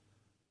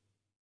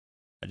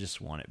 I just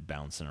want it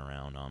bouncing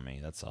around on me,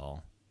 that's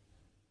all.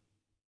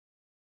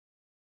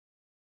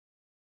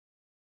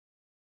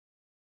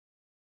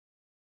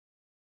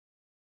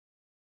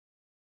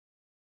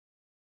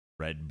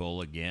 Red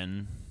Bull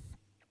again.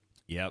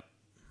 Yep.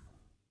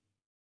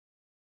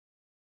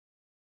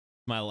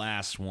 My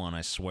last one,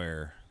 I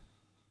swear.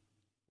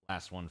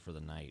 Last one for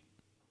the night.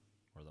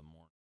 Or the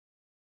morning.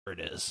 There it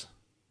is.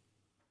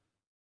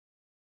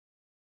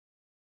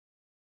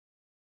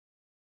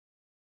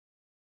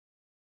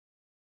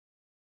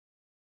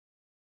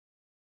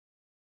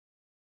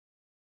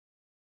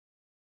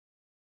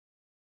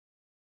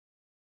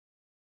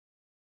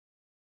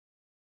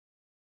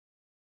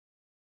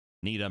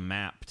 Need a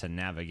map to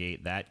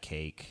navigate that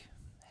cake.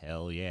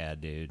 Hell yeah,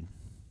 dude.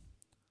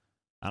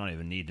 I don't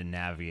even need to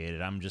navigate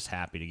it. I'm just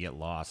happy to get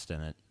lost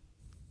in it.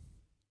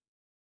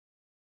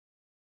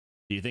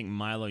 Do you think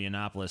Milo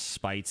Yiannopoulos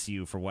spites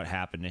you for what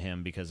happened to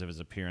him because of his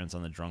appearance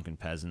on The Drunken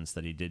Peasants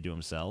that he did to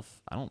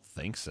himself? I don't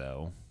think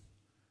so.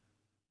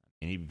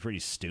 I mean, he'd be pretty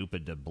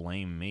stupid to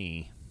blame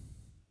me.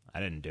 I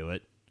didn't do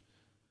it.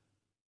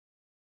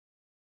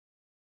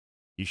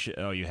 You should.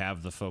 Oh, you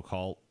have the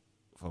Foucault.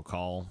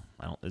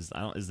 Is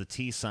the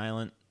T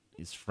silent?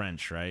 He's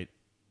French, right?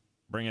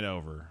 Bring it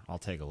over. I'll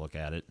take a look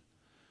at it.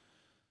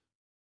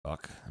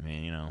 Fuck. I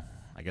mean, you know,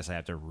 I guess I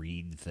have to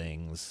read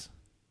things.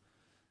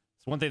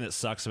 It's one thing that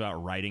sucks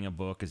about writing a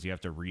book is you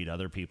have to read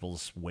other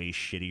people's way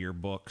shittier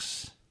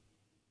books.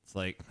 It's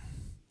like,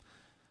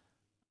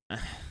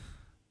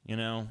 you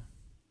know,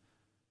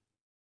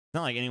 it's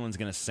not like anyone's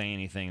going to say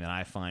anything that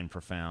I find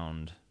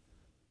profound.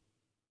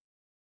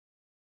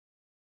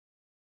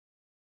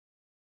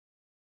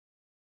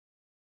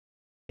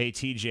 Hey,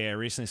 TJ, I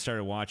recently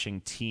started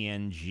watching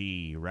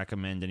TNG.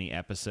 Recommend any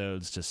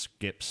episodes to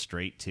skip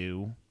straight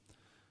to?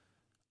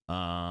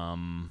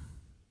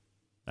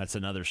 That's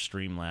another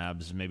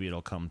Streamlabs. Maybe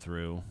it'll come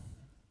through.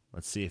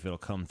 Let's see if it'll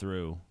come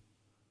through.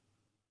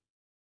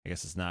 I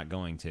guess it's not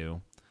going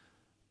to.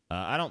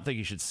 I don't think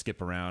you should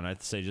skip around.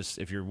 I'd say just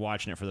if you're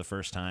watching it for the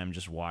first time,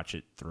 just watch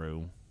it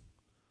through.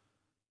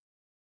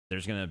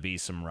 There's going to be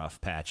some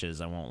rough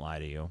patches, I won't lie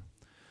to you.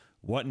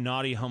 What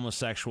naughty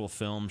homosexual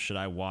film should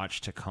I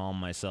watch to calm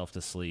myself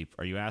to sleep?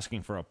 Are you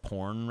asking for a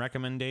porn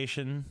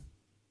recommendation?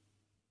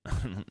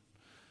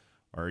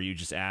 Or are you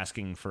just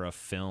asking for a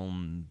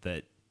film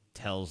that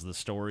tells the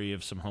story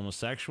of some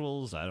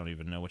homosexuals? I don't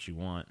even know what you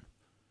want.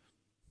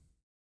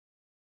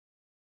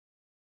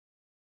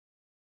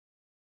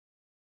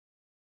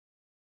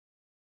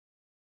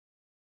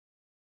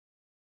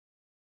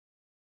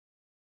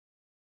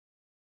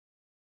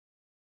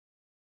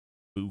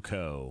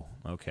 Foucault.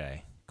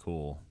 Okay,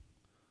 cool.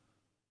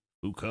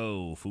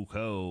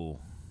 Foucault.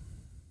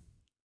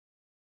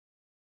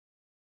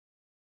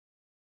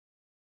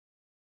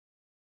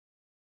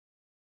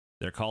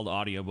 They're called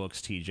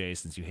audiobooks, TJ,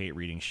 since you hate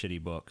reading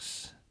shitty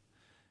books.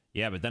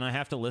 Yeah, but then I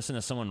have to listen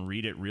to someone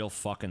read it real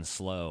fucking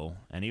slow.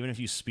 And even if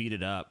you speed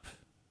it up,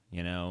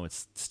 you know, it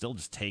still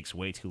just takes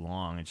way too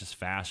long. It's just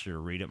faster to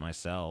read it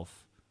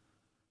myself.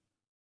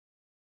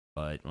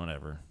 But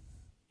whatever.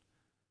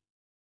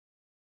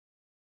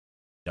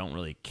 Don't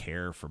really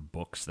care for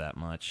books that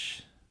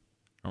much.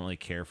 I don't really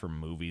care for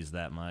movies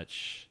that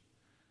much.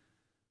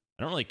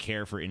 I don't really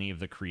care for any of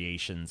the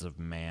creations of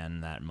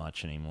man that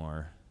much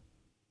anymore.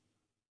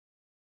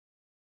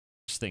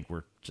 I just think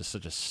we're just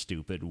such a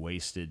stupid,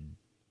 wasted,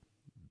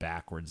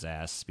 backwards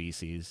ass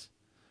species.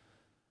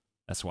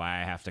 That's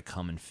why I have to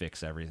come and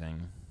fix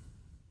everything.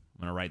 I'm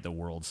gonna write the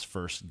world's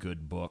first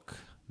good book.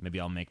 Maybe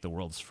I'll make the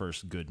world's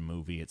first good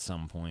movie at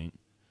some point.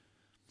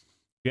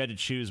 If you had to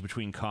choose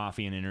between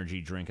coffee and energy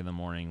drink in the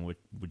morning,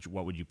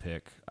 what would you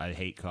pick? I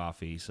hate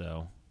coffee,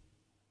 so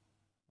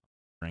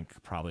drink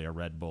probably a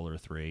Red Bull or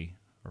 3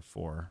 or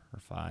 4 or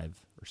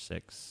 5 or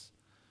 6.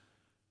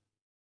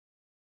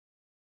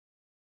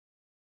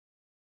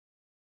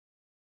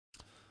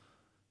 If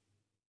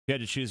you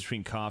had to choose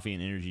between coffee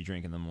and energy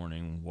drink in the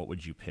morning, what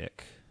would you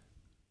pick?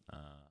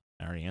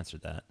 I already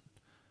answered that.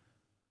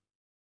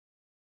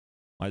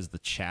 Why is the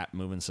chat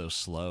moving so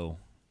slow?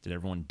 Did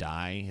everyone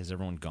die? Is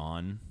everyone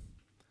gone?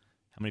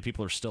 How many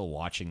people are still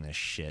watching this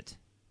shit?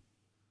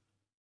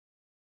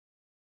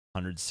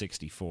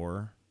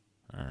 164?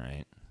 All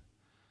right.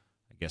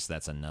 I guess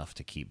that's enough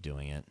to keep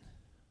doing it.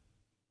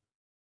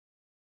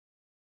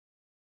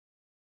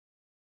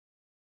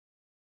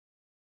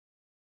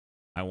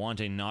 I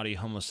want a naughty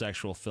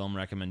homosexual film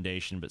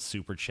recommendation, but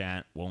Super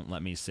Chat won't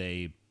let me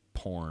say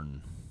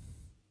porn.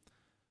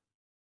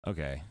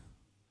 Okay.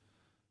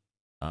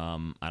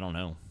 I don't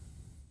know.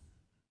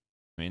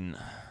 I mean,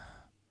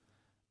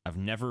 I've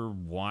never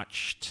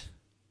watched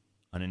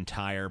an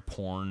entire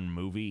porn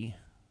movie,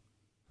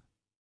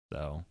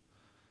 though.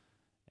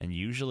 And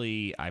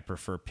usually I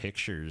prefer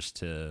pictures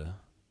to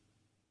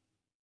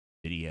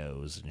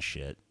videos and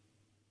shit.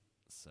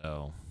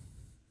 So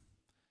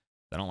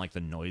I don't like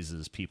the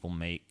noises people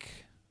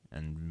make,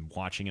 and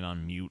watching it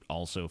on mute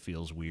also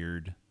feels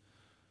weird.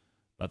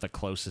 But the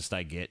closest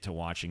I get to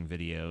watching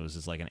videos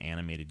is like an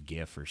animated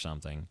GIF or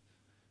something.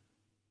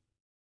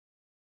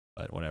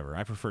 But whatever.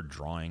 I prefer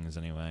drawings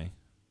anyway.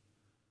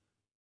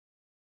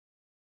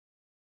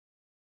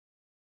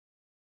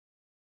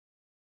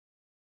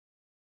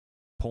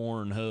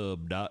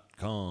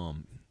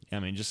 Pornhub.com. I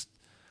mean, just,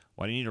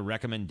 why do you need a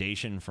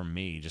recommendation from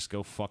me? Just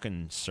go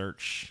fucking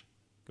search.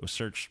 Go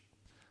search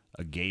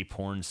a gay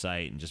porn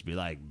site and just be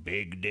like,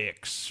 big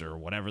dicks or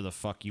whatever the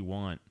fuck you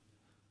want.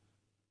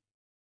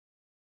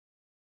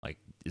 Like,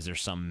 is there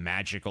some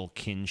magical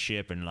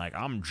kinship and like,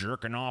 I'm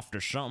jerking off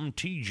to something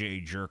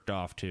TJ jerked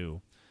off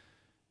to?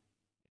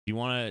 If you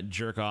want to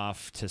jerk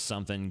off to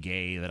something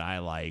gay that I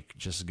like,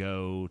 just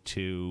go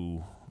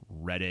to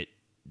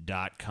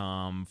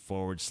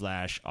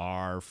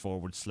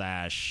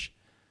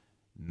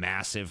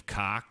reddit.com/r/massive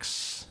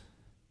cocks.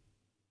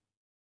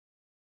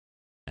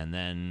 And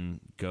then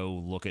go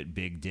look at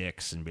big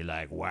dicks and be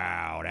like,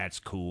 wow, that's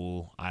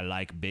cool. I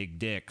like big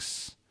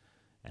dicks.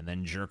 And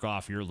then jerk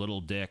off your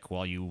little dick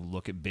while you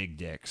look at big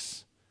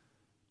dicks.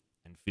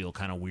 And feel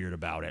kind of weird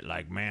about it.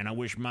 Like, man, I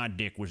wish my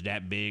dick was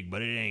that big,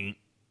 but it ain't.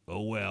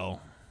 Oh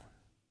well.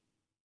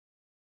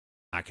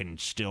 I can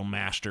still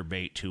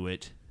masturbate to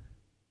it.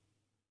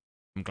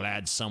 I'm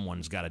glad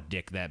someone's got a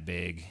dick that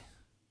big.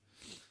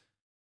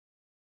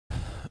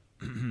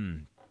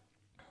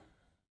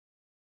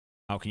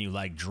 How can you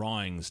like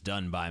drawings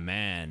done by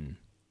man?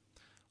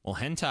 Well,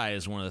 hentai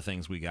is one of the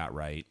things we got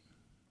right.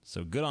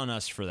 So good on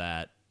us for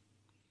that.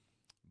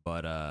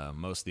 But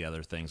most of the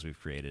other things we've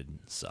created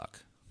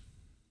suck.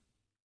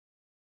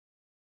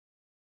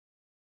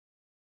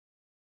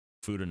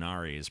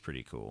 Futanari is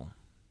pretty cool.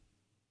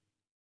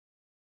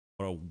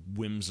 What a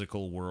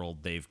whimsical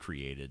world they've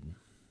created.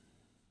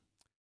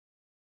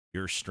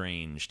 You're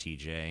strange,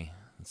 TJ.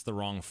 That's the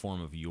wrong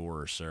form of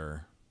your,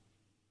 sir.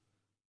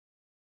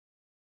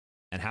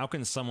 And how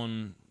can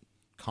someone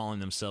calling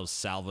themselves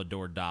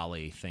Salvador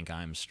Dali think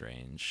I'm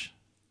strange?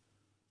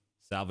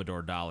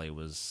 Salvador Dali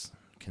was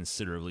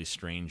considerably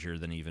stranger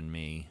than even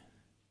me.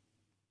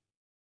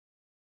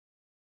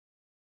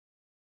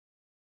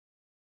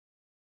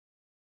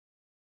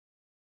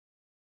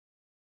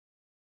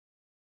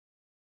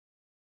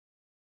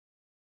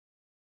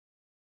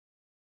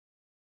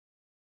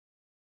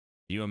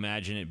 Do you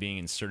imagine it being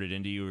inserted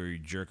into you, or you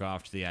jerk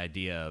off to the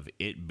idea of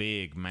it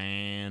big,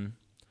 man?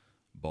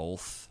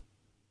 Both.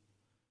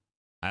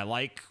 I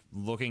like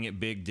looking at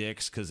big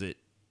dicks because it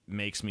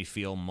makes me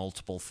feel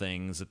multiple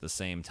things at the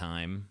same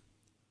time.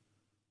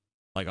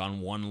 Like, on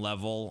one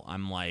level,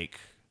 I'm like,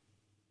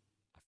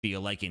 I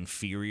feel like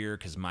inferior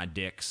because my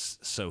dick's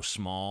so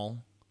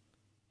small,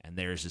 and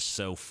theirs is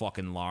so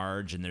fucking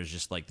large, and there's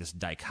just like this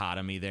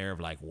dichotomy there of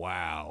like,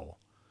 wow,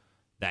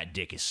 that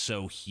dick is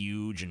so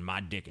huge and my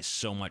dick is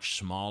so much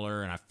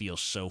smaller and I feel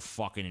so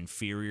fucking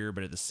inferior.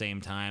 But at the same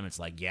time, it's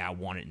like, yeah, I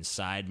want it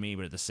inside me.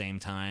 But at the same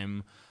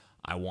time,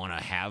 I want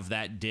to have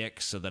that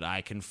dick so that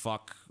I can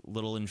fuck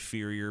little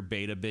inferior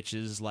beta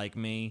bitches like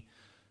me.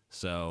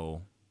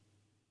 So,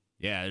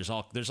 yeah,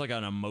 there's like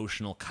an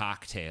emotional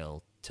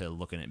cocktail to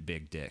looking at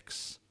big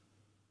dicks.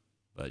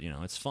 But, you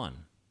know, it's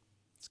fun.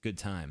 It's a good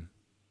time.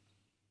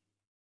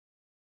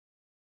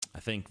 I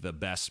think the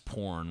best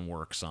porn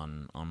works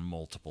on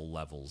multiple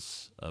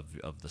levels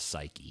of the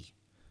psyche.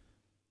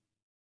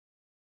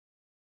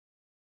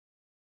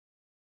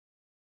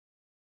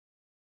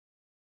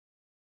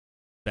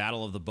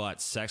 Battle of the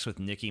Butts, sex with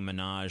Nicki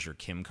Minaj or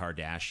Kim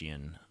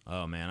Kardashian.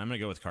 Oh, man, I'm going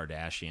to go with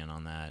Kardashian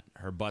on that.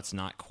 Her butt's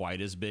not quite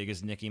as big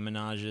as Nicki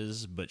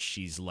Minaj's, but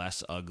she's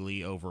less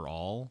ugly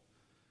overall.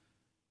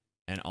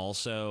 And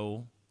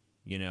also,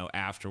 you know,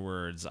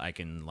 afterwards, I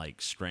can,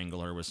 like,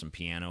 strangle her with some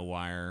piano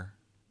wire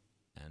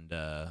and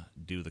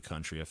do the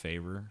country a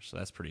favor. So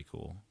that's pretty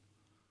cool.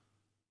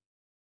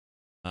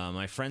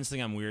 My friends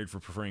think I'm weird for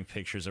preferring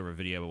pictures over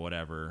video, but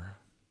whatever.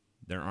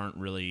 There aren't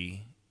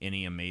really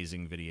any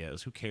amazing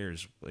videos. Who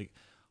cares? Like,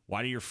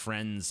 why do your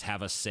friends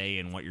have a say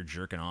in what you're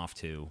jerking off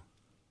to?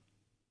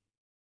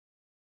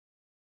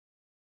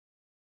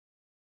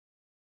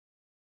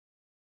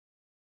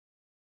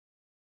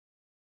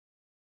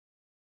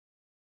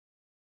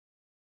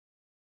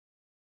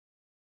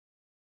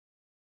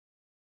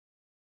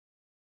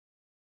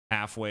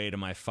 Halfway to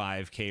my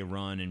 5K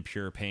run in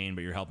pure pain,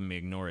 but you're helping me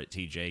ignore it,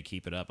 TJ.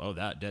 Keep it up. Oh,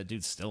 that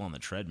dude's still on the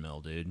treadmill,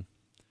 dude.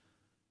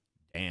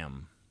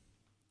 Damn.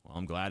 Well,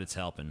 I'm glad it's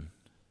helping.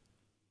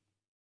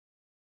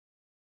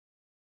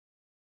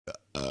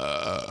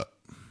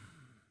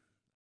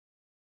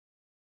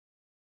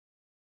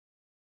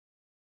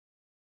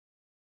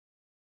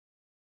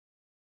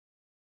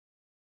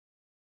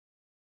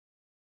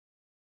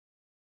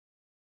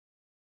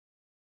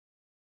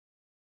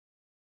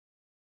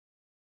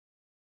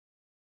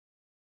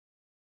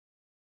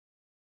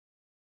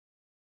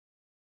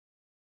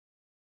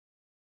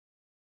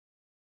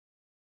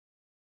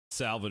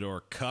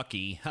 Salvador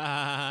Cucky. Ha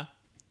ha ha.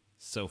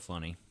 So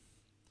funny.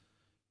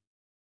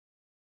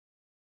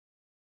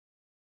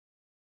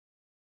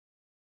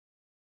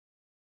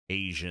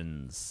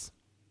 Asians.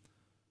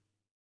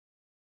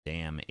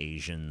 Damn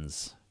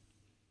Asians.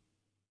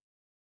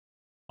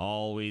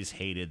 Always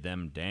hated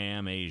them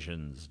damn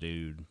Asians,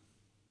 dude.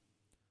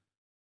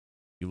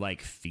 You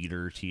like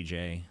theater,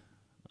 TJ?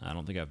 I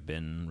don't think I've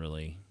been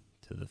really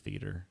to the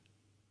theater.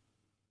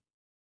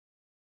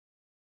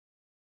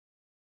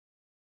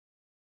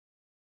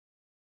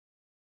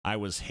 I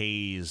was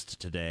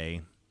hazed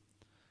today.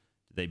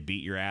 Did they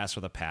beat your ass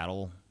with a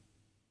paddle?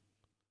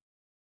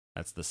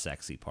 That's the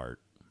sexy part.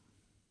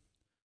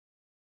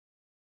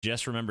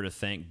 Just remember to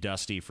thank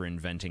Dusty for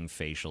inventing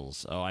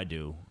facials. Oh, I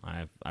do.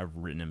 I've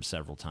written him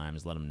several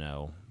times. Let him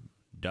know.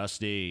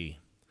 Dusty,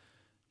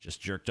 just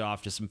jerked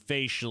off to some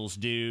facials,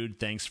 dude.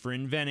 Thanks for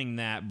inventing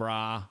that,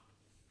 brah.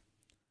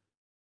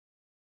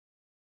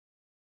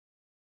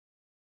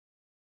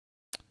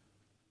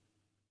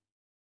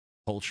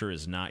 Culture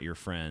is not your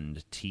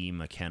friend. T.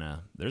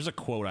 McKenna. There's a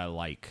quote I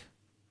like.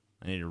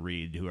 I need to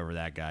read whoever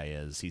that guy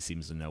is. He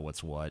seems to know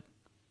what's what.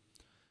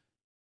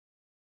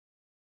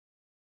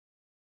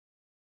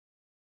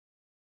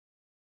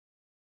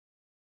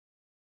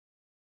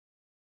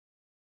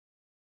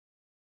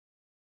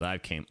 I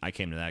came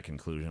to that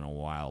conclusion a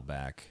while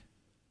back.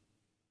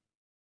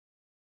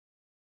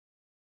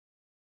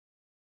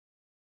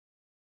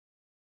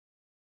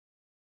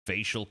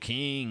 Facial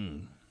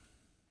King.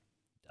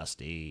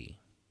 Dusty.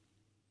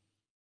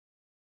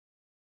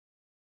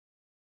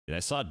 Dude, I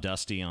saw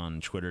Dusty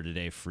on Twitter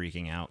today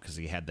freaking out because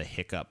he had the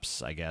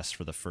hiccups, I guess,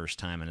 for the first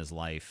time in his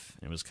life.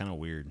 It was kind of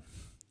weird.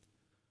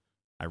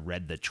 I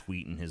read the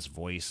tweet in his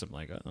voice. I'm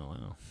like, oh,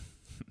 wow.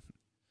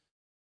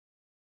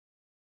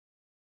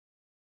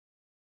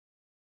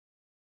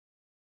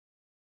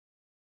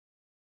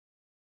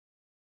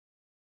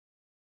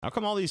 How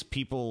come all these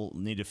people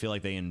need to feel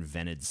like they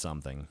invented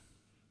something?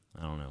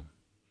 I don't know.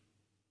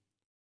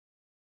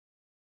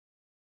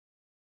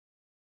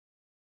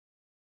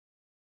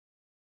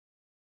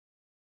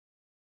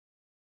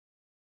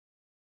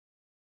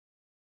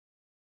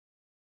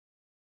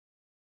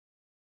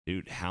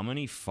 Dude, how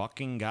many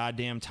fucking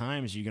goddamn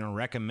times are you gonna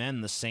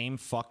recommend the same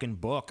fucking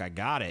book? I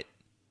got it.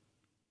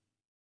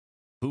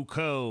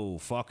 Foucault,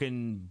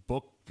 fucking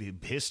book,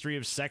 History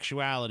of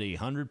Sexuality,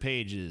 100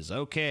 pages.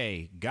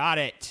 Okay, got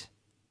it.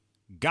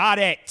 Got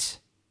it.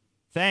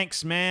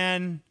 Thanks,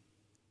 man.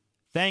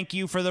 Thank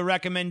you for the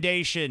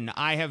recommendation.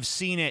 I have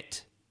seen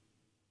it.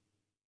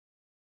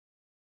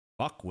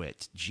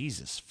 Fuckwit.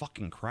 Jesus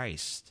fucking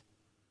Christ.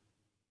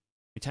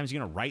 How many times are you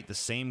gonna write the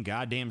same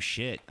goddamn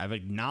shit? I've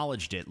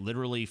acknowledged it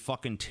literally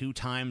fucking 2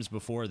 times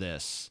before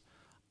this.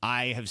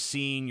 I have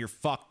seen your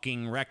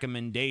fucking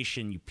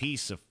recommendation, you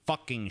piece of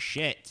fucking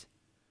shit.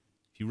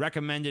 If you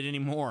recommend it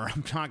anymore,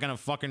 I'm not gonna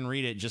fucking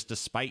read it just to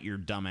spite your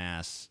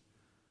dumbass.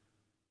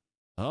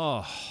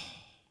 Oh,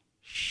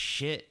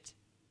 shit.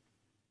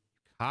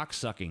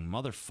 Cocksucking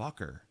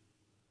motherfucker.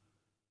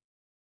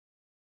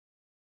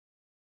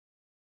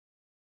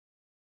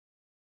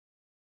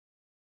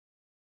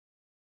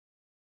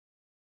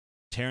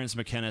 Terrence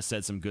McKenna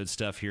said some good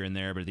stuff here and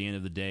there, but at the end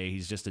of the day,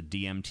 he's just a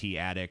DMT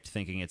addict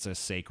thinking it's a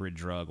sacred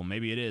drug. Well,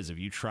 maybe it is. Have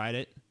you tried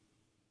it?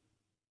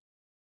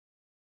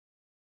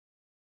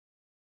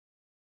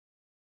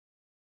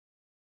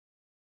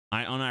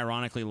 I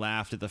unironically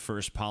laughed at the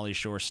first Pauly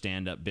Shore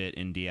stand-up bit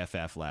in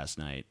DFF last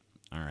night.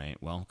 All right,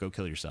 well, go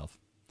kill yourself.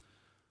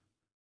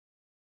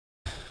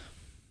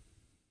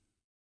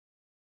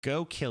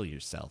 Go kill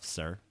yourself,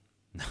 sir.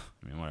 I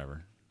mean,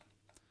 whatever.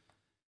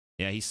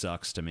 Yeah, he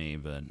sucks to me,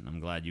 but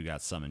I'm glad you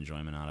got some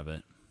enjoyment out of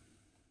it.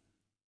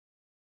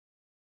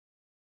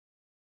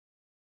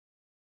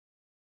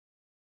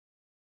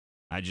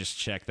 I just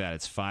checked that.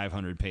 It's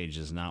 500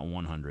 pages, not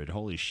 100.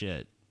 Holy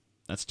shit.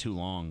 That's too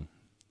long.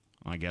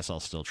 I guess I'll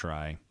still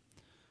try.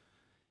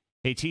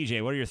 Hey,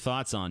 TJ, what are your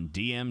thoughts on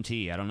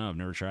DMT? I don't know. I've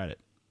never tried it.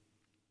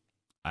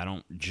 I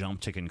don't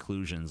jump to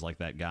conclusions like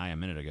that guy a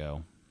minute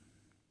ago.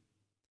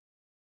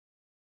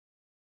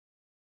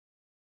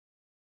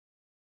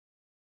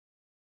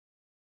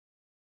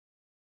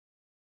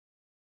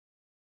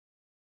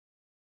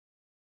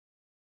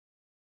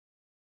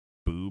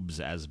 Boobs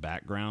as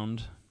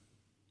background.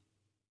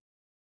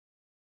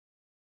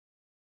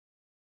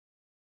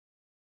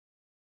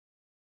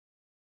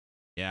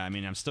 Yeah, I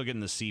mean, I'm still getting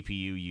the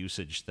CPU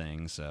usage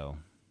thing, so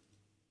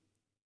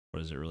what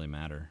does it really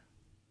matter?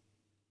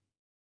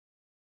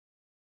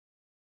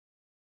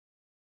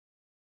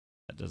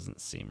 That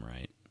doesn't seem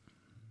right.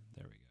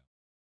 There we go.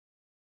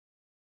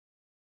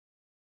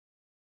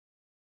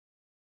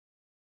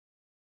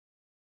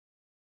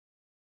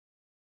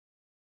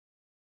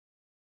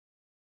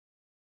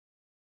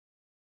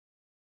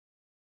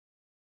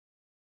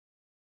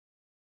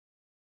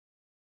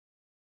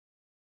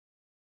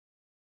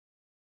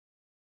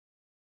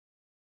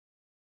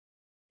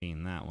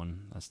 Seen that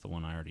one. That's the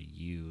one I already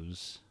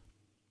use.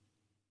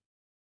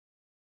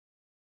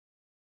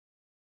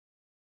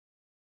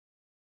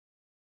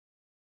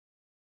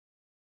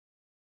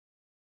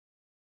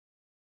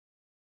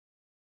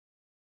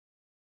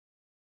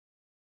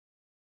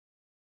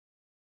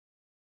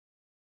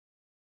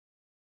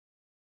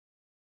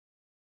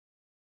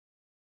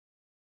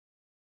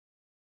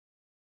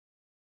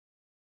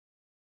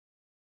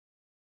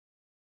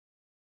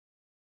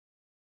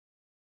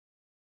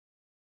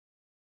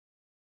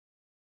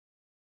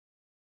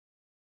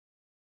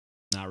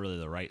 Not really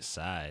the right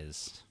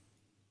size.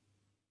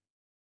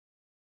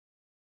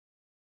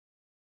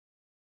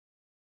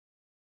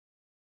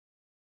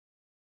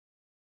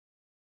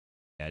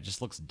 Yeah, it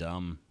just looks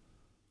dumb.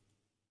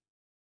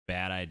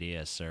 Bad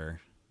idea,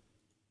 sir.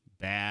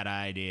 Bad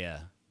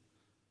idea.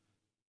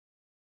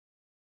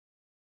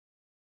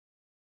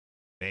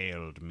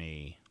 Failed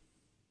me.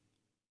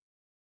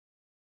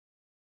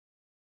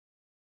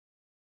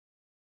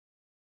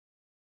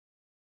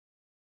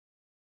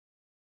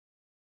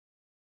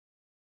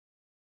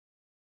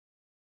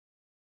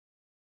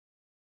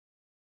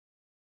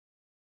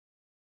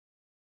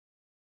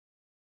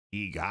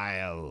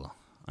 Heil.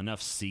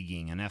 Enough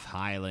sieging, enough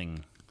heiling.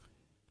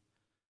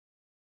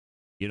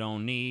 You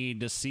don't need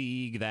to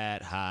sieg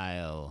that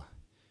heil.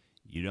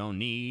 You don't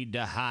need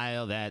to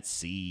heil that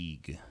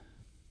sieg.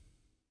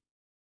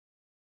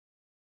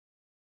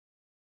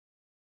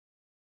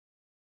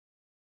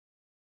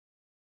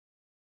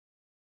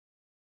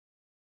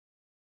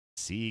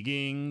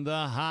 Sieging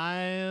the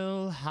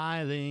heil,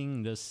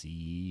 heiling the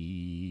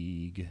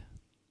sieg.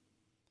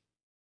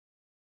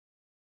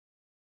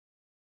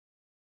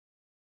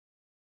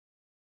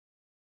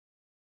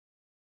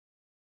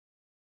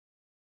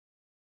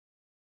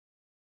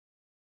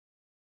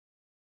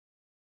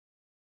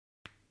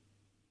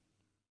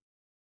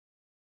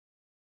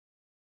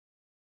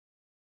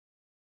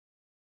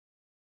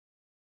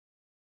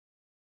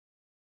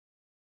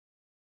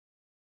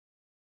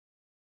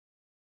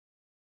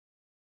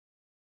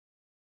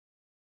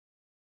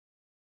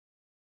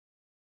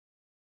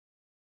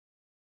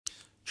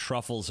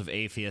 Truffles of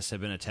atheists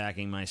have been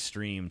attacking my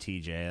stream,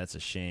 TJ. That's a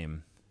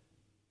shame.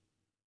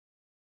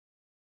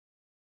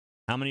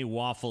 How many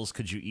waffles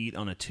could you eat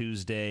on a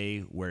Tuesday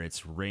where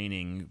it's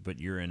raining, but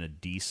you're in a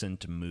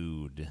decent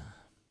mood?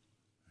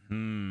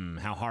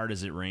 How hard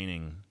is it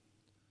raining?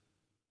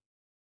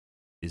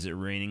 Is it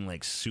raining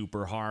like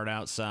super hard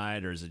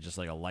outside, or is it just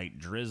like a light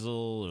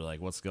drizzle, or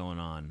like what's going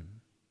on?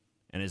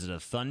 And is it a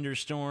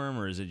thunderstorm,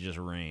 or is it just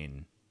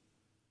rain?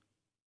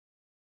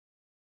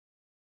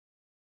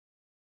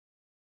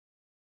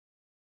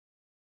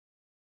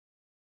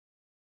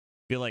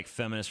 I feel like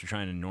feminists are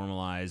trying to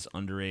normalize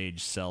underage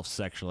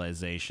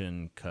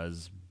self-sexualization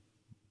because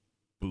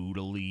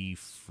bodily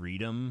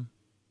freedom.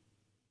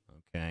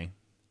 Okay.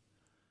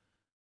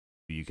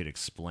 You could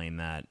explain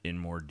that in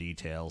more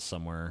detail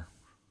somewhere.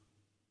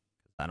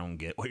 I don't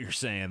get what you're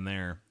saying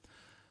there.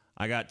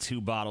 I got 2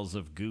 bottles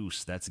of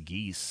goose. That's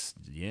geese.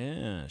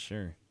 Yeah,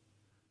 sure.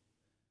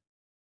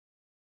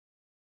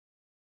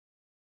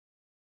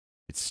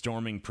 It's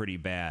storming pretty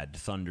bad.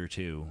 Thunder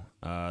too.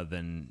 Are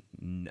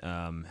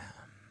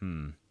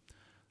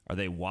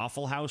they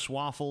Waffle House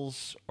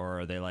waffles, or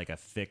are they like a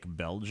thick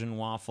Belgian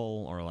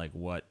waffle, or like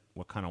what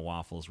kind of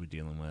waffles we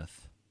dealing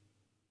with?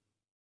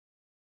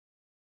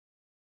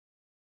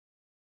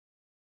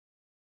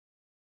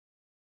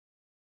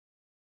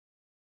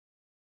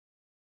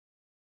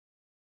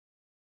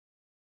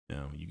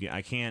 No,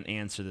 I can't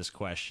answer this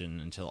question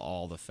until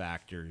all the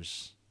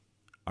factors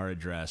are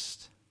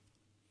addressed.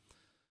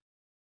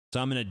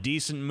 So I'm in a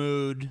decent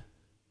mood.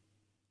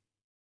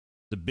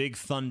 The big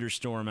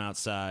thunderstorm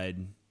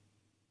outside.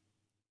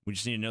 We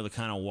just need to know the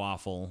kind of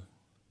waffle.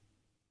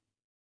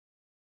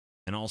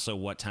 And also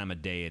what time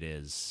of day it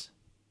is.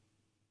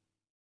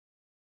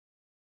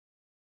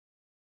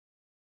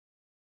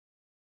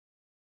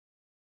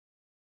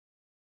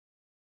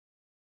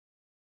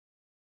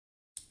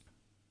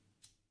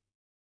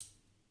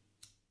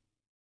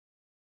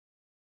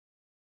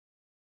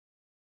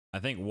 I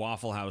think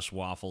Waffle House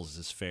waffles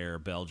is fair.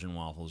 Belgian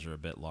waffles are a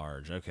bit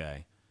large.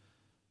 Okay.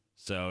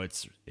 So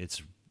it's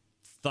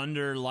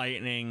thunder,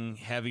 lightning,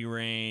 heavy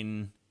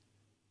rain.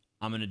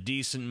 I'm in a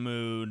decent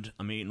mood.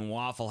 I'm eating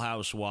Waffle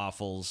House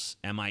waffles.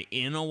 Am I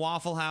in a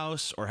Waffle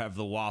House, or have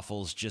the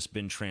waffles just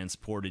been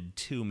transported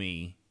to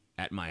me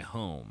at my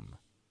home?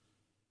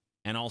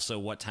 And also,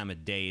 what time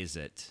of day is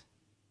it?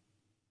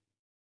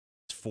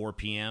 It's 4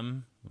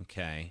 p.m.?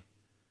 Okay.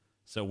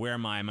 So where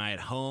am I? Am I at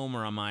home,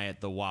 or am I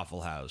at the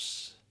Waffle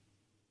House?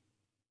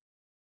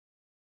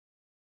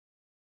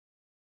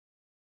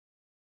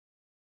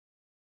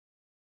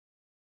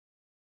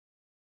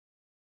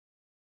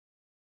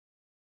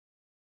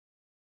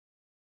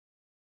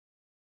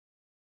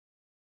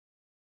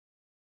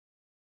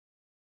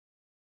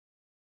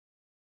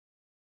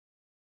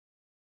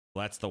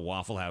 Well, that's the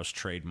Waffle House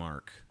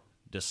trademark.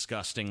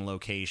 Disgusting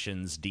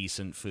locations,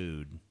 decent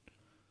food.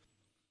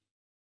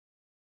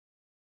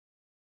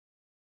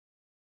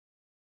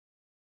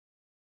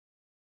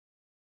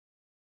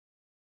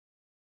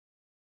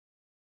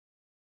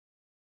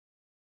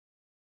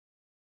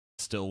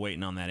 Still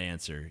waiting on that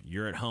answer.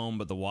 You're at home,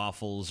 but the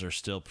waffles are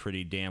still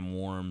pretty damn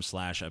warm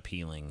 /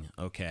 appealing.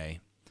 Okay.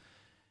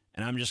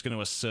 And I'm just going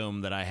to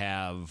assume that I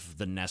have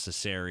the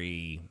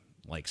necessary,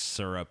 like,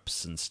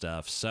 syrups and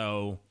stuff.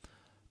 So,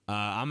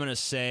 I'm going to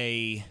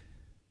say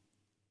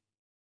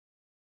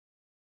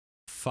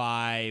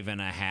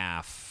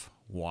 5.5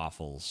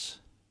 waffles.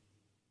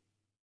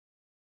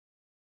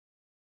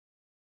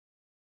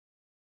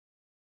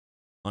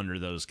 Under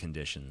those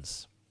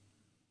conditions.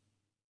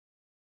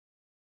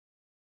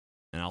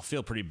 And I'll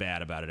feel pretty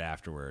bad about it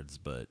afterwards,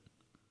 but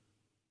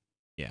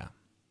yeah.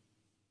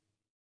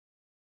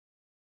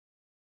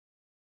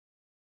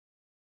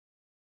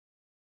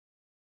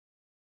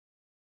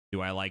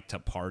 Do I like to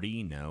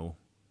party? No.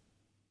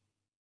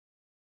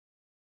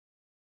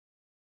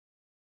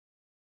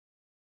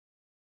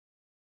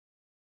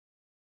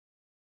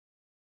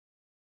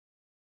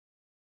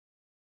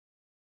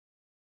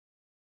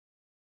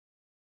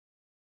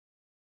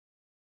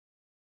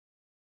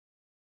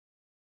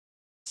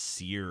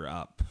 Sear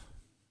up.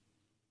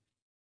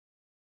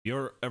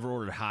 You ever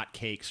ordered hot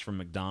cakes from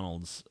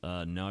McDonald's?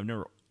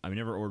 No, I've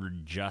never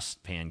ordered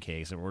just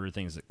pancakes. I've ordered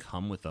things that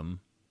come with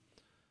them.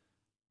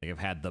 Like I've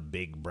had the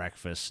big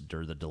breakfast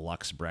or the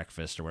deluxe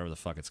breakfast or whatever the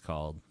fuck it's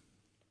called.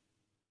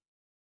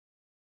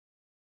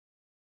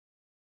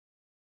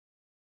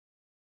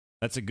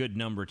 That's a good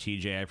number,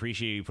 TJ. I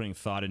appreciate you putting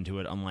thought into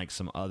it, unlike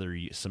some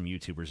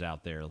YouTubers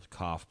out there.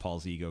 Cough,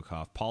 Paul's ego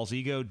cough. Paul's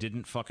ego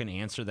didn't fucking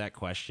answer that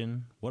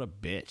question. What a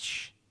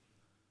bitch.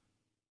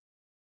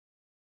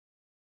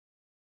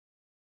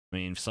 I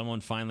mean, if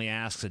someone finally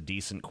asks a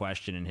decent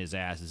question and his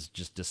ass is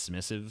just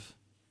dismissive,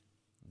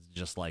 it's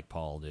just like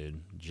Paul, dude.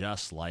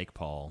 Just like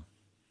Paul.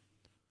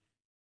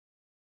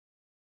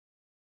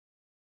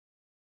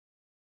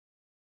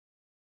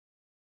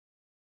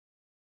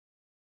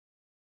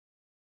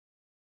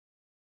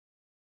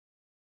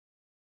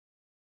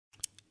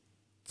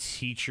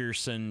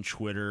 Teacherson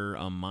Twitter,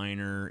 a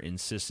minor,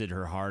 insisted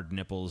her hard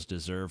nipples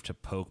deserve to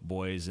poke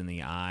boys in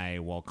the eye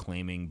while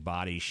claiming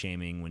body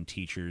shaming when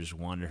teachers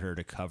wanted her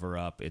to cover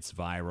up. It's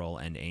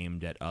viral and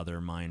aimed at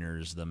other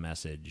minors. The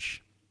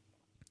message.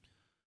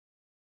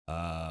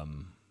 Why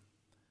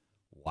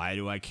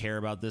do I care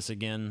about this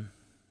again?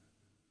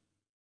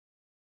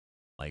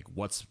 Like,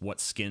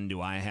 what skin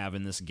do I have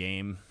in this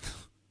game?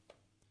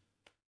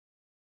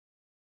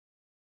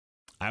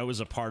 I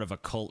was a part of a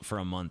cult for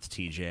a month,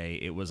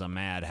 TJ. It was a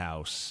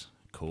madhouse.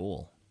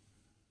 Cool.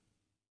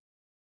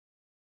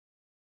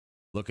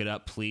 Look it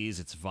up, please.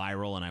 It's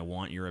viral, and I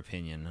want your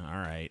opinion. All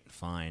right,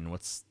 fine.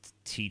 What's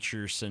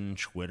Teacherson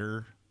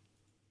Twitter?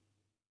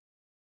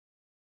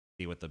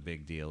 See what the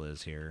big deal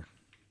is here.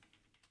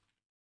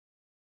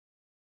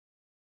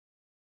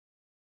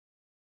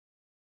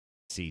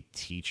 See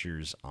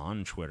teachers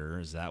on Twitter.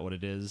 Is that what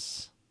it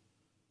is?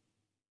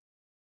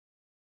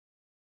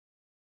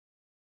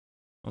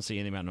 I don't see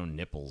anything about no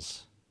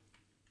nipples.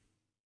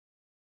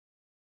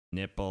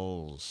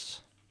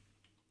 Nipples.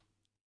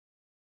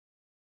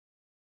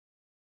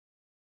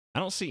 I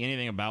don't see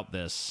anything about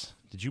this.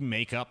 Did you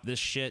make up this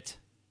shit?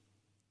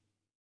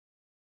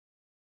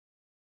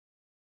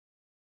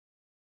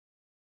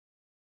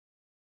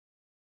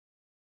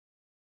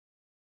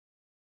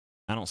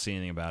 I don't see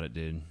anything about it,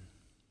 dude.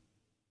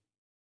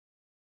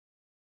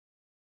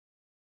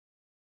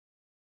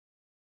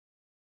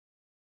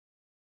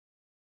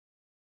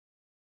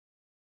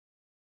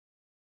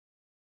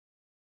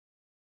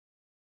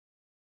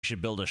 You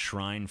should build a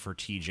shrine for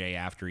TJ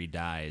after he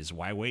dies.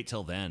 Why wait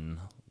till then?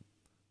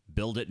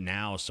 Build it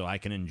now so I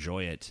can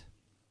enjoy it.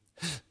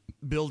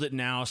 Build it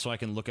now so I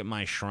can look at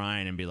my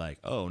shrine and be like,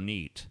 oh,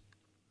 neat.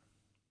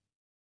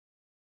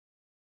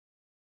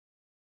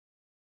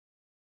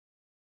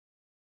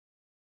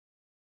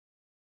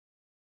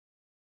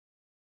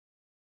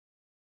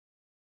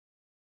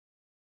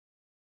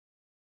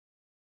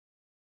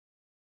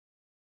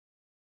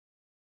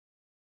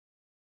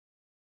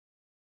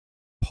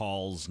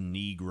 Paul's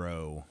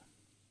Negro.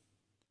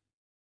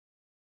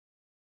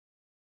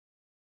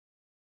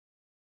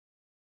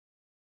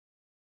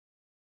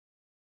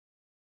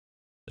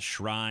 The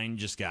shrine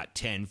just got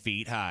 10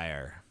 feet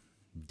higher.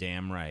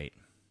 Damn right.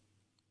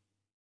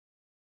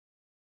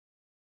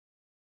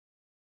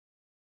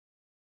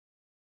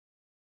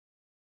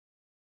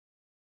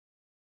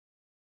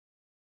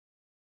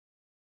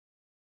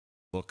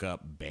 Look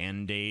up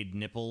Band-Aid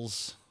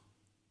nipples.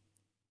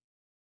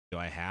 Do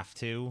I have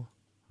to?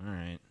 All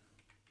right.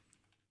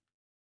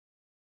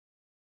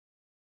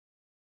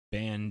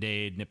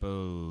 Band-Aid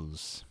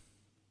nipples.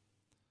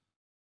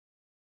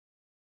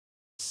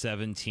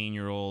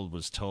 17-year-old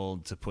was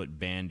told to put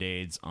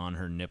Band-Aids on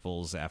her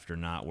nipples after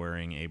not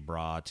wearing a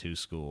bra to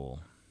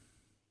school.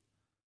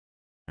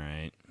 All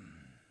right.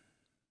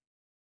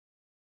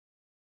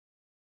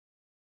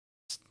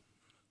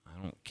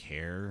 I don't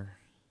care.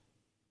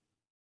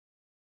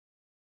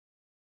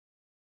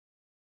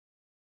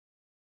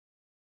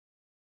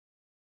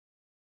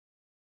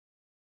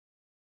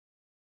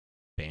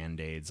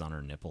 Band-Aids on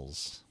her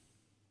nipples.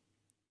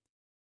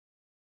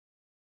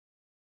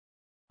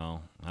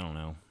 Oh, I don't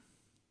know.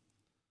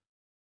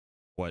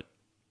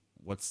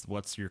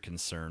 What's your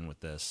concern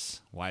with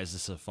this? Why is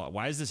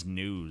this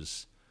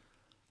news?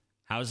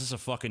 How is this a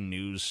fucking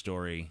news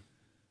story?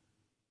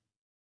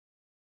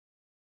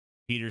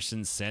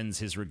 Peterson sends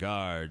his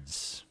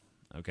regards.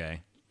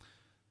 Okay.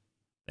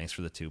 Thanks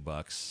for the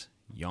 $2.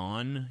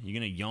 Yawn? You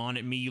gonna yawn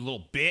at me, you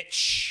little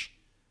bitch?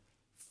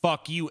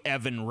 Fuck you,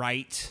 Evan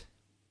Wright.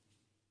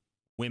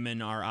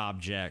 Women are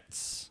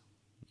objects.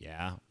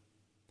 Yeah.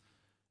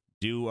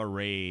 Do a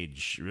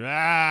rage.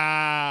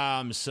 Ah,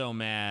 I'm so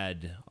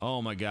mad.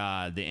 Oh my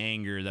god, the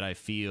anger that I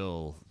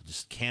feel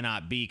just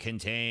cannot be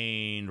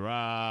contained.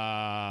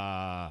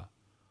 Rah.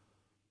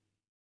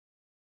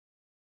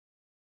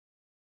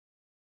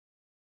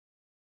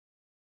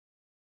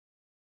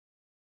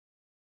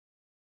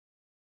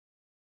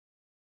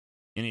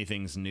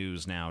 Anything's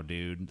news now,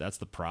 dude. That's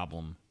the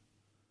problem.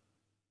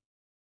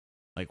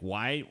 Like,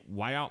 why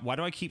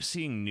do I keep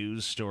seeing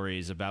news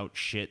stories about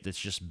shit that's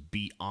just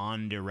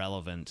beyond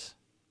irrelevant?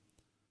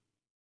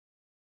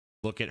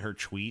 Look at her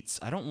tweets.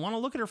 I don't want to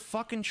look at her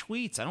fucking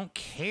tweets. I don't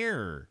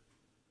care.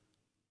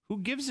 Who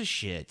gives a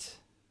shit?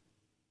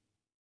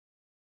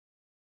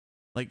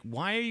 Like,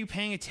 why are you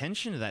paying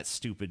attention to that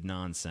stupid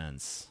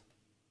nonsense?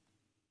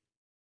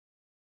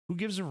 Who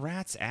gives a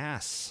rat's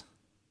ass?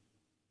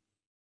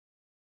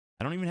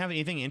 I don't even have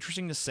anything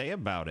interesting to say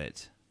about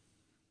it.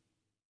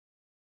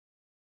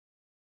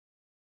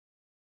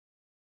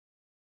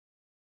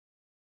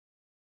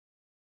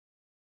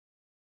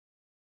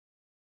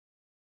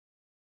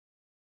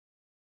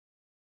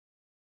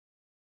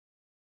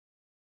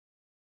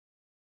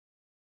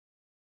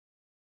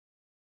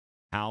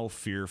 How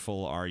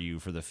fearful are you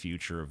for the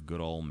future of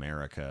good old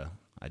America?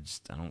 I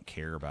don't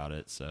care about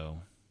it,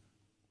 so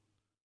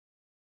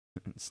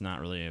it's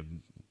not really a,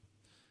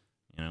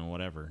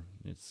 whatever.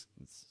 I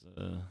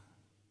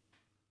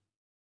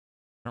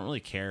don't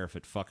really care if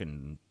it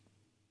fucking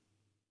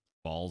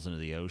falls into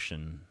the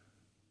ocean.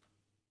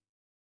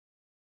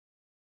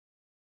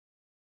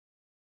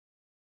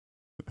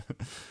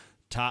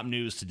 Top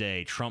news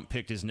today. Trump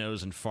picked his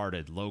nose and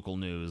farted. Local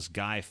news.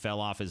 Guy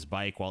fell off his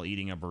bike while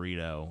eating a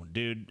burrito.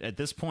 Dude, at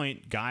this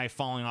point, guy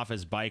falling off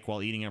his bike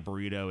while eating a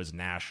burrito is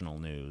national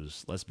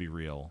news. Let's be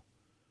real.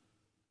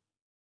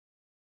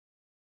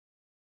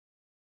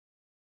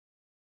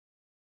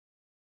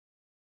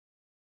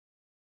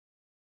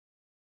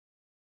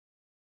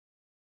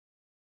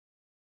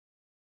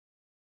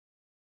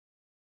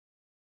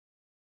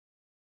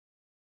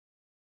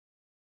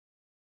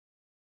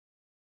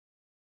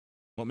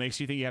 What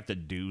makes you think you have to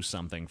do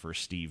something for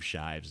Steve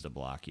Shives to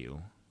block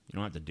you? You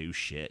don't have to do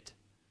shit.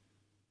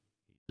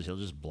 He'll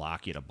just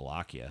block you to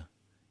block you.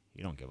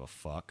 He don't give a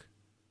fuck.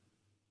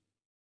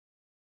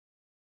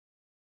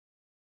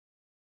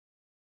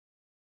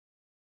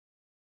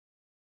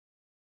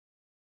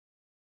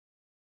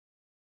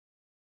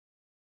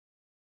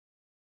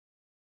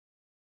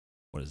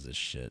 What is this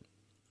shit?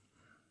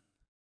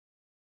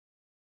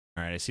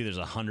 All right, I see there's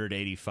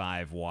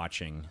 185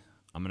 watching.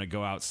 I'm going to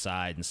go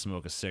outside and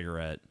smoke a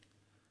cigarette.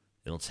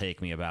 It'll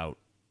take me about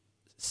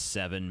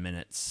 7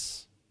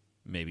 minutes,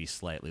 maybe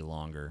slightly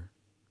longer,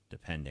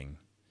 depending.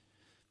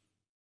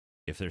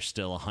 If there's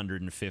still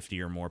 150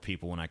 or more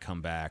people when I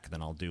come back,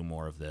 then I'll do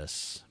more of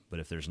this. But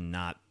if there's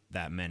not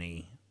that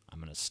many, I'm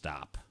going to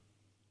stop.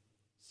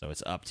 So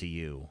it's up to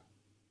you.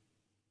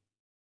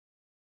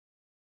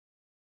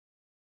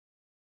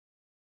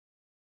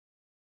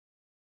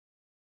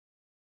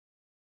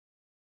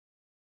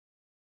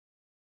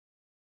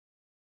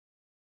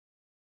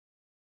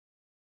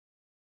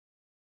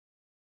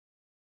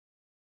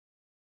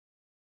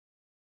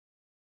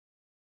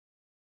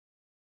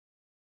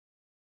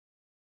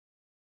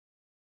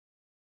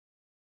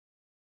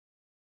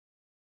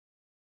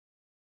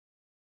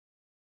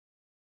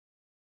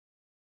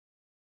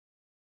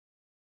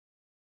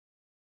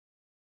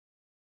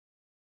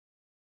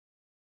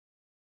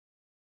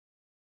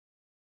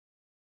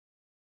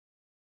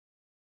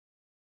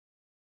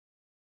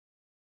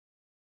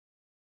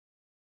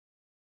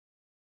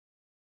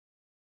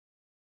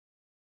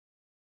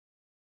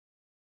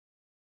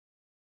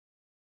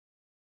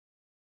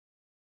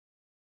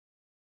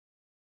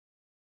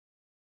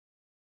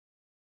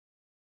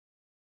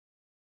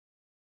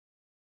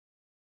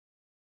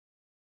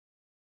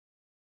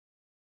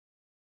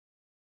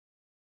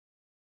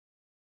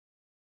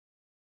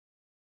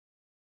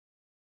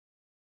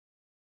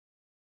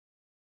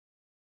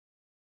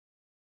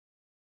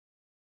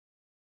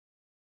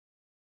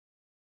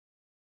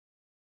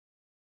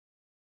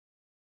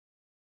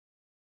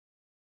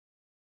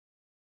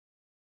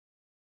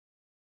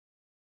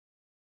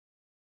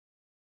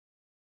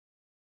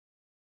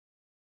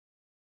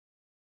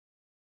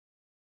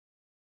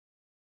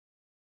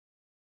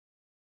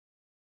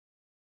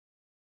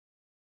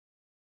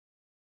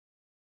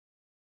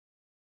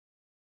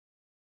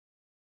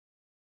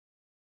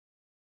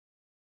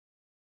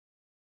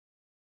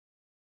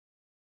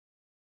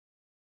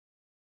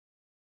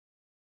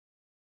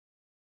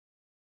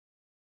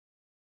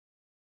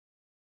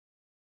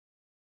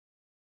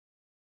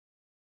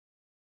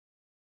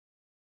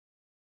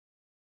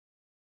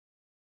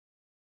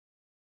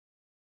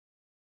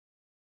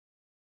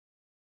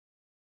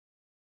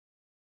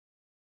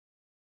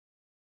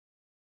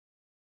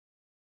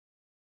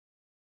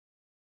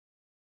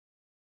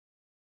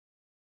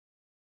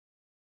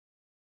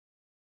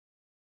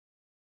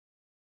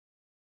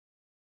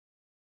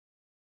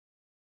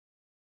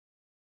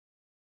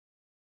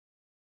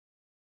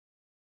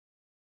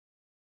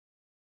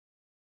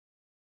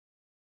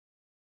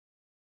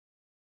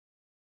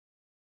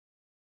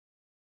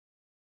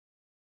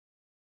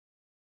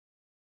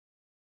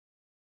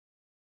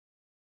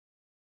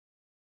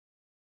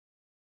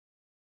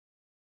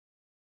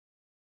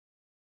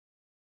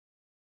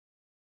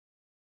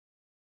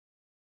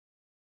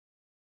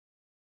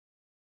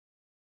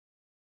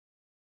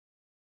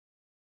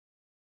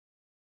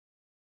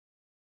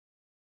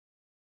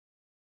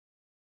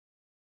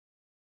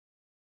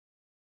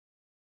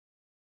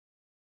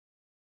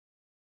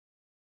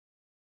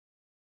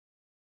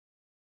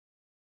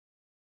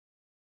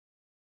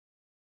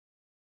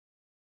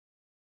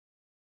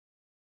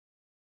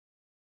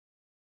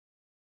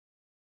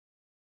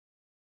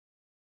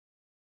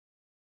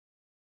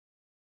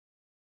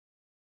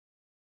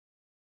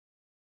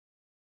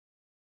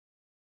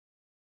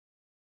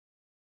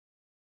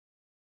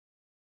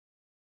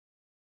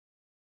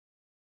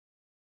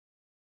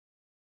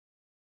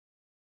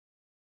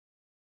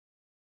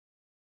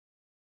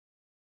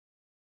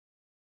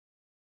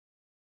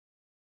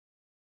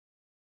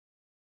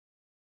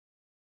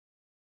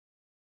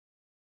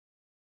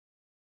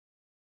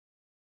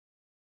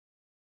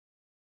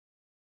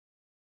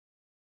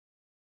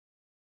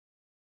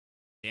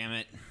 Damn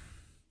it.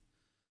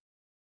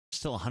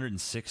 Still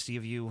 160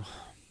 of you.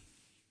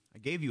 I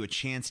gave you a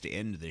chance to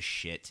end this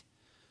shit.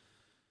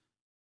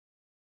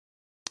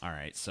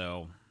 Alright,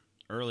 so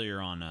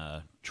earlier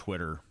on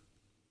Twitter,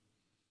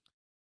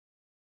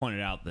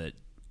 pointed out that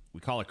we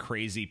call a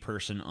crazy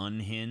person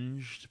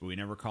unhinged, but we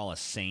never call a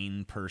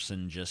sane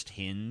person just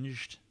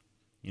hinged.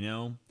 You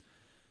know?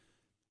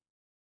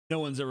 No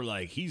one's ever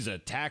like, he's a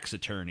tax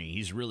attorney.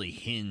 He's really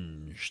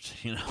hinged.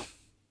 You know?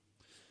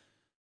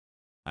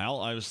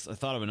 I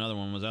thought of another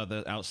one was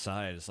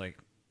outside. It's like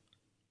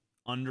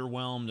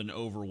underwhelmed and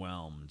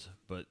overwhelmed,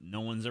 but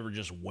no one's ever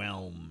just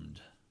whelmed.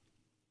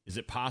 Is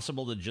it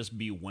possible to just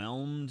be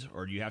whelmed,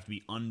 or do you have to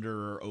be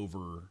under or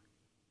over?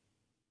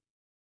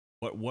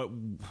 What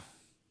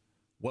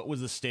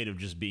was the state of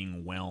just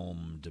being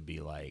whelmed to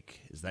be like?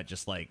 Is that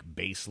just like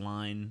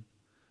baseline?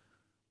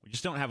 We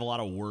just don't have a lot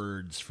of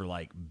words for,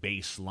 like,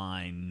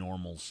 baseline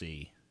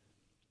normalcy.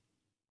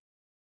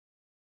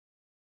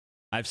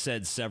 I've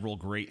said several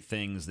great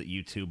things that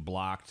YouTube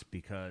blocked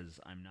because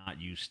I'm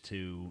not used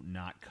to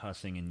not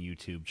cussing in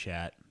YouTube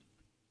chat.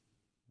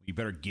 You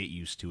better get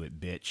used to it,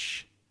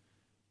 bitch.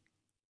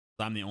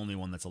 I'm the only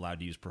one that's allowed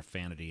to use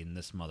profanity in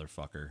this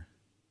motherfucker.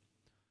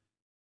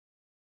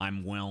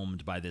 I'm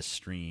whelmed by this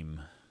stream.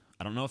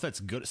 I don't know if that's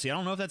good. See, I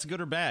don't know if that's good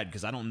or bad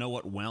because I don't know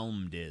what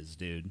whelmed is,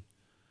 dude.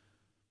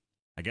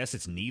 I guess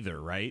it's neither,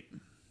 right?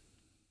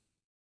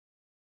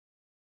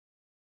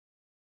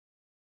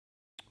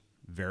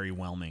 Very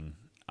whelming.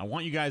 I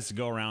want you guys to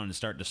go around and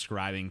start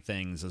describing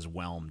things as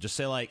whelmed. Just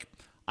say, like,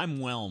 I'm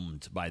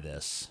whelmed by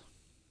this.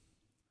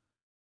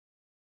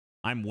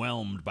 I'm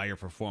whelmed by your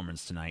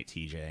performance tonight,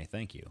 TJ.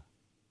 Thank you,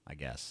 I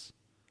guess.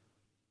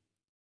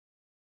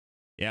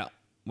 Yeah,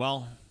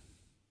 well,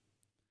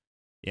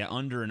 yeah,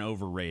 under and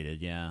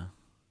overrated, yeah.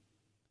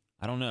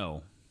 I don't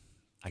know.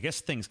 I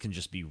guess things can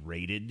just be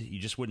rated. You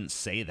just wouldn't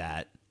say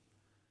that.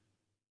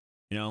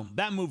 You know,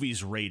 that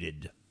movie's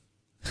rated.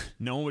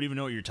 No one would even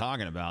know what you're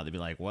talking about. They'd be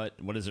like,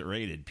 what? What is it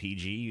rated?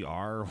 PG?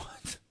 R?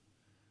 What?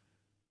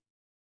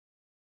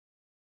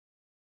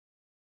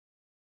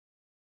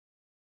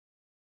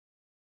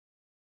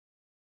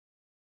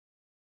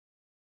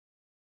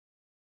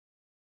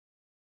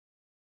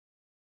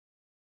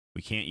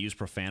 We can't use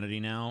profanity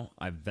now?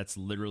 That's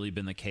literally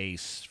been the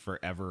case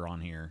forever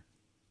on here.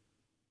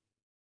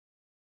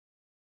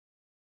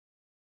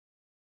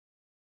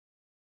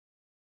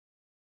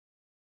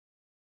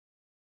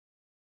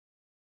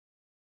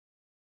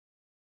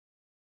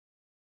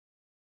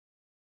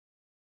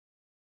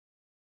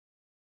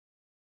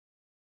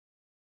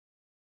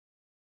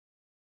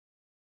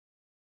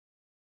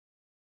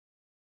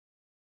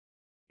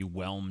 You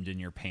whelmed in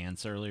your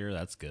pants earlier?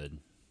 That's good.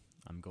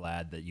 I'm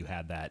glad that you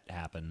had that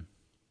happen.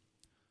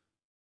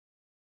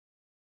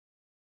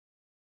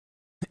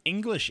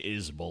 English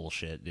is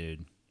bullshit,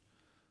 dude.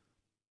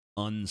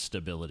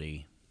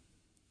 Unstability.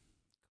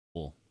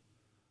 Cool.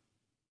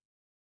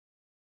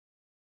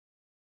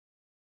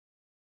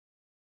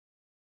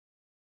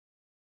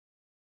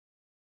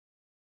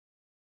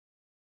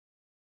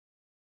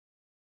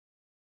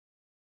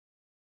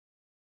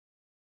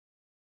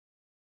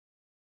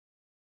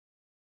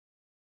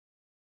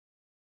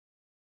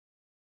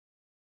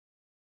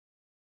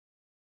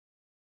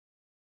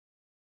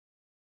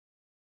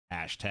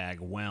 Hashtag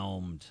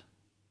whelmed.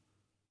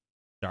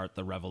 Start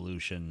the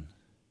revolution.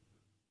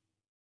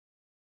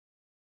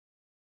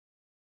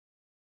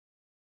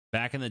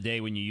 Back in the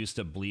day when you used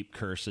to bleep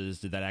curses,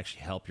 did that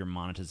actually help your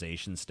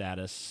monetization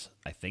status?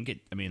 I think it,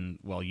 I mean,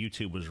 well,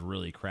 YouTube was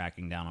really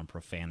cracking down on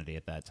profanity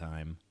at that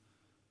time.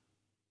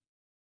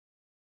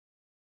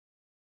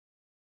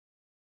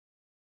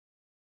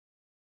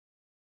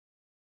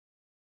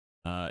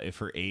 If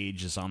her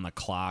age is on the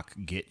clock,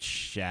 get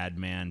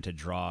Shadman to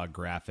draw a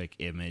graphic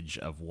image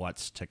of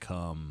what's to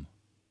come.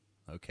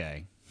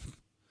 Okay.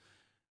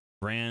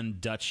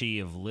 Grand Duchy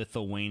of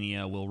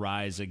Lithuania will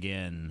rise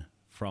again.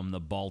 From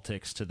the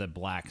Baltics to the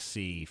Black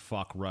Sea.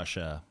 Fuck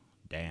Russia.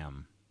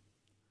 Damn.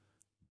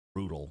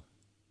 Brutal.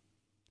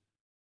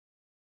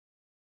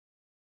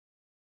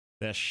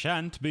 There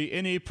shan't be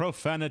any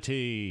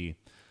profanity.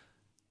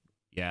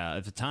 Yeah,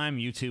 at the time,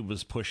 YouTube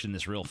was pushing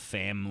this real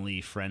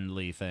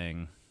family-friendly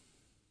thing.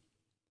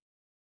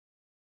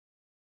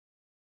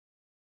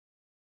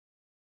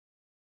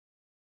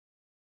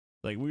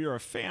 Like, we are a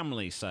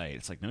family site.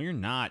 It's like, no, you're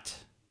not.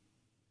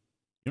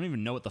 You don't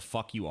even know what the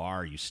fuck you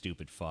are, you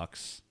stupid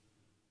fucks.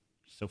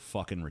 So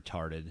fucking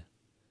retarded.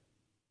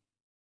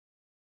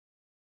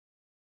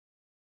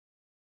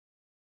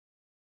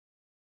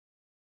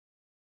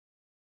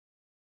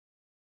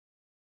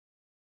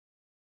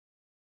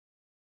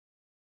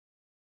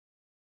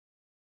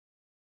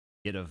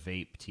 Get a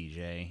vape,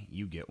 TJ.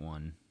 You get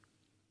one.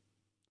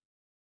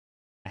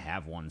 I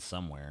have one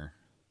somewhere.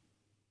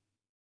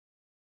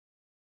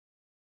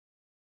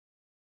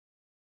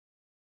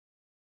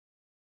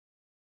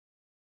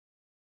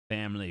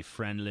 Family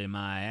friendly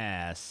my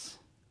ass.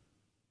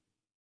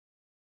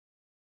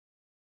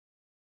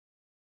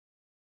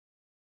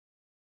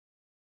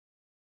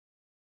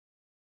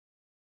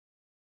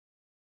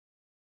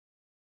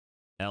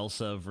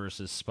 Elsa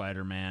versus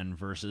Spider-Man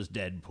versus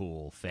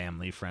Deadpool.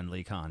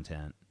 Family-friendly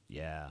content.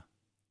 Yeah.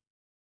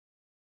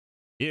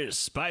 Here's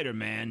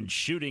Spider-Man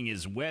shooting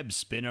his web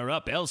spinner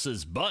up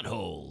Elsa's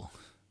butthole.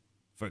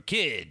 For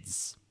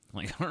kids.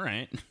 Like, all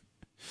right.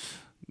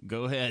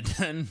 Go ahead,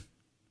 then.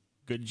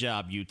 Good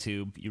job,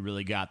 YouTube. You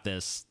really got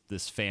this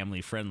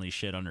family-friendly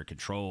shit under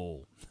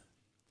control.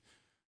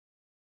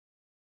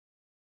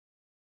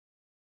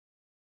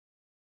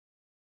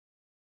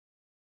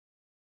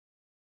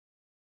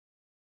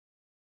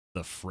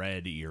 The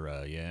Fred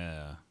era,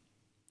 yeah.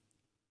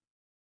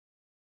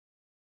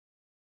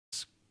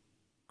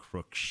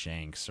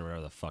 Crookshanks, or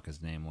whatever the fuck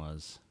his name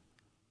was.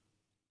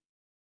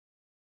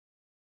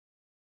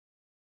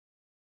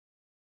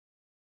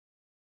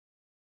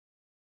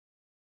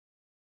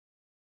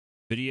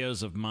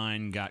 Videos of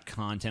mine got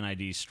content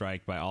ID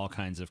striked by all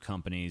kinds of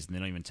companies, and they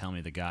don't even tell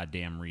me the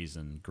goddamn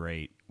reason.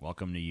 Great.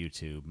 Welcome to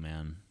YouTube,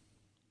 man.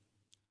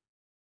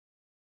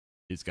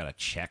 He's got a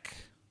check.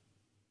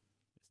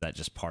 Is that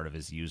just part of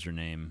his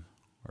username?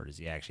 Or does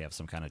he actually have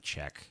some kind of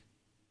check?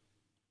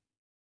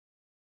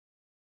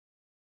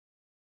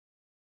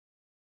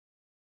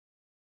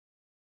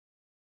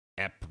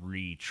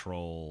 Epri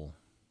troll.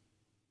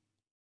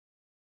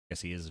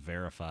 Guess he is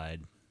verified.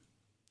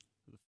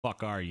 Who the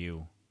fuck are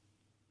you?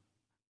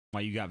 Why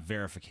you got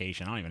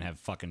verification? I don't even have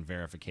fucking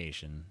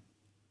verification.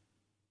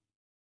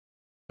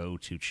 Go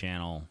to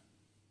channel.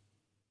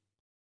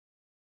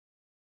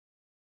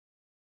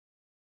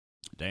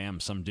 Damn,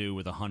 some dude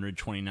with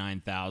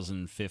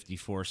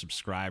 129,054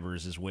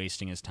 subscribers is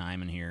wasting his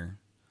time in here.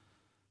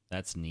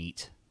 That's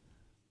neat.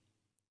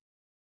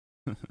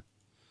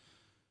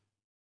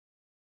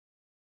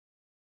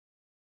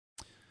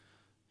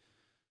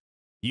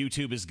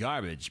 YouTube is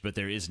garbage, but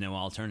there is no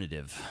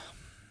alternative.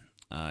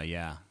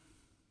 Yeah.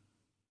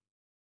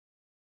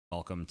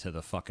 Welcome to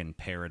the fucking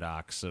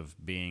paradox of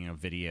being a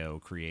video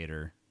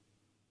creator.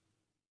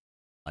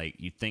 Like,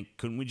 you'd think,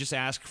 couldn't we just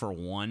ask for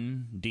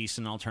one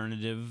decent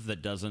alternative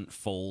that doesn't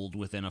fold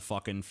within a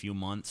fucking few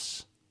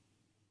months?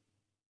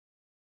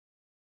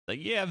 Like,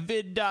 yeah,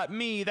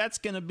 vid.me, that's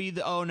gonna be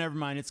the... Oh, never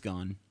mind, it's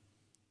gone.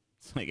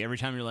 It's like every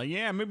time you're like,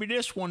 yeah, maybe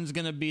this one's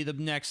gonna be the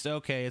next.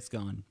 Okay, it's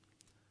gone.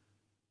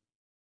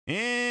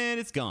 And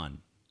it's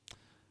gone.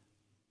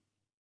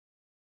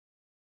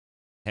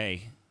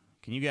 Hey,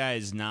 can you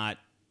guys not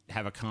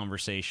have a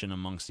conversation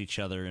amongst each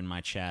other in my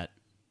chat?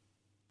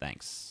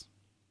 Thanks.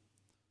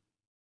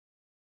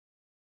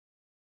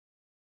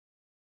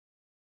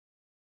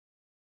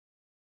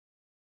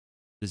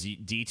 Does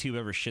DTube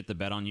ever shit the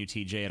bed on you,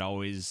 TJ? It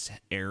always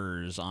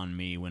errors on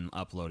me when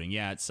uploading.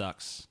 Yeah, it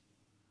sucks.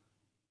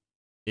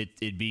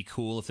 It'd be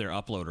cool if their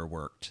uploader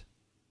worked.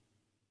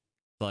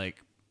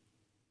 Like,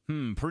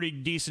 pretty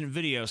decent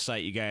video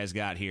site you guys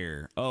got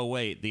here. Oh,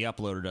 wait, the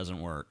uploader doesn't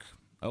work.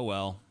 Oh,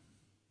 well.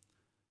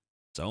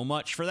 So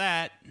much for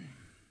that.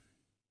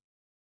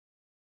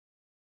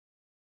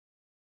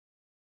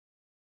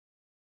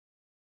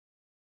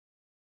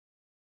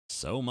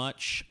 So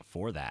much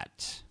for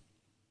that.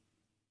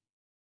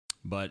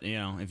 But, you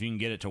know, if you can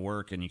get it to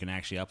work and you can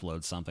actually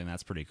upload something,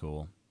 that's pretty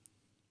cool.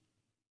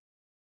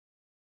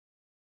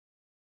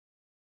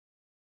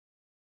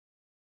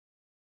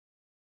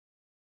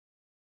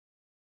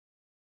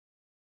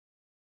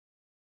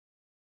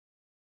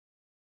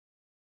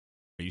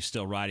 Are you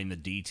still riding the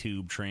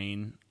DTube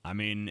train? I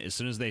mean, as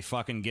soon as they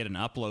fucking get an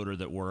uploader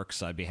that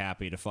works, I'd be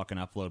happy to fucking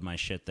upload my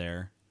shit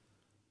there.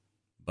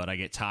 But I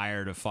get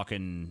tired of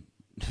fucking...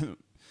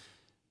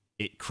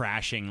 it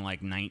crashing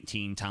like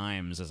 19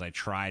 times as I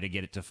try to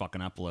get it to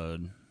fucking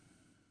upload.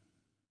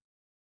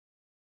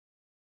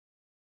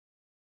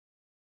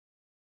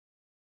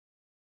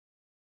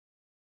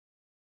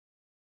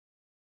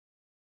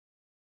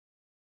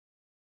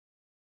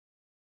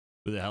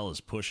 Who the hell is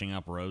pushing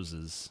up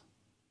roses?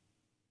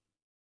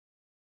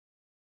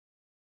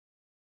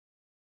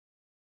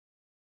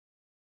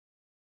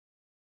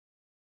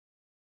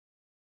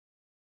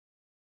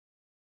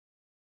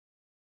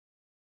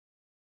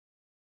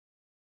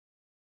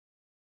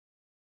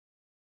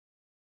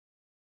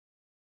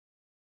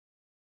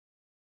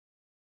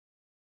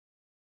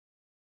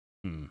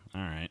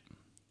 All right.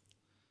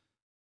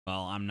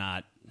 Well, I'm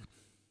not...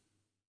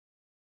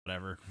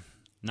 Whatever.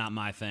 Not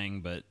my thing,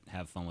 but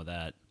have fun with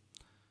that.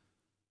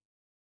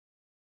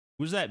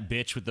 Who's that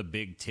bitch with the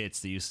big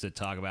tits that used to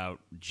talk about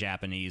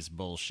Japanese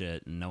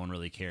bullshit and no one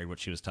really cared what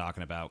she was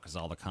talking about because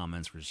all the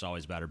comments were just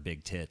always about her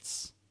big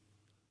tits?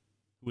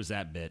 Who was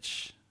that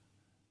bitch?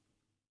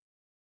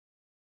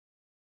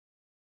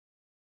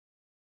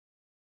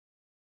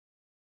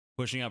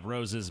 Pushing up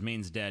roses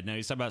means dead. No,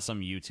 he's talking about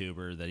some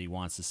YouTuber that he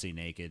wants to see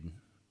naked.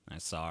 I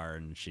saw her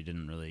and she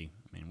didn't really...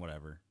 I mean,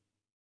 whatever.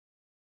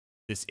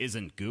 This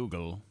isn't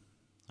Google.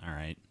 All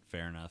right,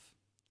 fair enough.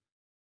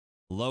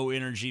 Low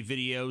energy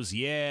videos,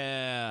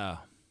 yeah.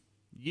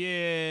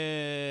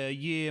 Yeah,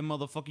 yeah,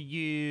 motherfucker,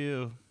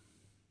 yeah.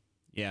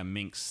 Yeah,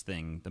 Minx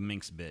thing. The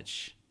Minx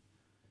bitch.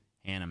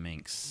 Hannah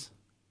Minx.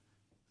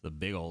 The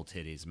big old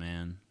titties,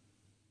 man.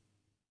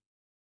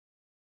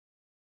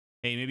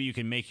 Hey, maybe you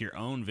can make your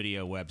own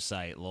video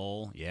website,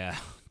 lol. Yeah,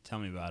 tell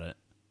me about it.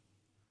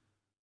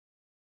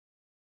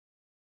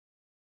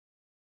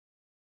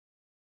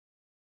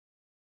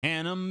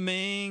 Hannah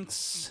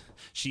Minx.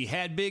 She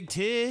had big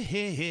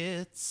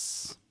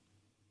tits.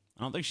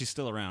 I don't think she's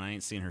still around. I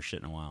ain't seen her shit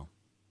in a while.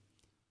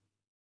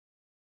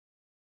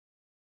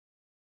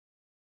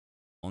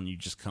 Well, you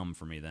just come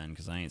for me then,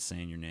 because I ain't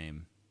saying your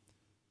name.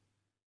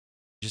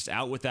 Just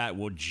out with that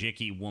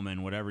Wojcicki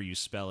woman, whatever you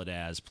spell it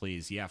as,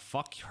 please. Yeah,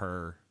 fuck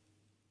her.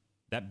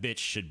 That bitch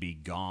should be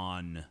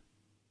gone.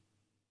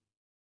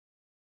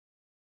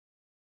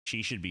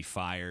 She should be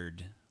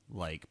fired,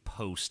 like,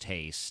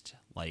 post-haste,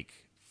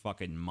 like,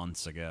 fucking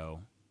months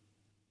ago.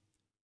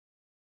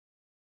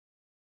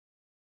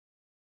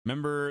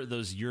 Remember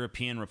those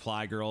European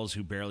reply girls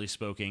who barely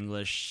spoke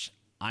English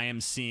I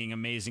am seeing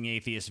Amazing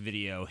Atheist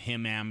video.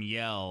 Him am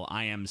yell.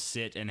 I am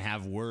sit and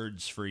have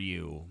words for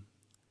you.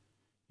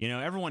 You know,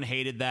 everyone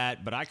hated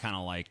that, but I kind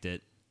of liked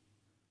it.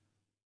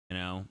 You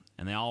know,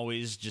 and they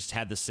always just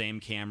had the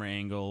same camera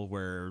angle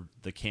where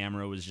the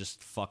camera was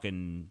just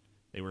fucking,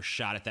 they were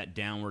shot at that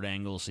downward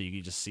angle so you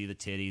could just see the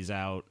titties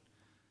out.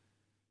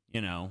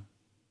 You know,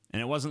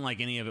 and it wasn't like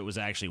any of it was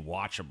actually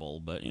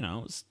watchable, but, you know,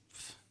 it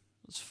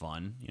was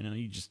fun. You know,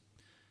 you just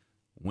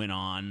went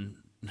on,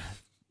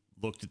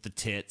 looked at the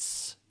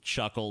tits,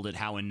 chuckled at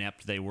how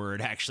inept they were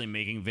at actually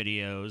making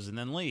videos, and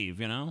then leave,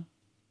 you know?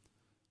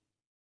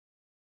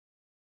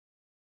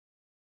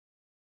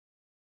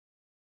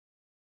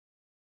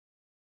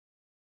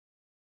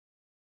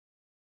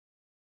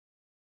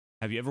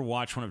 Have you ever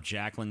watched one of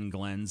Jacqueline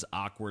Glenn's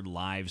awkward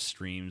live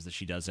streams that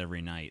she does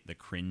every night? The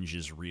cringe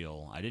is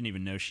real. I didn't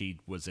even know she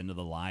was into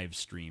the live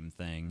stream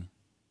thing.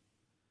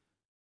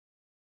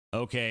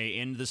 Okay,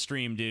 end the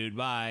stream, dude.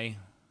 Bye.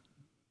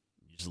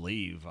 Just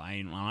leave.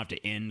 I don't have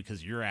to end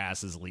because your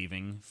ass is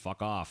leaving.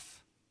 Fuck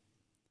off.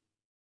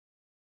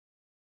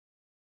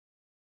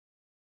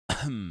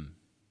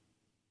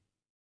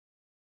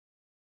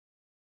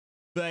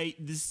 Fight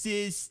the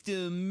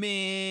system,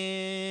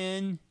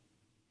 man.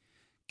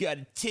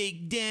 Gotta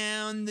take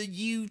down the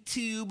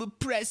YouTube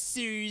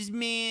oppressors,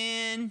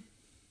 man.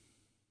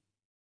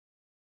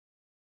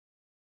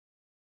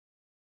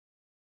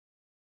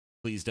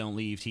 Please don't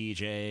leave,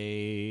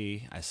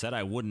 TJ. I said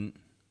I wouldn't.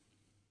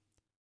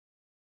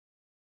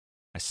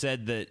 I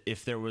said that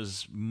if there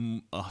was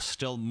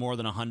still more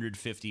than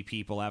 150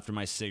 people after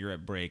my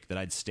cigarette break, that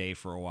I'd stay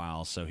for a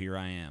while, so here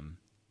I am.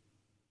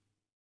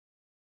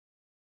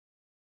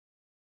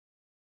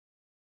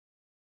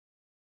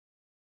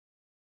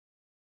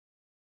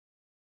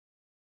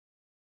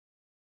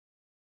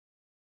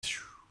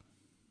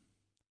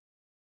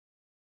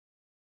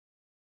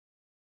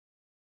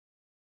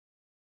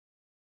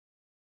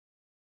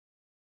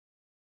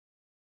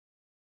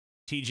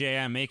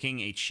 TJ, I'm making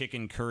a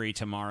chicken curry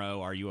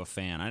tomorrow. Are you a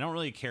fan? I don't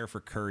really care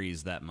for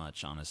curries that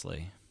much,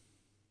 honestly.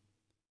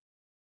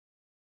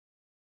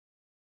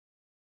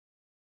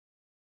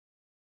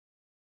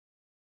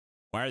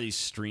 Why are these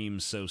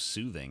streams so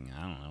soothing?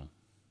 I don't know.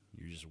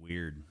 You're just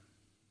weird.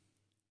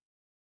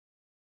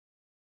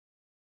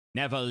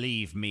 Never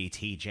leave me,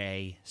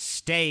 TJ.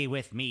 Stay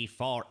with me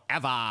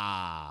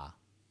forever.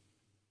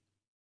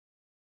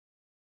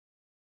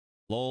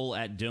 Lol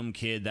at Doom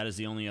Kid. That is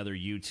the only other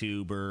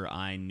YouTuber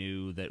I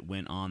knew that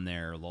went on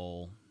there.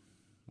 Lol.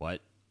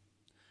 What?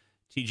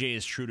 TJ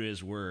is true to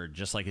his word,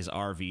 just like his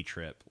RV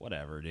trip.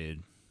 Whatever,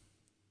 dude.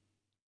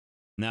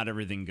 Not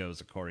everything goes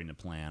according to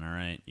plan, all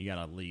right? You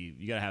gotta leave.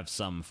 You gotta have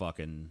some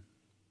fucking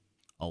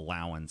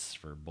allowance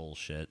for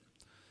bullshit.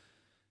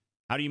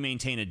 How do you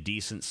maintain a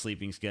decent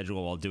sleeping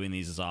schedule while doing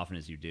these as often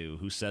as you do?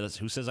 Who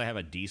says I have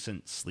a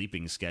decent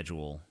sleeping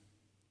schedule?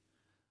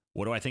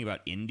 What do I think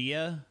about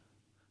India?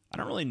 I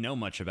don't really know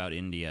much about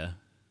India.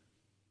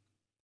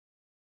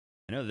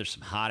 I know there's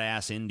some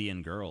hot-ass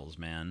Indian girls,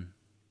 man.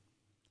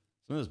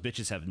 Some of those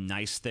bitches have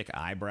nice, thick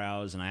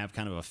eyebrows, and I have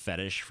kind of a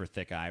fetish for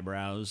thick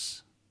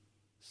eyebrows.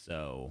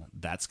 So,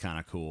 that's kind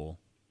of cool.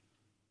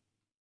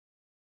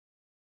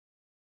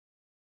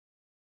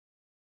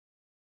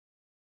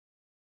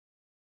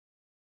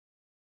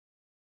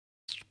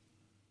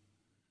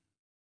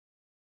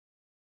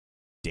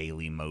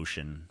 Daily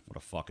Motion. What a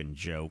fucking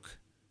joke.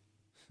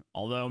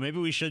 Although, maybe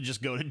we should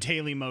just go to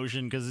Daily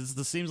Motion, because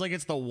it seems like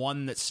it's the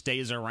one that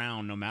stays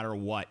around no matter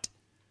what.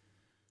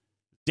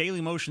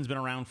 Daily Motion's been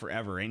around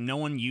forever. Ain't no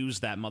one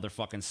used that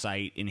motherfucking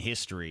site in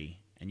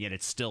history, and yet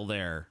it's still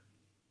there.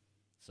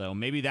 So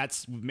maybe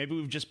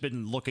we've just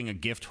been looking a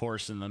gift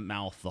horse in the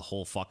mouth the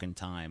whole fucking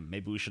time.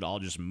 Maybe we should all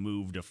just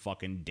move to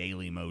fucking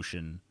Daily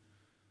Motion.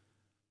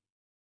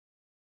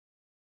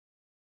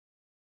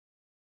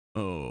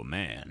 Oh,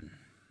 man.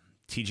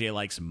 TJ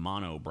likes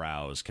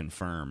monobrows,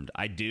 confirmed.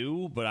 I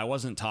do, but I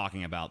wasn't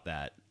talking about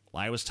that.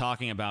 I was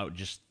talking about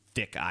just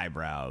thick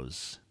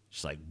eyebrows.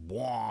 Just like,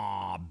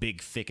 wah,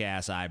 big,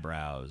 thick-ass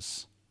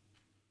eyebrows.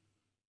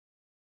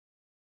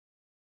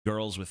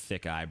 Girls with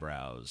thick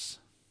eyebrows.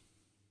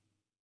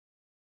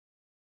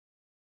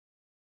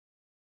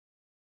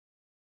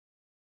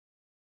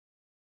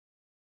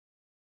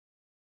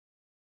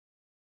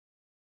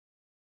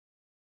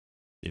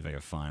 See if I can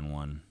find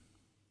one.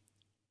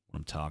 What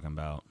I'm talking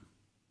about.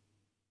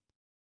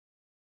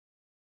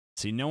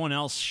 See, no one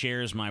else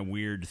shares my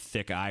weird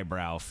thick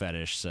eyebrow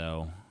fetish,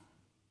 so...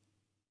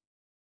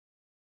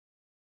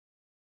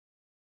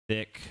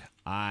 Thick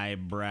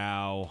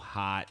eyebrow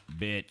hot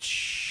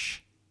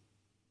bitch.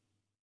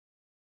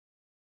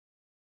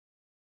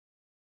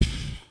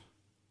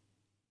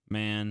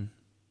 Man.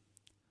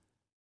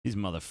 These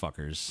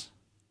motherfuckers.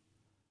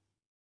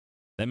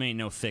 Them ain't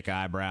no thick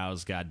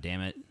eyebrows,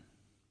 goddammit. Give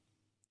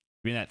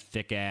me that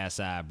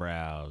thick-ass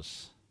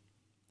eyebrows.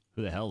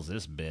 Who the hell's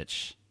this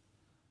bitch?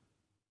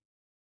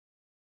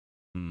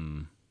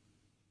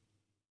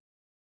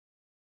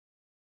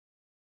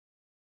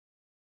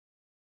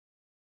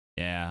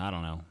 Yeah, I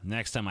don't know.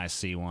 Next time I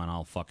see one,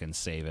 I'll fucking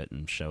save it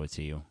and show it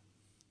to you.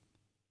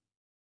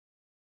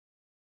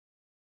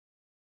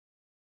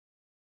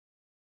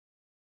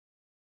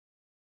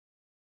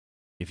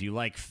 If you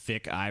like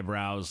thick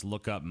eyebrows,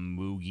 look up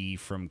Moogie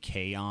from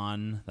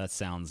K-On! That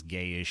sounds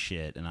gay as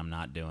shit, and I'm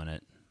not doing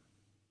it.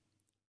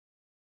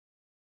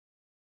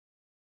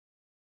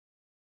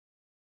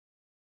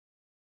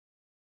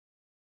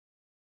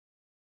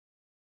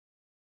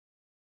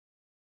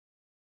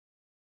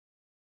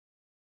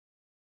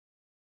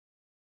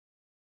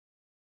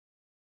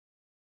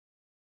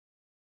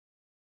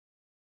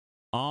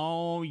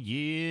 Oh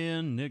yeah,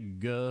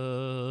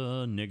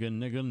 nigga, nigga,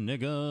 nigga,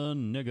 nigga,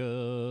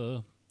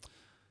 nigga.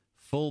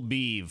 Full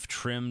beeve,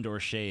 trimmed or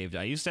shaved.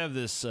 I used to have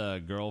this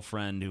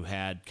girlfriend who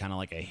had kind of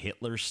like a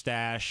Hitler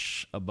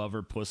stash above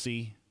her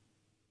pussy.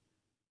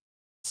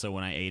 So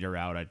when I ate her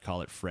out, I'd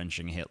call it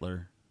Frenching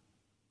Hitler.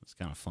 It's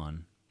kind of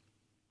fun.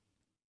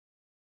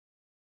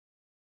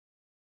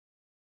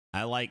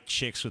 I like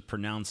chicks with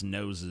pronounced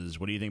noses.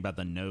 What do you think about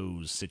the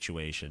nose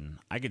situation?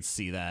 I could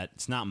see that.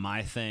 It's not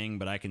my thing,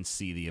 but I can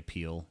see the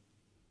appeal.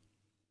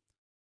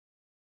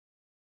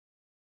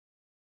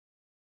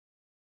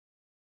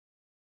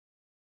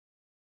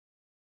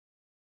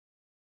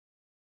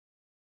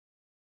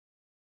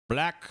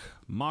 Black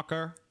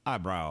marker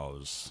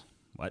eyebrows.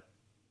 What?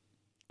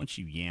 What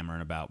you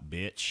yammering about,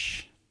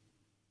 bitch?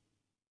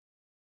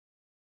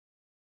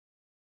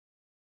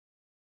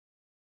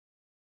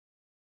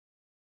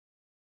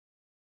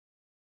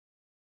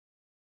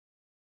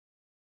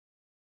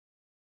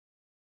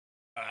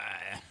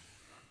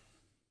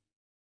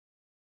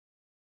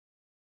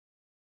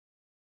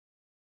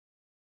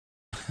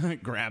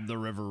 Grab the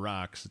river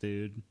rocks,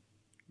 dude.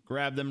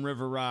 Grab them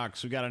river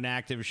rocks. We got an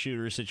active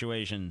shooter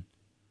situation.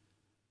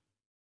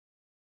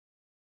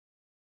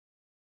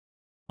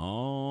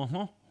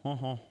 Oh,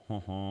 oh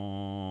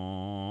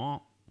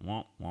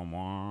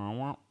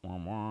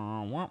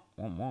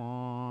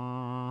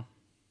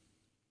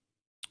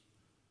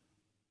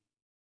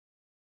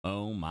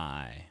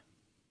my.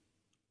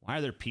 Why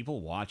are there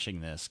people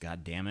watching this?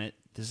 God damn it.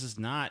 This is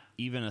not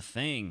even a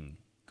thing.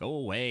 Go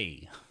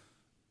away.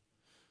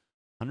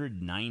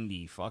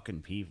 190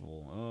 fucking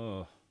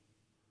people.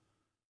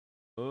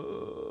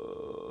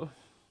 Ugh.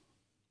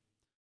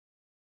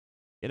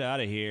 Get out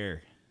of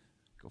here.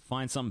 Go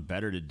find something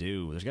better to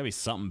do. There's gotta be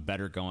something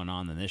better going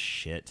on than this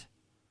shit.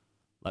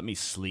 Let me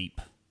sleep.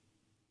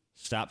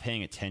 Stop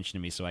paying attention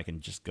to me so I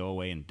can just go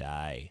away and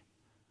die.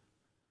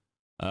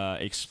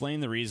 Explain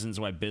the reasons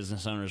why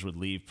business owners would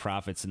leave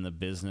profits in the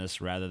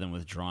business rather than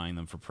withdrawing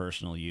them for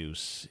personal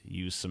use.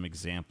 Use some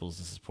examples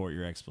to support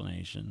your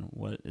explanation.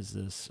 What is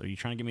this? Are you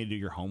trying to get me to do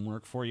your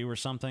homework for you or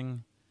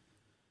something?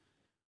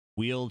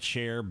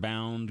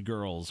 Wheelchair-bound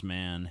girls,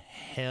 man.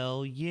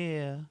 Hell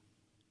yeah.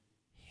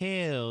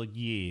 Hell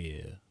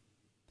yeah.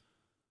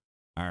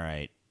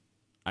 Alright.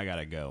 I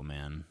gotta go,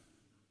 man.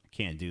 I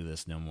can't do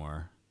this no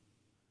more.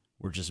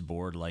 We're just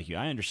bored like you.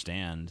 I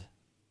understand.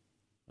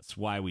 That's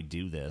why we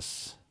do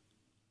this.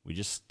 We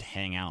just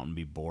hang out and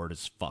be bored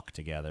as fuck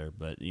together.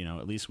 But, you know,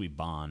 at least we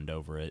bond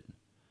over it.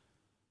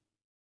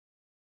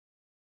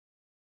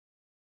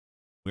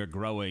 We're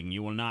growing.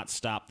 You will not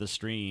stop the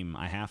stream.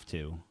 I have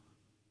to.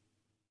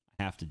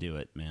 I have to do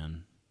it,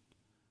 man.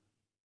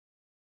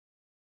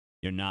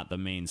 You're not the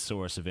main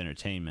source of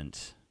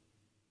entertainment.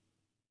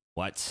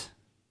 What?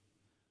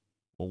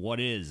 Well, what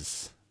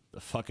is?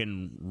 The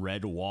fucking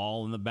red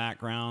wall in the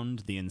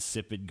background? The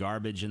insipid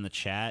garbage in the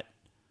chat?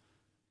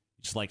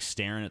 Just like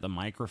staring at the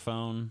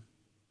microphone?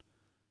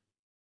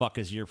 Fuck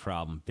is your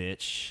problem,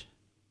 bitch?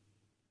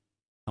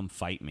 Come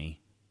fight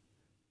me.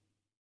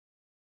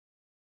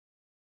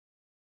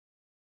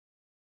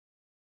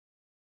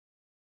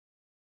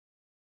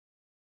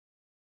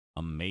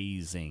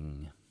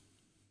 Amazing.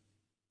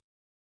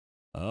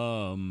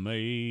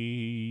 Amazing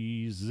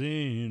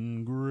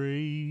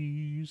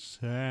grace,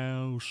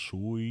 how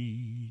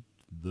sweet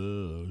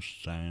the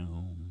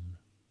sound.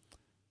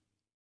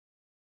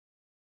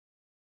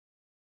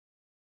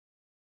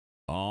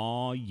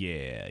 Oh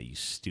yeah, you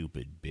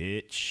stupid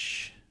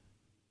bitch.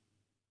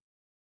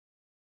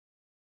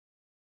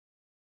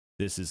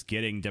 This is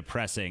getting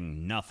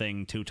depressing.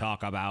 Nothing to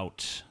talk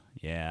about.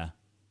 Yeah.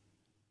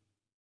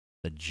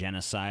 The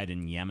genocide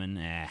in Yemen,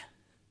 eh.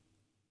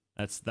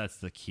 That's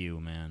the cue,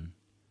 man.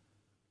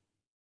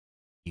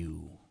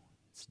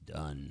 It's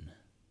done.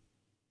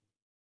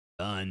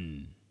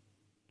 Done.